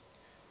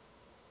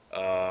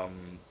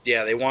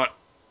they want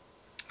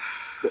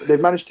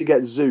They've managed to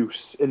get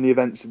Zeus in the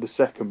events of the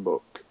second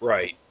book.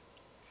 right.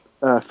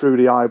 Through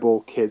the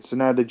eyeball kid, so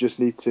now they just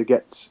need to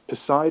get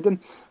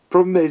Poseidon.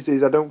 Problem is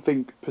I don't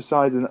think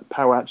Poseidon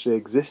power actually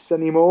exists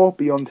anymore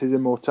beyond his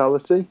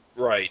immortality.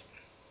 Right.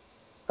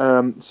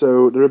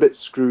 So they're a bit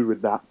screwed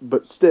with that,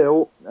 but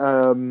still,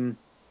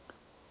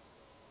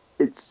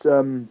 it's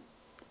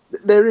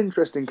they're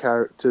interesting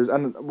characters,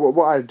 and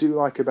what I do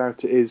like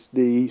about it is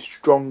the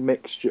strong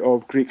mixture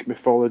of Greek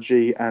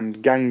mythology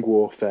and gang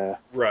warfare.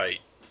 Right.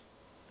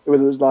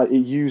 Whether it's like it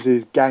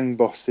uses gang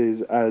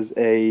bosses as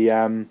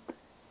a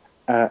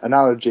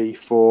analogy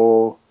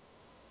for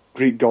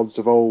Greek gods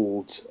of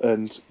old,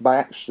 and by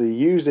actually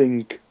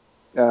using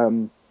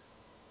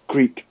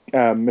Greek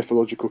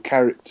mythological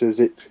characters,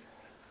 it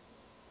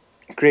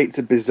creates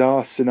a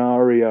bizarre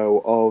scenario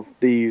of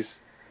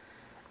these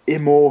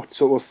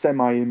immortal or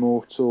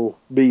semi-immortal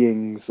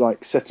beings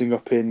like setting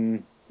up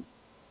in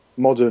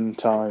modern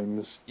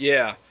times.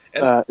 Yeah.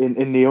 And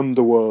in the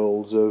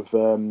underworlds of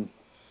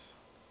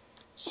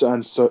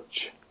and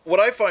such. what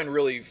I find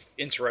really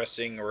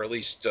interesting, or at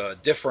least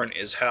different,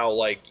 is how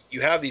like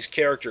you have these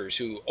characters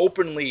who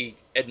openly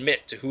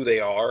admit to who they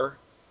are,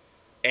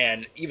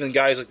 and even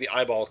guys like the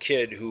Eyeball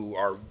Kid who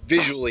are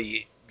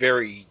visually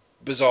very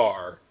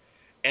bizarre,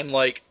 and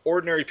like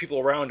ordinary people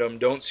around them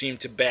don't seem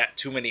to bat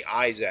too many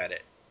eyes at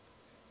it.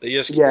 They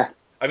just, Yeah.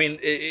 I mean,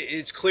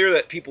 it's clear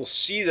that people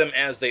see them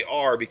as they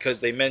are because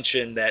they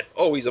mention that,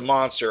 oh, he's a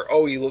monster,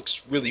 oh, he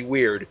looks really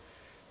weird,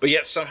 but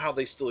yet somehow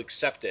they still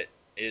accept it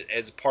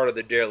as part of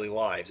their daily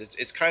lives.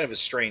 It's kind of a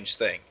strange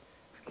thing.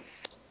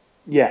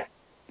 Yeah,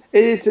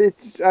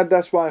 it's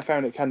that's why I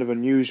found it kind of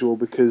unusual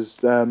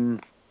because no,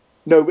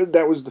 but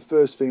that was the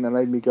first thing that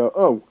made me go,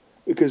 oh,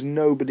 because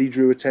nobody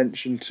drew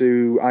attention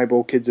to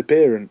Eyeball Kid's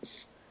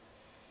appearance.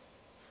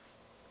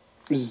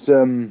 It was,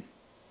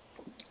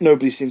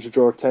 nobody seems to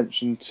draw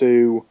attention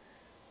to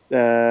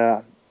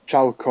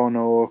Chalcon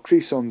or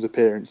Creson's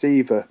appearance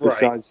either. Right.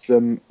 Besides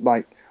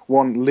like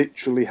one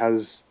literally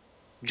has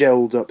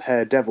gelled up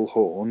hair devil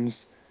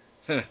horns,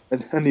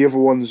 and the other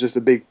one's just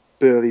a big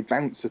burly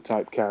bouncer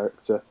type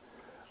character.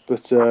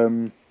 But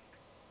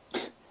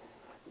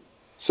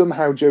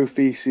somehow Joe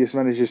Theseus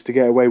manages to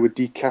get away with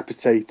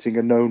decapitating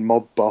a known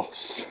mob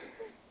boss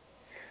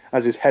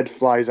as his head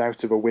flies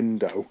out of a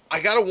window. I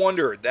gotta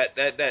wonder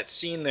that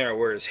scene there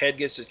where his head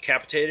gets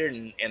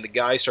decapitated and the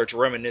guy starts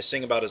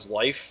reminiscing about his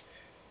life.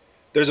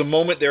 There's a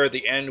moment there at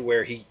the end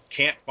where he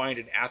can't find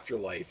an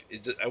afterlife.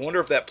 I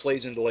wonder if that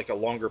plays into like a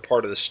longer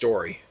part of the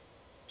story.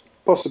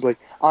 Possibly.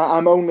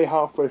 I'm only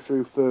halfway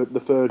through for the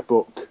third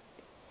book.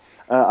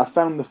 I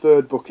found the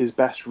third book is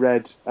best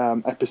read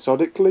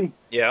episodically.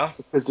 Yeah.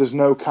 Because there's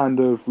no kind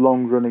of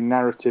long-running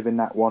narrative in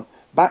that one.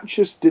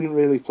 Bacchus didn't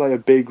really play a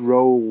big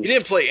role. He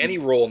didn't play any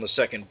role in the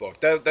second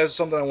book. That's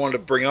something I wanted to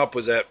bring up,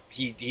 was that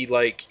he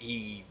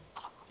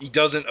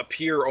doesn't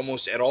appear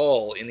almost at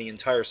all in the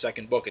entire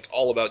second book. It's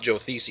all about Joe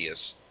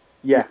Theseus.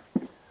 Yeah.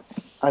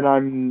 And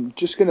I'm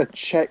just going to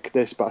check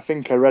this, but I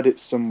think I read it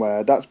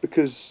somewhere. That's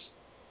because...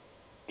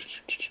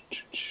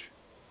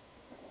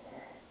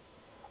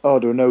 Oh,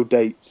 there are no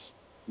dates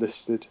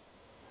listed.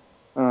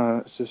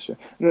 That's just...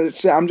 No,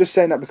 I'm just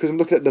saying that because I'm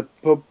looking at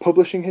the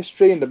publishing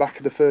history in the back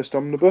of the first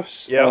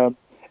omnibus. Yeah.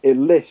 It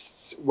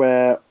lists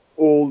where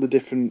all the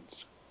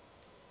different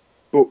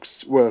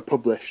books were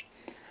published.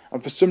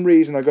 And for some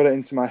reason, I got it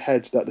into my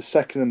head that the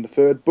second and the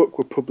third book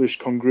were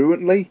published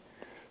congruently.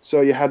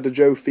 So you had the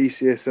Joe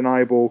Theseus and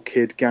Eyeball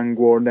Kid gang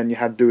war, and then you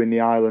had Doing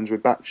the Islands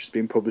with Bacchus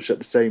being published at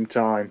the same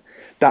time.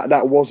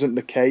 That wasn't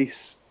the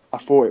case. I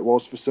thought it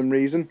was for some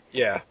reason.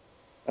 Yeah.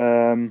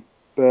 But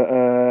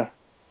it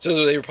says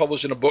they were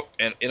published in a book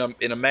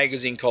in a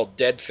magazine called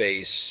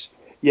Deadface.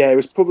 Yeah, it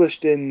was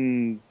published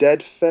in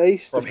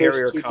Deadface from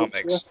Harrier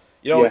Comics.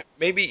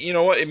 Maybe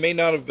it may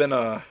not have been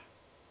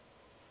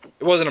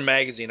It wasn't a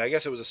magazine. I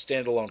guess it was a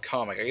standalone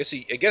comic. I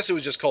guess it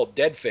was just called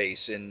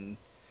Deadface, and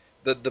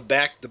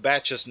the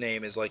Bacchus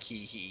name is like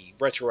he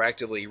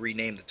retroactively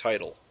renamed the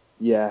title.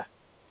 Yeah,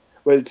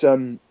 well, it's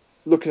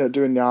looking at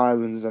Doing the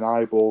Islands and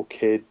Eyeball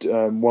Kid,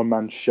 one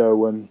man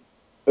show, and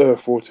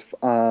Earth, Water,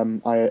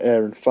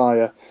 Air and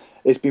Fire.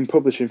 It's been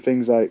publishing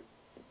things like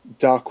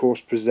Dark Horse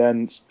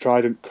Presents,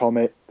 Trident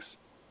Comics,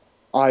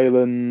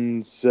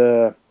 Islands,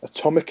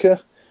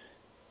 Atomica.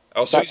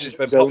 Oh, so he's just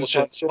been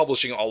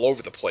publishing all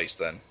over the place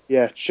then.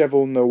 Yeah,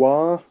 Cheval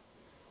Noir.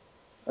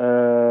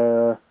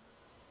 There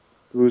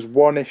was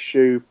one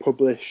issue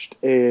published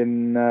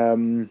in...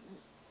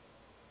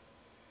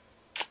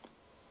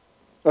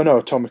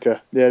 Atomica.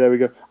 Yeah, there we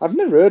go. I've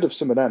never heard of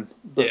some of them.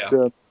 But,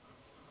 yeah.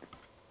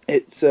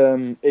 It's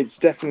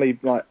definitely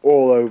like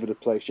all over the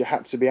place. You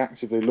had to be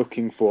actively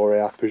looking for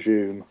it, I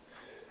presume,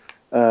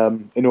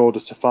 in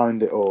order to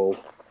find it all.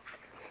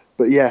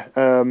 But yeah...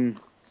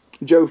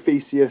 Joe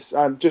Theseus,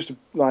 just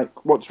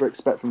like what to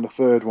expect from the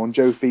third one,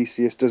 Joe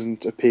Theseus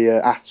doesn't appear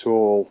at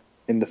all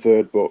in the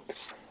third book.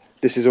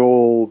 This is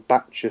all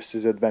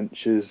Bacchus's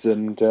adventures,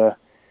 and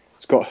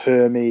it's got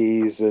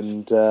Hermes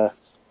and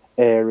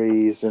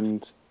Ares,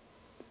 and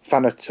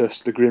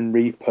Thanatos, the Grim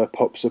Reaper,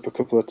 pops up a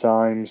couple of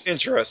times.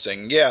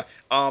 Interesting, yeah.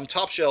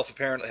 Top Shelf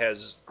apparently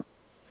has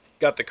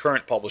got the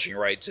current publishing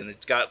rights, and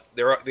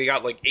they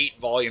got like 8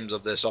 volumes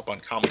of this up on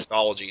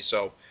Comixology.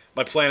 So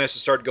my plan is to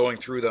start going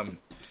through them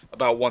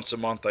about once a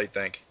month, I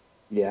think.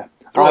 Yeah,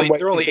 They're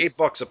only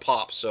 $8 a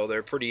pop, so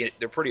they're pretty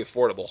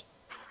affordable.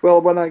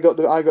 Well, when I got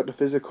the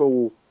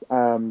physical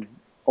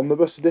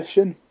omnibus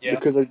edition,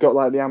 because they've got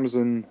like the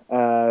Amazon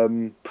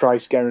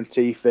price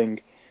guarantee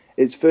thing.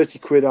 It's 30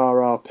 quid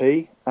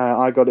RRP.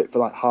 I got it for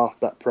like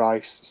half that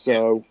price.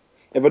 So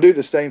if I do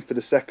the same for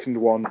the second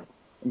one,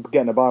 I'm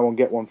getting a buy one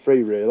get one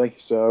free really.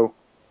 So,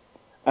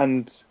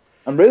 and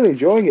I'm really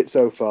enjoying it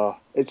so far.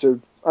 As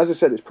I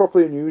said, it's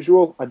properly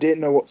unusual. I didn't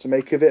know what to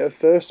make of it at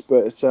first,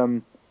 but it's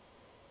the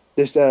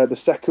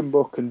second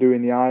book and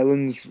doing the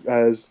islands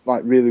has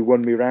like really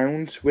won me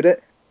round with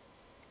it.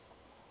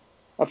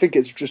 I think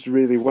it's just a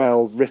really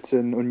well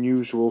written,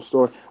 unusual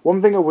story.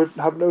 One thing I would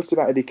have noticed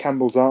about Eddie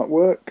Campbell's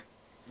artwork,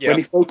 when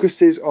he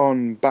focuses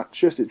on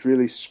Bacchus, it's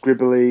really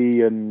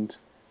scribbly and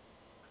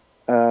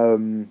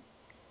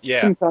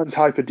sometimes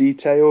hyper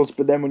detailed.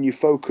 But then when you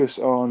focus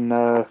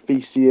on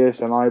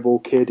Theseus and Eyeball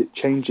Kid, it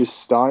changes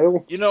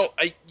style.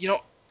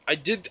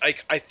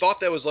 I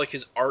thought that was like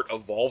his art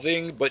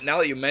evolving, but now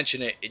that you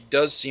mention it, it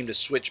does seem to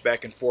switch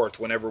back and forth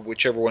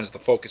whichever one's the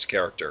focus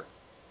character.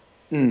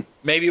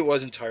 Maybe it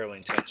was entirely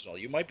intentional.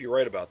 You might be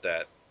right about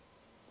that.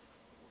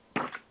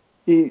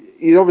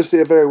 He's obviously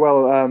a very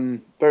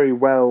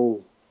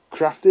well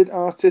crafted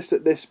artist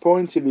at this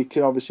point. If he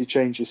can obviously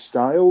change his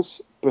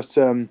styles, but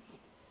I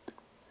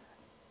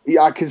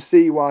can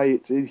see why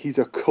he's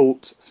a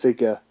cult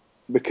figure,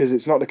 because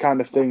it's not the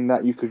kind of thing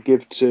that you could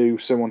give to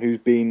someone who's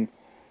been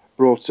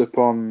brought up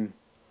on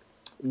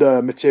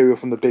the material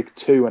from the big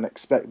two and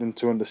expect them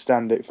to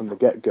understand it from the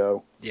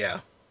get-go.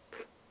 Yeah.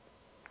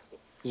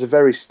 He's a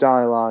very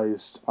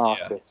stylized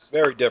artist.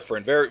 Very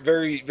different. Very,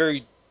 very,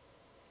 very,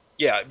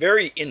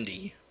 very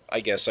indie,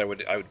 I guess I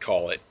would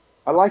call it.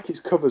 I like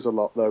his covers a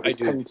lot, though. His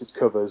painted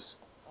covers.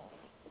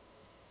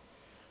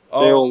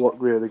 They all look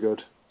really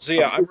good. So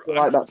yeah, I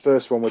like that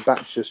first one with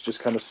Bacchus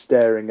just kind of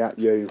staring at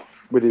you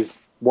with his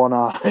one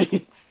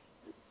eye.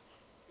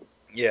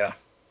 Yeah.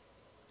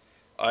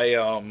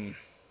 I'm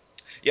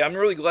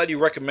really glad you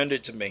recommended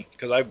it to me,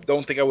 because I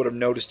don't think I would have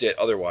noticed it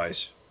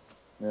otherwise.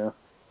 Yeah.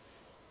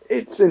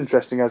 It's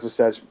interesting, as I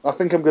said. I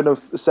think I'm going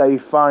to say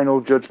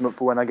final judgment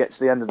for when I get to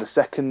the end of the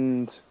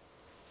second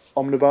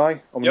omnibus.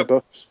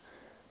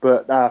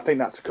 But I think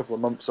that's a couple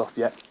of months off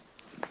yet.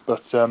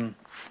 But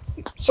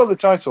solid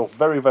title.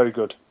 Very, very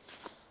good.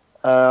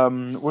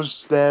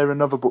 Was there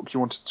another book you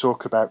wanted to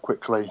talk about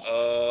quickly?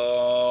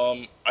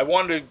 I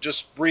wanted to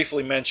just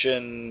briefly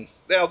mention...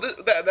 Now,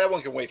 that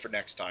one can wait for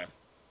next time.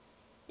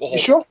 You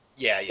sure?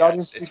 Yeah.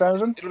 Guardians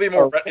 2000?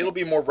 It'll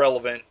be more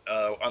relevant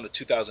on the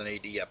 2000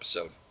 AD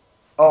episode.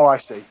 Oh, I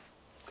see.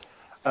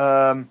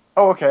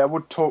 Okay. I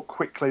would talk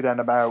quickly then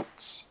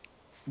about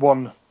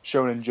one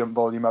Shonen Jump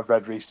volume I've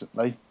read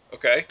recently.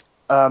 Okay.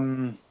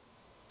 Ultraman?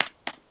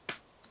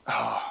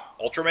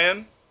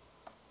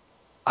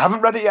 I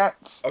haven't read it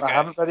yet. Okay. I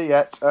haven't read it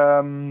yet.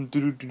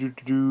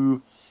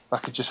 If I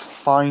could just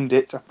find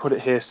it. I've put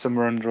it here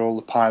somewhere under all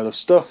the pile of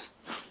stuff.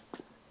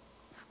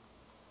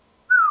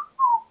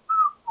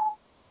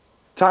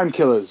 Time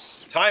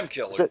Killers. Time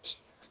Killers.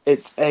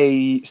 It's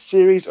a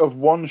series of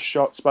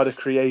one-shots by the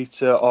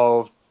creator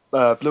of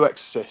Blue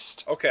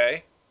Exorcist.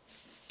 Okay.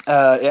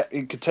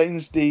 It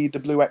contains the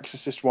Blue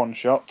Exorcist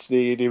one-shot,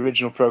 the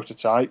original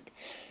prototype.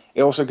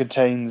 It also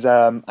contains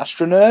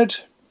Astronerd,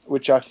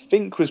 which I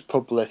think was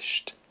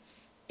published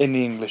in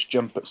the English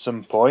Jump at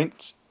some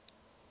point,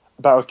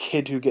 about a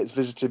kid who gets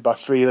visited by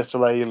 3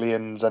 little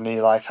aliens and he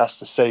has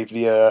to save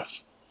the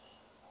Earth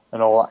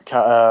and all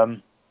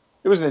that.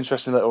 It was an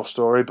interesting little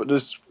story, but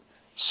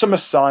some are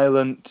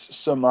silent,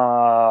 some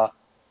are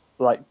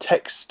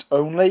text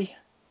only,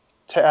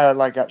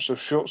 actual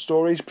short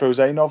stories, prose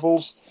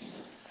novels.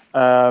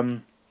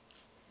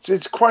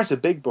 It's quite a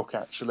big book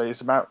actually.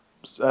 It's about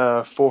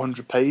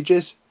 400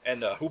 pages.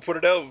 And who put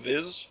it out?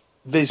 Viz?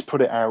 Viz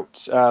put it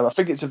out. I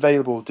think it's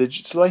available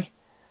digitally.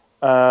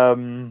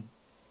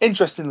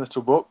 Interesting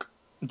little book.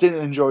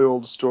 Didn't enjoy all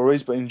the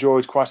stories, but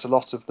enjoyed quite a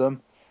lot of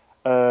them.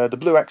 The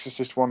Blue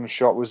Exorcist one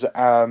shot was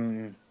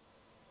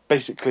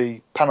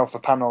basically panel for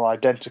panel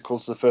identical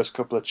to the first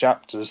couple of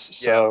chapters,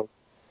 so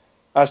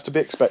as to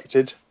be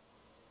expected.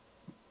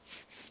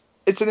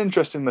 It's an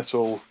interesting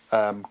little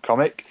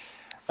comic.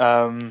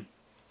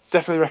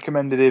 Definitely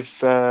recommended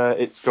if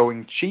it's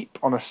going cheap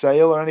on a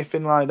sale or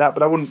anything like that,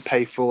 but I wouldn't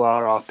pay full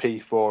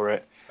RRP for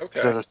it.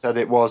 Because as I said,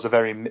 it was a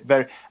very,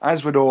 very,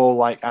 as with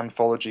all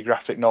anthology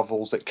graphic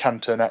novels, it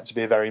can turn out to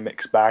be a very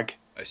mixed bag.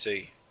 I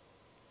see.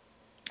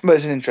 But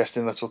it's an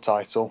interesting little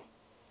title.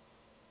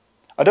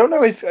 I don't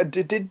know if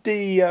did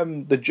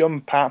the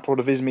Jump app or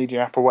the Viz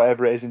Media app or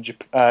whatever it is in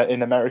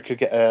America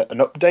get an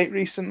update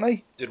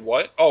recently? Did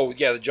what? Oh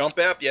yeah, the Jump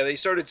app. Yeah, they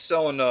started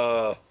selling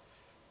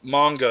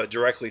manga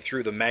directly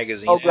through the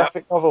magazine. Oh,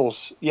 graphic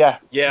novels. Yeah.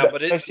 Yeah,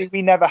 but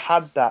we never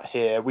had that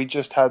here. We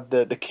just had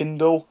the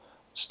Kindle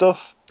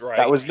stuff. Right.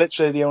 That was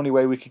literally the only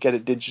way we could get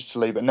it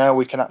digitally. But now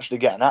we can actually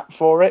get an app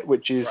for it,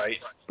 which is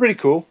pretty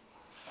cool.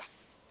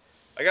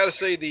 I gotta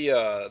say the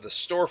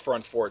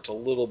storefront for it's a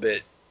little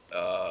bit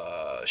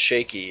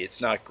shaky.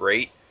 It's not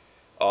great.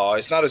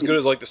 It's not as good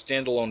as the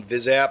standalone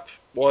Viz app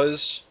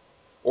was.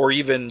 or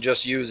even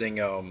just using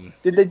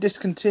Did they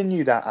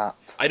discontinue that app?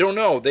 I don't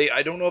know.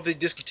 I don't know if they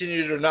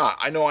discontinued it or not.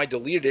 I know I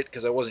deleted it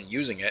because I wasn't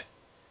using it.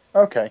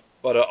 Okay.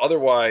 But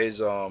otherwise,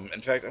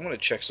 in fact, I'm going to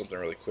check something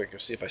really quick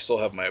and see if I still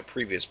have my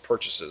previous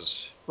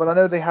purchases. Well, I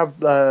know they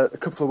have a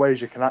couple of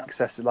ways you can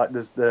access it. Like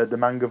there's the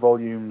manga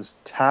volumes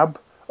tab.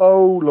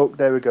 Oh, look,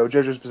 there we go.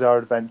 JoJo's Bizarre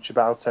Adventure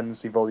Battle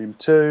Tendency Volume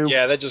 2.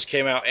 Yeah, that just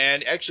came out.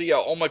 And actually, yeah,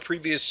 all my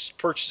previous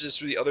purchases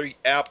through the other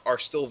app are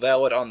still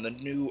valid on the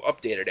new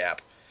updated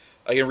app.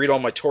 I can read all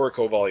my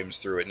Toriko volumes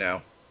through it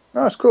now.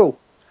 Oh, that's cool.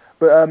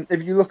 But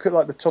if you look at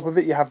like the top of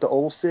it, you have the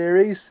all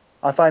series.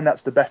 I find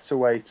that's the better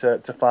way to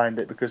find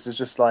it because there's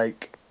just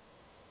like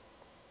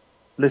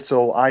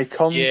little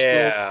icons.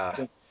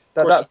 Yeah.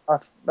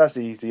 That's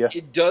easier.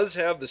 It does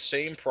have the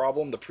same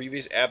problem the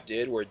previous app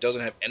did, where it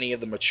doesn't have any of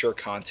the mature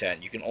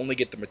content. You can only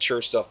get the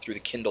mature stuff through the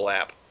Kindle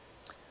app.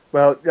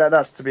 Well, yeah,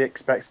 that's to be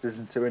expected,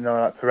 isn't it? We know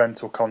like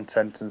parental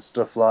content and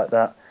stuff like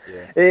that.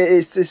 Yeah.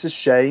 It's a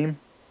shame,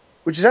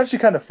 which is actually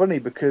kind of funny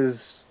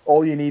because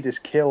All You Need Is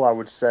Kill, I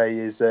would say,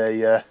 is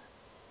a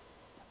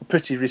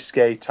pretty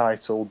risque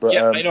title. But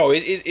yeah, I know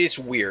it's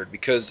weird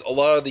because a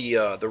lot of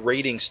the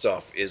rating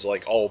stuff is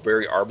like all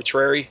very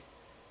arbitrary.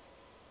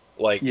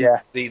 Like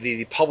yeah,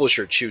 the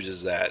publisher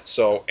chooses that.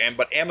 So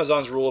but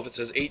Amazon's rule, if it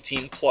says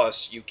 18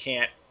 plus, you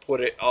can't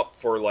put it up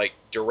for like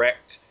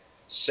direct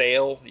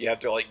sale. You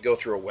have to like go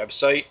through a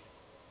website.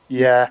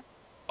 Yeah.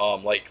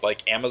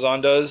 Like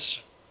Amazon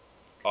does.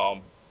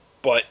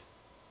 But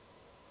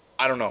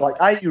I don't know. Like,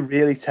 are you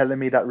really telling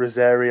me that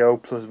Rosario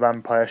plus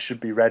Vampire should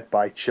be read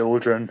by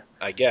children?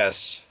 I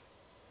guess.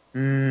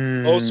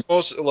 Mm.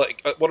 Most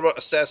like what about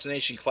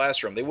Assassination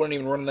Classroom? They wouldn't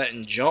even run that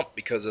in Jump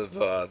because of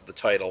the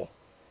title.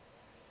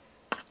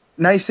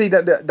 Now you see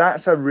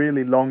that's a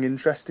really long,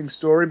 interesting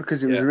story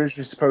because it was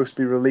originally supposed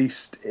to be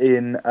released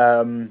in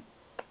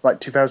like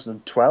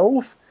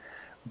 2012,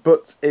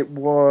 but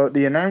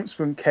the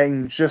announcement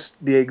came just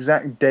the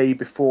exact day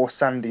before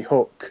Sandy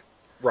Hook.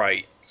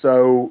 Right.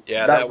 So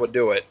yeah, that would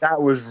do it.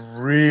 That was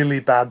really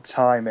bad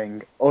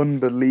timing,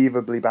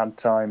 unbelievably bad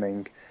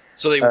timing.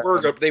 So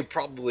they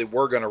probably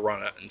were going to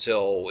run it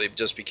until it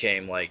just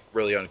became like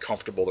really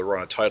uncomfortable to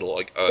run a title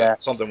like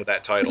something with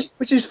that title.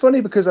 Which is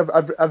funny because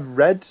I've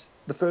read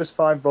the first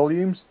 5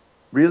 volumes,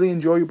 really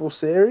enjoyable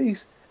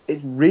series. It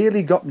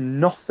really got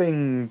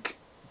nothing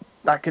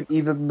that can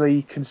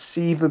evenly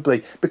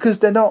conceivably, because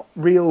they're not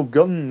real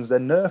guns, they're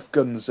Nerf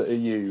guns that are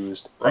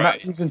used. Right. And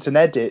that isn't an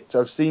edit.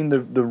 I've seen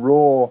the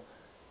raw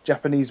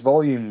Japanese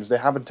volumes. They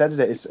haven't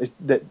edited it. It's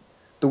that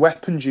the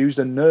weapons used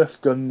are Nerf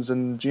guns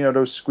and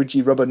those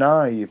squidgy rubber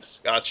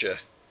knives. Gotcha.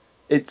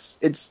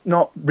 It's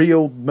not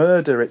real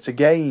murder. It's a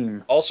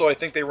game. Also, I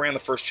think they ran the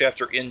first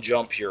chapter in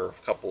Jump here a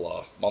couple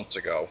of months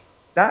ago.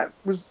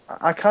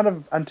 I kind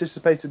of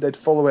anticipated they'd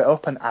follow it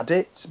up and add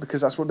it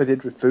because that's what they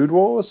did with Food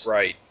Wars.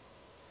 Right.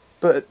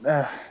 But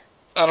I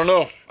don't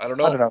know. I don't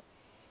know.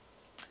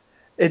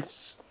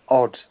 It's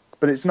odd,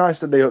 but it's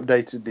nice that they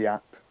updated the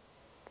app.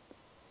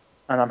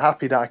 And I'm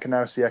happy that I can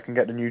now see I can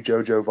get the new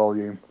JoJo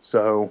volume.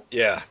 So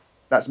yeah,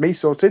 that's me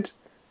sorted.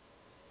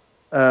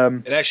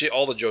 And actually,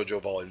 all the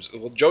JoJo volumes.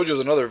 Well, JoJo's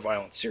another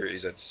violent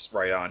series that's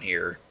right on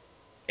here,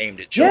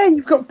 aimed at children. Yeah,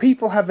 you've got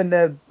people having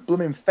their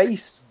blooming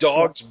face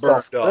dogs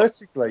burnt up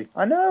vertically.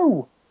 I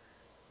know.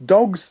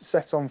 Dogs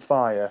set on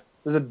fire.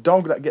 There's a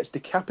dog that gets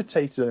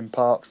decapitated in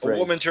part 3. A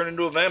woman turned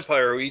into a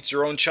vampire who eats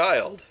her own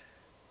child.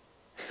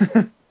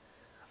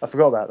 I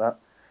forgot about that.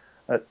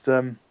 That's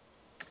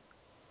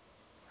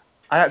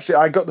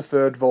I got the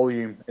 3rd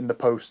volume in the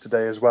post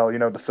today as well.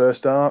 The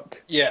first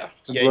arc. Yeah.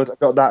 Blood. I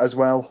got that as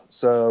well.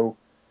 So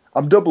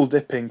I'm double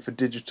dipping for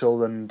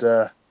digital and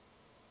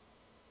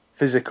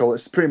physical.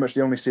 It's pretty much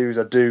the only series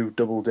I do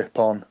double dip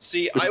on.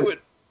 I would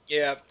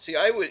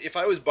if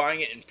I was buying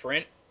it in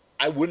print,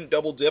 I wouldn't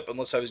double dip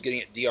unless I was getting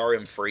it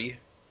DRM free.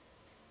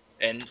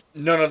 And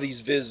none of these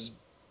Viz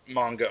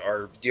manga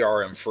are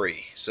DRM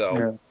free.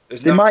 So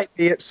they might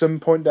be at some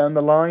point down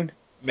the line.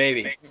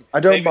 Maybe. I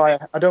don't buy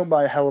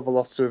a hell of a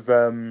lot of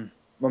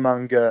my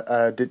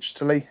manga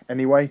digitally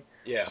anyway.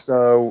 Yeah.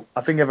 So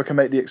I think if I can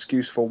make the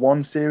excuse for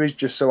one series,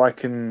 just so I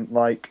can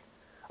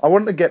I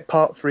want to get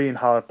part 3 in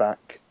hardback.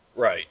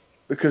 Right.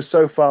 Because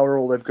so far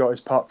all they've got is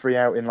part 3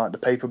 out in the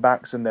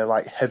paperbacks, and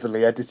they're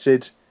heavily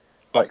edited,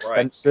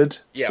 censored.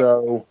 Yeah.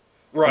 So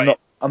right.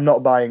 I'm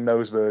not buying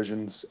those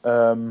versions.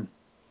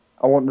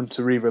 I want them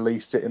to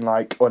re-release it in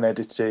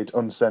unedited,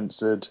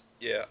 uncensored.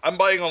 Yeah, I'm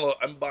buying all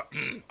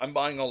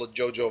the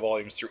JoJo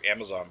volumes through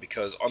Amazon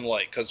because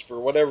for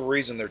whatever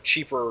reason they're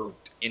cheaper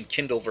in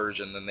Kindle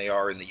version than they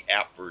are in the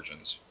app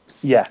versions.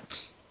 Yeah.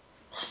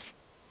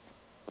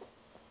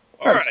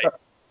 All right.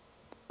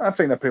 I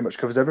think that pretty much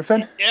covers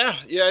everything.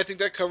 Yeah, I think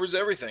that covers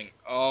everything.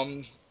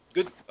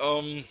 Good.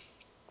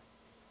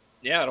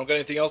 Yeah, I don't got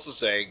anything else to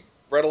say.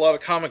 Read a lot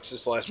of comics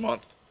this last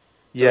month.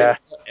 Yeah.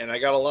 And I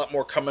got a lot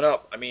more coming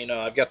up. I mean,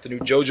 I've got the new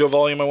JoJo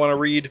volume I want to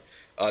read.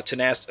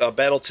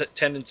 Battle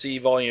Tendency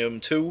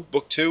Volume 2,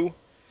 Book 2.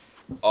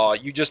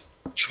 You just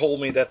told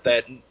me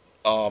that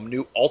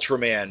new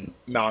Ultraman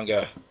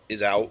manga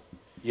is out.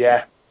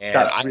 Yeah. And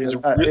That's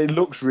real. It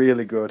looks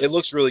really good. it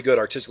looks really good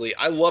artistically.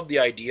 I love the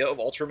idea of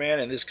Ultraman,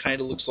 and this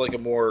kind of looks like a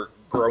more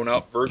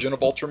grown-up version of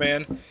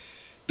Ultraman.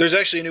 There's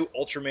actually a new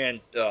Ultraman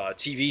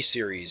TV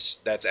series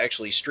that's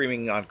actually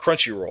streaming on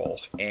Crunchyroll,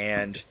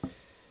 and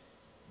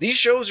these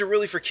shows are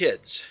really for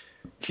kids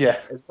Yeah.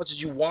 as much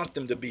as you want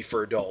them to be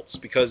for adults,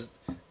 because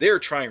they're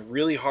trying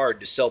really hard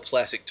to sell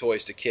plastic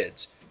toys to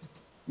kids.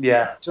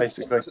 Yeah,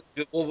 basically.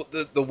 Well,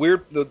 the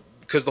weird,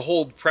 because the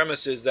whole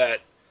premise is that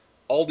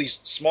all these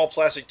small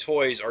plastic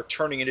toys are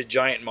turning into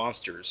giant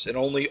monsters, and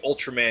only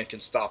Ultraman can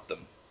stop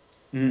them.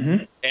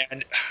 Mm-hmm.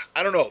 And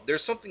I don't know,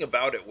 there's something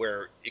about it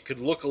where it could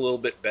look a little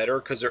bit better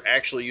because they're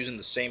actually using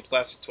the same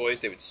plastic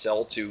toys they would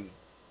sell to,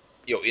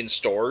 in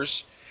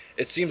stores.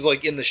 It seems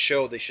like in the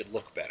show they should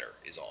look better,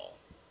 is all.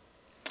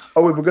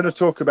 Oh, if we're going to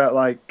talk about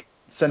like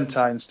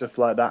Sentai and stuff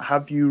like that,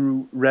 have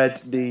you read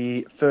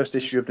the first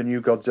issue of the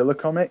new Godzilla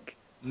comic?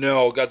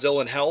 No,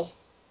 Godzilla in Hell?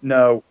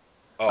 No.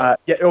 Oh.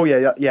 Yeah. Oh,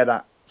 yeah.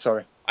 That.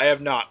 Sorry. I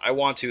have not. I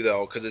want to,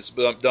 though, because it's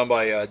done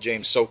by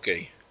James Soke.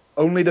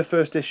 Only the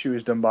first issue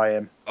is done by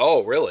him.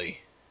 Oh, really?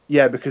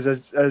 Yeah, because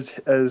as I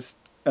was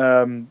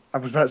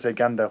about to say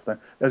Gandalf then,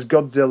 as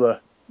Godzilla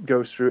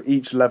goes through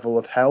each level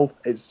of hell,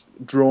 it's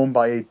drawn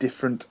by a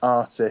different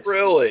artist.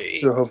 Really?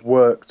 To have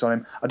worked on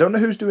him. I don't know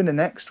who's doing the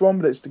next one,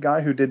 but it's the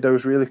guy who did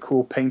those really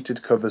cool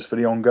painted covers for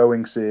the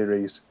ongoing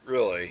series.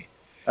 Really?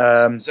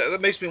 So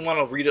that makes me want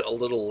to read it a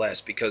little less,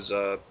 because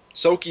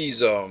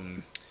Soki's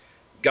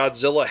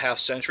Godzilla Half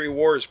Century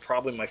War is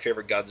probably my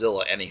favorite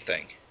Godzilla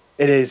anything.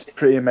 It is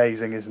pretty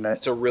amazing, isn't it?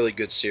 It's a really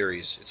good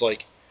series. It's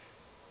like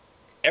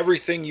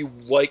everything you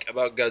like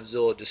about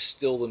Godzilla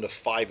distilled into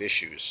 5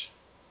 issues.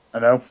 I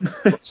know.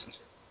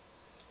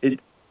 It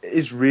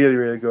is really,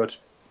 really good.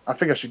 I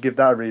think I should give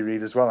that a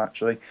reread as well,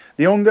 actually.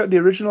 The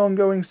original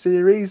ongoing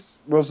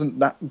series wasn't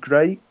that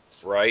great.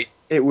 Right.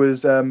 It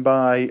was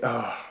by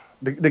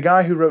the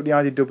guy who wrote the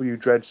IDW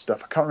Dread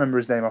stuff. I can't remember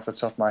his name off the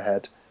top of my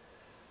head.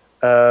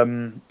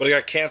 But it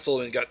got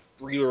canceled and got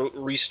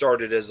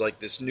restarted as like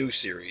this new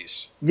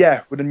series.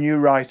 Yeah, with a new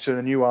writer and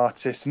a new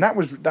artist, and that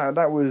was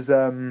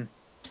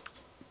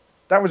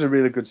a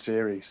really good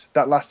series.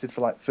 That lasted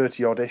for like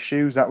 30 odd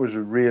issues. That was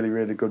a really,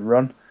 really good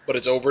run. But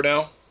it's over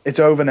now? It's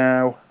over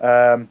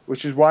now,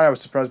 which is why I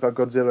was surprised about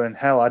Godzilla in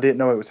Hell. I didn't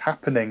know it was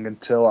happening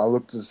until I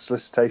looked at the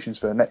solicitations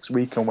for the next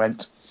week and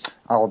went,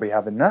 I'll be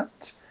having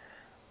that.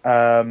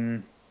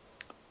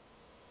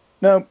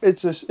 No,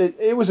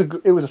 it was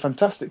a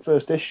fantastic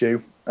first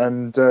issue,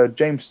 and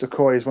James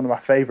Stokoi is one of my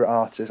favourite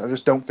artists. I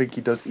just don't think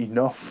he does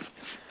enough.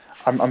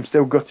 I'm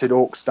still gutted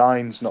Orc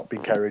Stein's not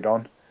been carried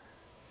on.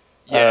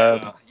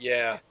 Yeah.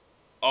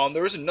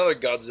 There was another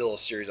Godzilla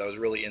series I was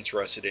really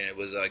interested in. It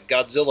was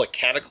Godzilla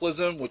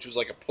Cataclysm, which was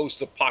like a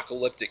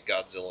post-apocalyptic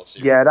Godzilla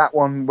series. Yeah, that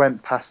one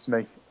went past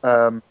me.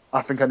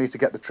 I think I need to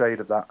get the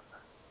trade of that.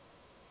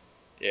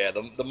 Yeah,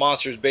 the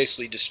monsters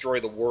basically destroy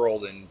the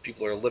world, and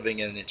people are living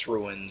in its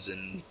ruins,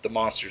 and the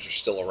monsters are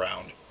still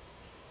around.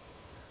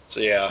 So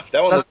yeah,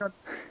 that one.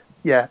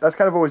 That's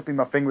kind of always been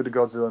my thing with the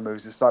Godzilla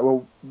movies. It's like,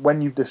 well,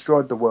 when you've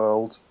destroyed the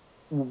world,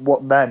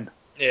 what then?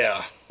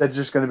 Yeah. They're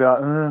just going to be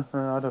like,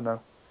 I don't know.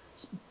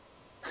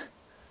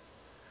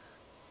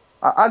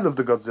 I love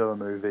the Godzilla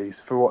movies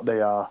for what they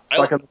are. It's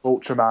like I love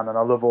Ultraman, and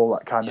I love all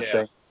that kind of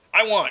thing.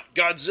 I want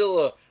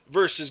Godzilla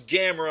versus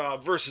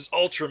Gamera versus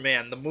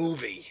Ultraman, the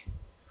movie.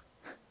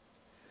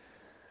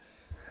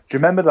 Do you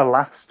remember the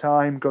last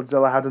time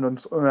Godzilla had an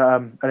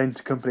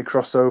intercompany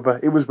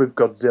crossover? It was with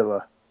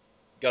Godzilla.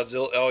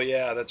 Godzilla, oh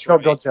yeah, that's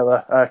right. Not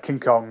Godzilla, King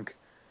Kong.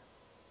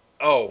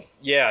 Oh,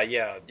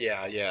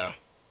 yeah.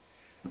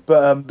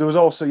 But there was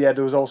also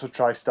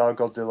TriStar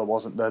Godzilla,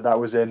 wasn't there? That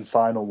was in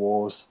Final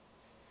Wars.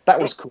 That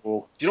was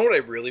cool. Do you know what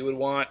I really would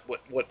want?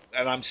 What?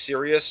 And I'm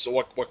serious. So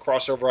what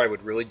crossover I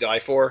would really die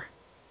for?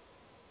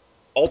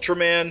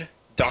 Ultraman,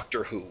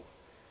 Doctor Who.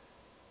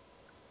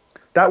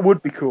 That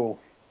would be cool.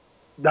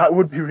 That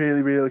would be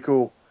really, really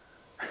cool.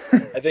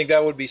 I think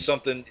that would be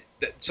something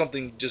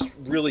just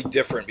really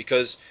different,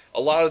 because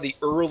a lot of the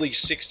early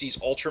 '60s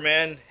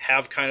Ultraman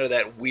have kind of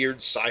that weird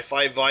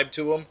sci-fi vibe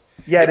to them.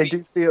 Yeah, they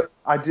do feel.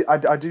 I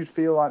do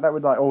feel like that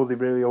with like all the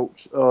early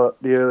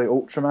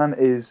Ultraman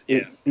is.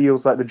 It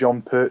feels like the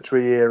John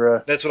Pertwee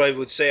era. That's what I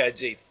would say. I'd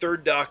say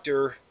Third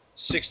Doctor,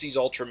 '60s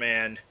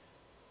Ultraman.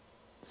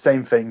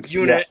 Same thing.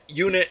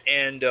 Unit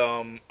and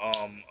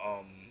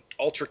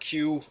Ultra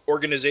Q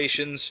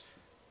organizations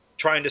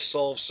trying to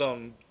solve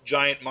some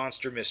giant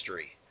monster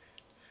mystery.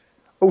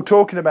 Oh,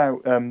 talking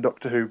about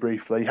Doctor Who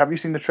briefly, have you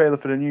seen the trailer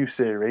for the new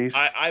series?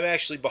 I'm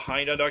actually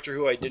behind on Doctor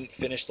Who. I didn't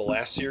finish the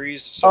last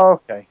series,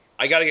 so okay.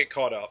 I got to get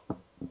caught up.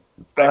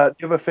 The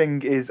other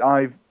thing is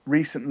I've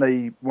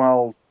recently,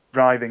 while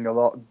driving a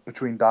lot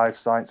between dive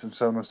sites and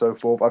so on and so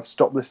forth, I've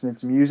stopped listening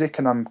to music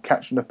and I'm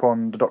catching up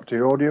on the Doctor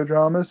Who audio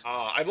dramas.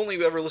 I've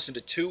only ever listened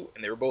to 2,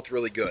 and they were both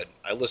really good.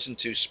 I listened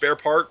to Spare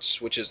Parts,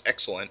 which is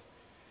excellent.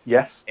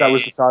 Yes, that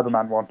was the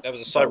Cyberman one. That was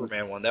the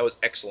Cyberman one. That was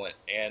excellent.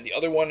 And the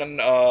other one,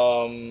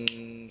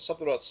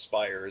 something about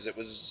spires. It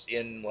was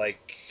in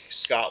like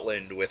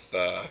Scotland with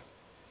a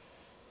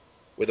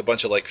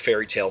bunch of like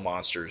fairy tale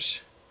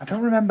monsters. I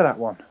don't remember that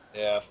one.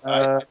 Yeah, I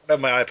don't have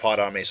my iPod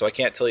on me, so I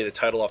can't tell you the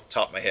title off the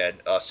top of my head.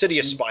 City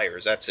of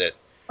Spires, that's it.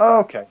 Oh,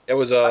 okay. It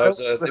was I a, it don't was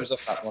a, it was listen a,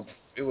 to that one.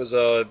 it was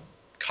a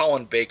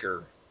Colin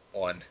Baker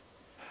one.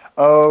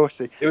 Oh, I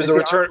see. It was I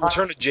a see.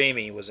 Return to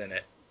Jamie was in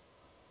it.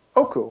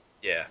 Oh, cool.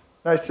 Yeah.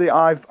 No, see,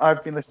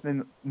 I've been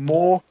listening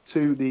more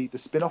to the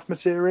spin-off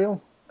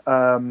material,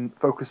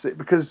 focus it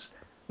because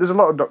there's a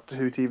lot of Doctor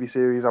Who TV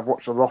series. I've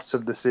watched a lot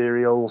of the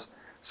serials,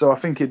 so I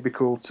think it'd be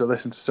cool to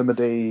listen to some of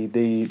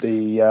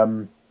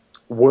the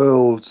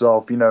worlds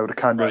of the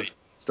kind Right. of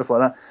stuff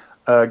like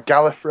that.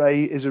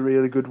 Gallifrey is a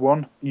really good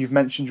one. You've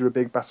mentioned you're a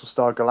big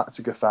Battlestar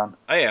Galactica fan.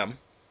 I am.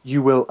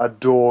 You will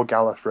adore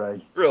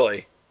Gallifrey.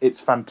 Really. It's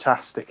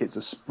fantastic. It's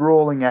a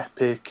sprawling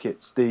epic.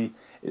 It's the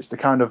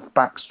kind of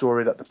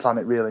backstory that the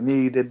planet really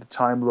needed. The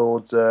Time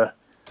Lords are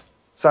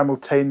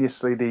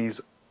simultaneously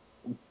these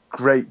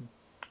great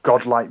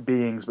godlike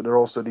beings, but they're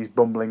also these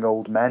bumbling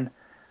old men.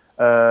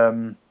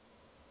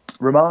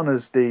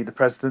 Romana's the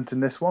president in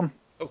this one.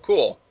 Oh,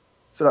 cool.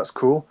 So that's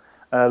cool.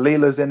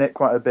 Leela's in it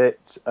quite a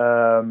bit.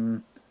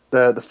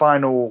 The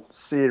final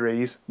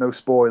series, no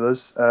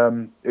spoilers,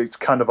 it's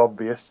kind of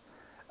obvious,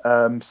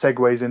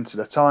 segues into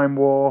the Time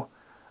War.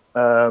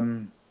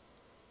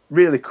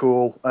 Really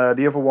cool.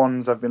 The other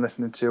ones I've been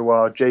listening to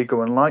are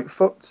Jago and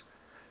Lightfoot.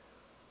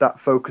 That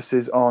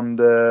focuses on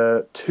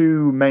the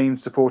two main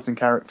supporting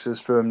characters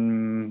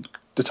from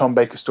the Tom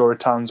Baker story,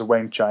 Talons of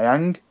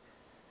Weng-Chiang.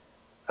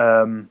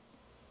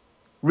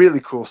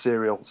 Really cool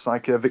serial. It's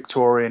like a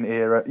Victorian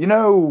era. You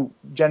know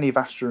Jenny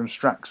Vastra and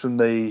Strax from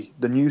the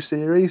new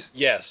series?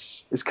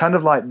 Yes. It's kind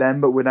of like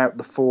them, but without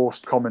the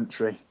forced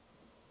commentary.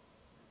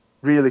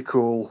 Really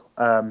cool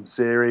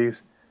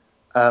series.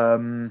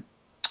 What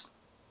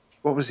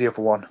was the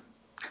other one?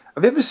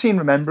 Have you ever seen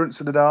Remembrance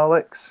of the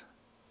Daleks?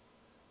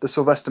 The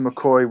Sylvester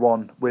McCoy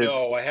one with.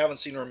 No, I haven't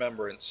seen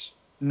Remembrance.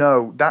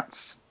 No,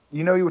 that's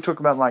you were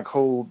talking about like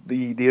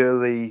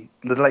the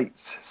late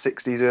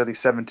 60s, early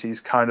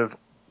 70s kind of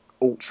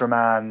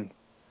Ultraman,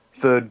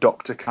 Third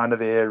Doctor kind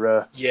of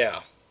era.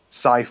 Yeah.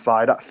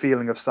 Sci-fi, that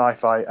feeling of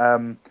sci-fi.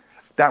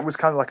 That was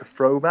kind of like a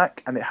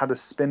throwback, and it had a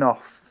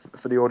spin-off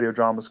for the audio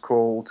dramas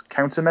called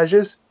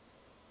Countermeasures.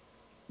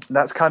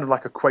 That's kind of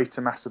like a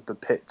Quatermass of the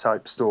Pit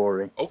type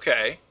story.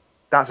 Okay.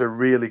 That's a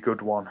really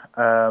good one.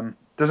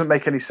 Doesn't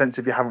make any sense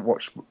if you haven't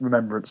watched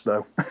Remembrance,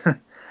 though.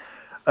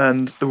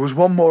 And there was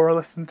one more I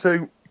listened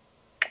to.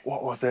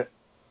 What was it?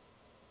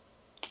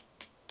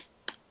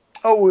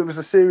 Oh, it was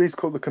a series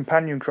called The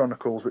Companion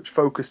Chronicles, which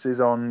focuses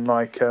on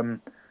like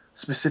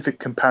specific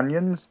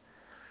companions.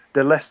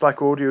 They're less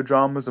like audio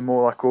dramas and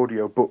more like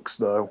audio books,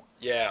 though.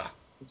 Yeah.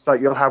 It's like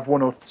you'll have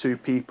one or two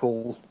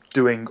people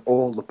doing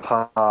all the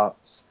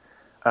parts.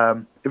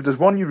 If there's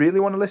one you really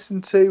want to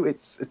listen to,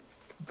 it's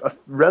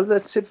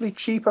relatively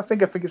cheap. I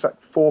think it's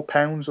like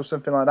 £4 or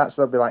something like that.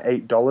 So that'll be like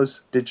 $8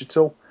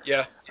 digital.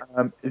 Yeah.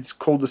 It's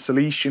called The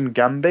Silesian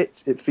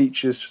Gambit. It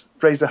features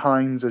Fraser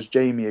Hines as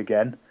Jamie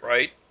again.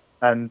 Right.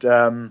 And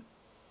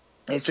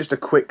it's just a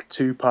quick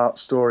 2-part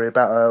story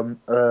about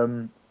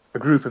a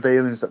group of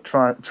aliens that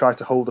try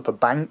to hold up a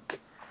bank,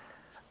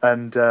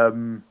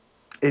 and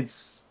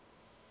it's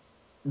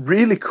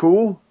really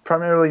cool.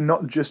 Primarily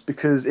not just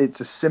because it's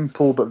a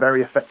simple but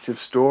very effective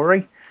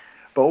story,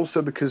 but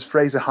also because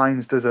Fraser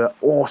Hines does an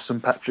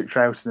awesome Patrick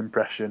Troughton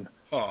impression.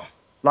 Huh.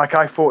 Like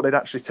I thought they'd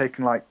actually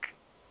taken like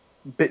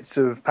bits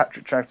of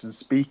Patrick Troughton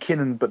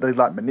speaking, but they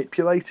like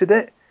manipulated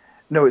it.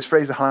 No, it's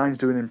Fraser Hines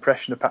doing an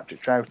impression of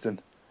Patrick Troughton.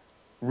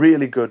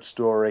 Really good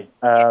story.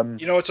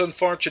 It's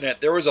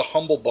unfortunate. There was a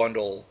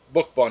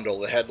book bundle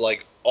that had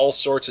like all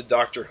sorts of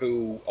Doctor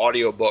Who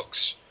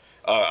audiobooks.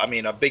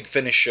 Big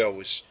Finish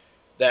shows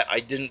that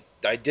I didn't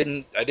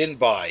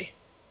buy,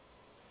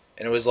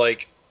 and it was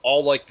like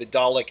all like the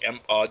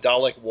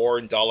Dalek War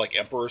and Dalek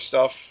Emperor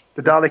stuff.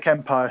 The Dalek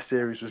Empire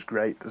series was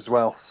great as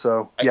well.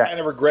 So I kind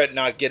of regret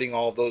not getting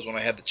all of those when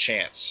I had the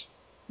chance.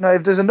 No,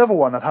 if there's another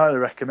one, I'd highly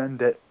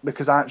recommend it,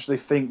 because I actually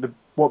think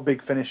what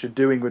Big Finish are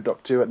doing with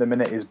Doctor Who at the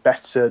minute is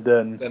better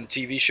than the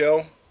TV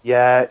show.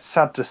 Yeah, it's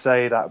sad to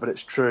say that, but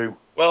it's true.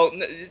 Well,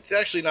 it's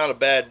actually not a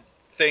bad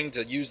thing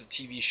to use the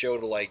TV show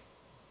to like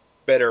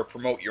better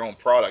promote your own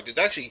product. It's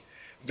actually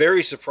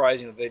very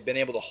surprising that they've been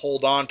able to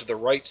hold on to the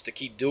rights to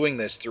keep doing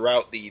this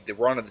throughout the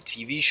run of the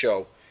TV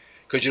show,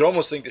 because you'd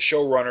almost think the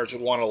showrunners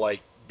would want to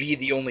like be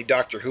the only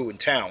Doctor Who in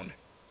town.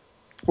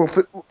 Well,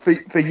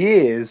 for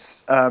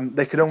years,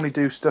 they could only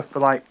do stuff for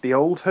like the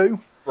old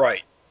Who.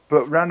 Right.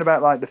 But round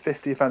about like the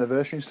 50th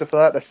anniversary and stuff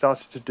like that, they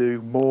started to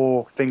do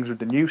more things with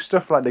the new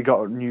stuff. Like they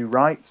got new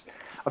rights.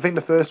 I think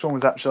the first one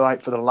was actually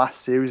like for the last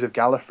series of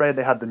Gallifrey,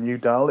 they had the new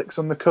Daleks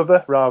on the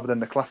cover rather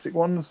than the classic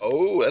ones.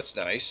 Oh, that's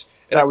nice.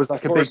 And that was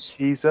like a big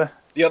teaser.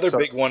 The other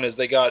big one is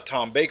they got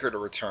Tom Baker to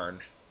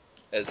return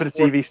as for the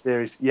TV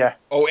series. Yeah.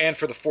 Oh, and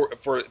for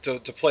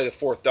to play the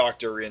Fourth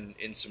Doctor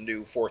in some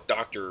new Fourth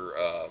Doctor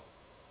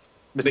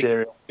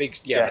material.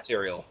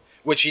 Material.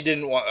 Which he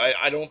didn't want.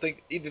 I don't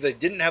think either they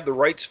didn't have the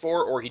rights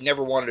for, or he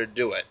never wanted to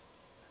do it.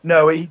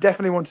 No, he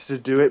definitely wanted to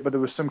do it, but there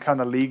was some kind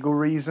of legal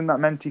reason that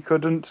meant he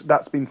couldn't.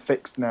 That's been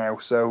fixed now,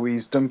 so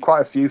he's done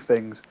quite a few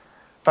things.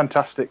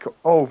 fantastic,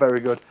 all very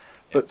good.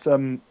 But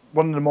one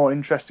of the more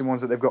interesting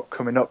ones that they've got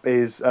coming up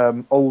is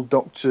Old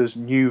Doctor's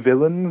New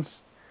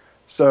Villains.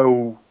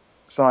 So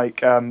it's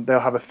like they'll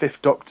have a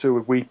fifth Doctor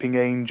with Weeping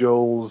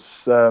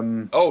Angels.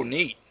 Oh,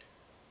 neat.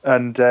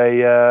 And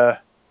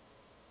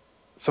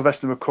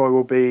Sylvester McCoy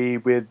will be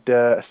with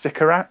a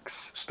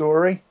Sycorax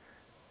story.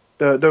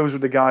 Those were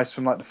the guys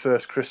from like the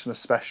first Christmas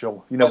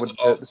special, with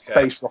the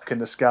space rock in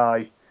the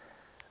sky.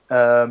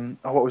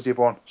 What was the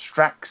other one?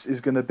 Strax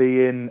is going to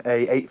be in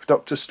a Eighth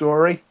Doctor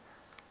story,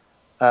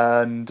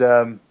 and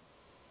I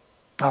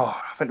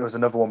think there was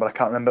another one, but I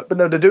can't remember. But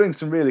no, they're doing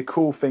some really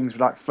cool things,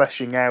 like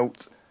fleshing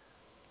out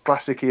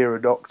classic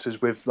era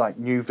Doctors with like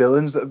new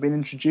villains that have been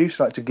introduced,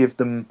 like to give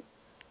them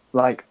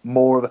like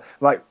more of a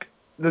like.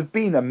 There's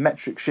been a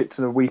metric shit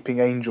to the Weeping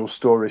Angel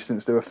story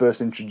since they were first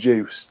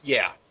introduced.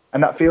 Yeah.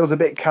 And that feels a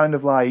bit kind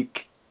of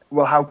like,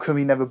 well, how come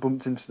he never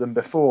bumped into them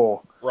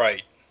before?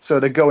 Right. So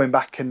they're going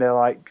back and they're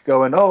like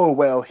going, oh,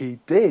 well, he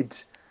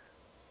did,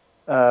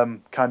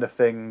 kind of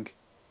thing.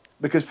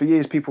 Because for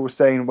years people were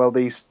saying, well,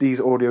 these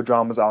audio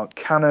dramas aren't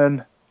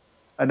canon.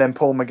 And then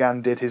Paul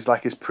McGann did his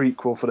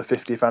prequel for the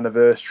 50th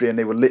anniversary, and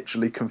they were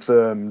literally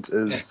confirmed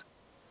as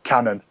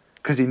canon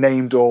because he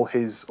named all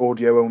his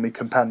audio-only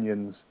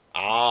companions.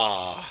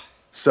 Ah.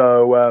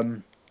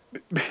 So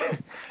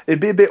it'd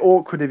be a bit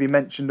awkward if he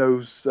mentioned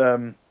those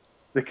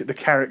the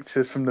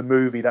characters from the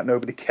movie that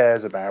nobody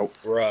cares about.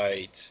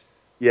 Right.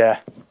 Yeah.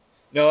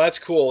 No, that's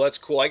cool. That's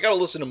cool. I got to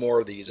listen to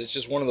more of these. It's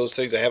just one of those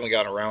things I haven't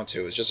gotten around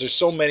to. It's just there's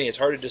so many. It's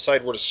hard to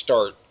decide where to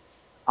start.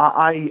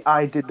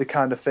 I did the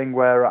kind of thing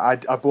where I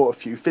bought a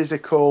few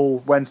physical,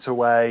 went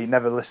away,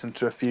 never listened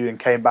to a few, and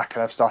came back,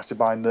 and I've started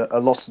buying a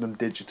lot of them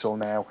digital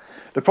now.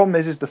 The problem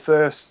is the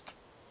first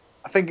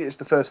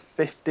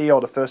 50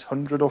 or the first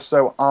 100 or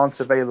so aren't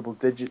available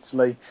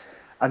digitally,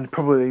 and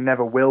probably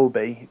never will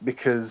be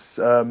because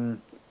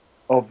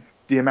of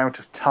the amount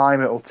of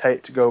time it'll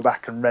take to go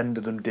back and render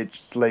them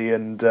digitally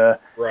and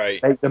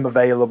make them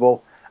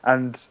available,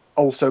 and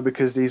also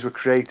because these were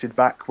created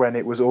back when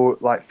it was all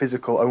like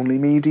physical only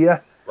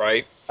media.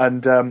 Right.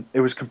 And it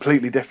was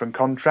completely different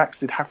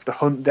contracts. They'd have to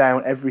hunt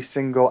down every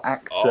single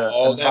actor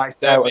and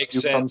write out a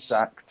new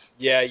contract.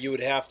 Yeah, you would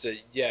have to.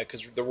 Yeah,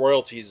 because the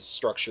royalties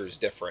structure is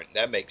different.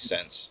 That makes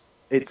sense.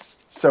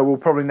 So we'll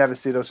probably never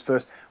see those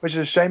first, which is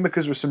a shame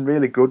because there's some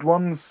really good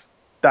ones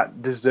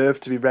that deserve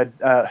to be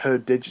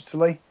heard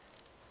digitally,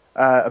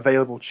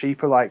 available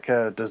cheaper, like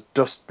there's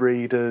Dust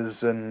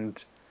Breeders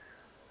and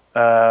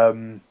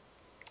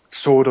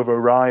Sword of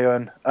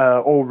Orion,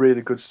 all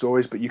really good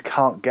stories, but you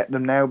can't get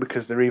them now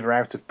because they're either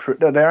out of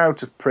print. No, they're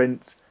out of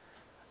print.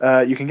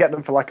 You can get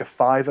them for like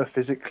 $5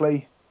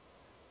 physically,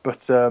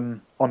 but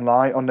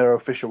online on their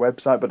official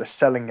website. But they're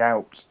selling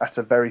out at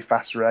a very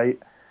fast rate.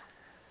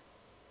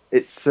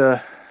 It's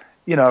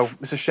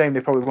it's a shame they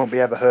probably won't be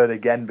ever heard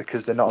again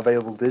because they're not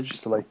available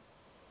digitally.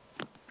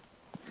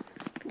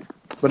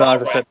 But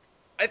as I said,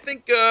 I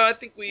think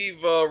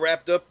we've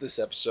wrapped up this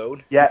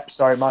episode. Yep,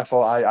 sorry, my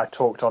fault. I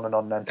talked on and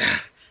on then.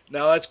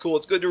 No, that's cool.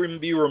 It's good to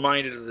be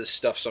reminded of this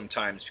stuff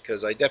sometimes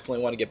because I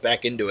definitely want to get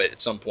back into it at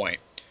some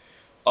point.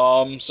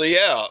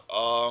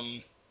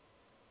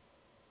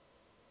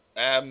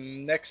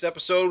 Next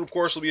episode, of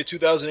course, will be a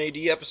 2000 AD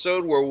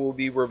episode where we'll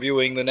be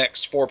reviewing the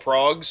next 4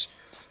 progs.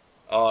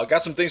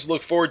 Got some things to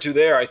look forward to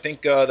there. I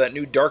think that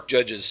new Dark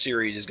Judges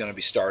series is going to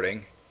be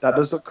starting. That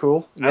does look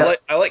cool. Yeah.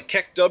 I like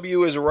Keck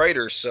W as a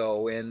writer,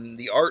 and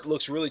the art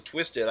looks really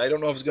twisted. I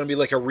don't know if it's going to be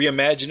like a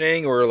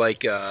reimagining or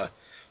like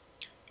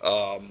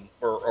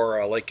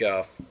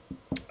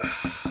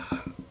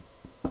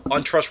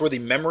untrustworthy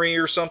memory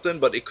or something,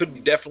 but it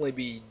could definitely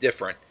be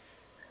different.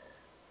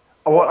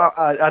 What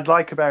I'd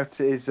like about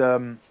it is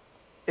in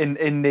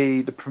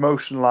the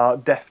promotional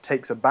art, Death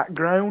takes a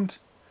background,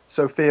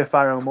 so Thea,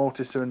 Pharaoh, and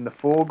Mortis are in the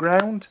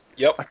foreground.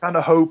 Yep. I kind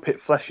of hope it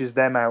fleshes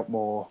them out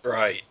more.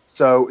 Right.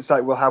 So it's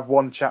like we'll have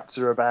one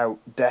chapter about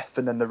Death,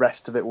 and then the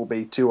rest of it will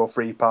be 2 or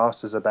 3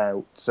 parters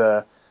about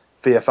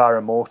Thea, Pharaoh,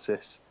 and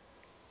Mortis.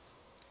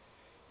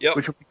 Yep.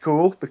 Which would be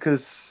cool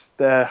because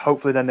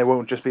hopefully then they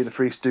won't just be the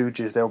Three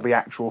Stooges; they'll be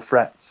actual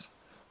threats.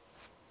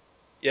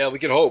 Yeah, we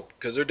can hope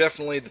because they're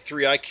definitely the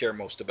 3 I care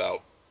most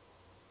about.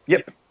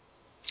 Yep,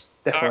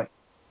 definitely.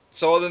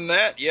 So other than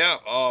that,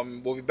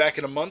 we'll be back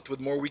in a month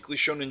with more Weekly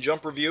Shonen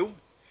Jump review.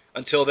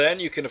 Until then,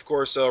 you can of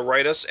course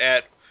write us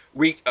at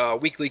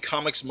Weekly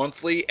Comics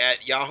Monthly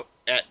at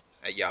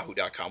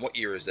yahoo.com. What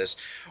year is this?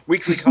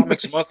 Weekly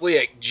Comics Monthly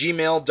at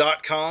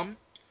gmail.com.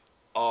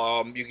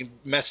 You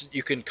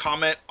can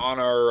comment on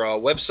our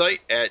website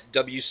at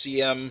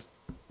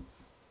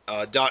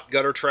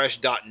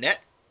wcm.guttertrash.net,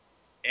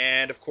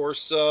 and of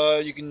course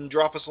you can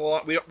drop us a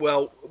lot. We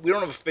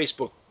don't have a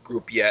Facebook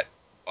group yet.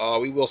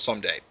 We will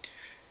someday.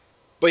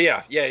 But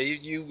yeah.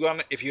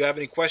 If you have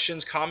any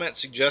questions,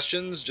 comments,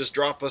 suggestions, just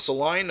drop us a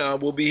line.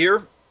 We'll be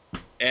here,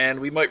 and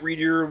we might read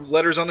your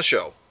letters on the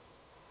show.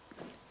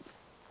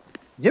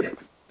 Yep.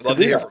 Love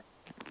to hear from you.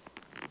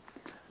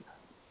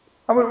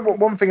 I mean,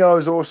 one thing I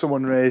was also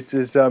wondering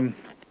is in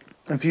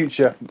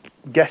future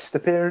guest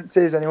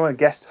appearances, anyone,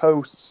 guest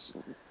hosts,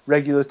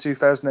 regular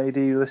 2000 AD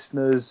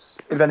listeners,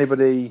 if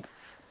anybody,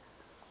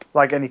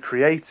 like any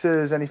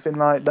creators, anything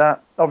like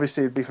that.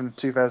 Obviously, it'd be from the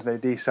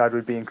 2000 AD side.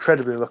 We'd be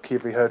incredibly lucky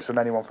if we heard from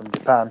anyone from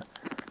Japan.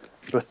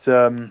 But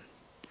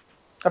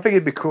I think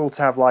it'd be cool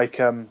to have like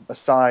a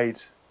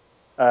side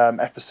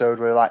episode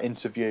where like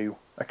interview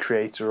a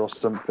creator or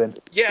something.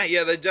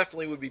 Yeah, that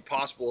definitely would be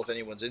possible if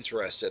anyone's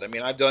interested. I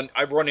mean,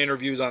 I've run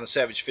interviews on the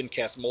Savage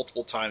Fincast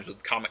multiple times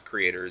with comic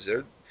creators.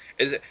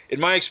 In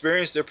my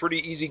experience, they're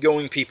pretty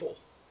easygoing people.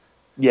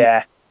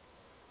 Yeah,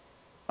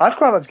 I'd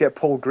quite like to get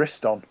Paul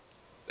Grist on.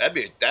 That'd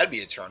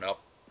be a turn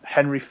up.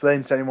 Henry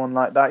Flint, anyone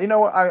like that. You know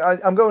what?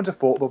 I'm going to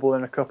Thought Bubble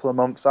in a couple of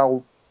months.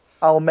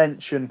 I'll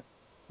mention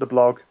the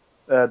blog,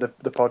 the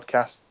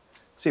podcast,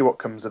 see what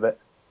comes of it.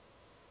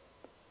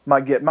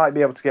 Might be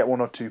able to get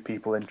 1 or 2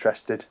 people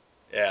interested.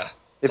 Yeah.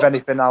 If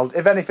anything,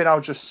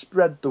 I'll just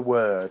spread the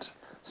word.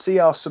 See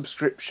our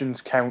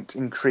subscriptions count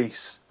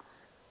increase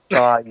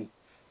by,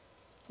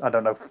 I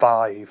don't know,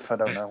 5. I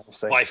don't know. We'll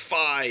see. By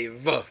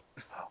 5.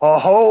 A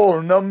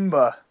whole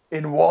number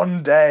in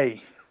one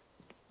day.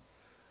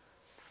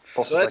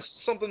 Possibly. So that's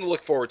something to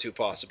look forward to,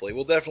 possibly.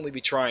 We'll definitely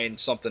be trying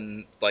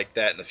something like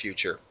that in the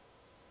future.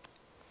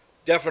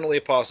 Definitely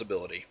a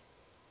possibility.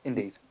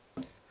 Indeed.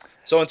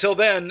 So until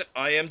then,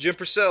 I am Jim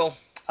Purcell.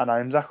 And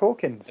I'm Zach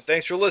Hawkins. And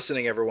thanks for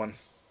listening, everyone.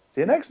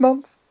 See you next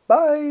month.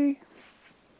 Bye.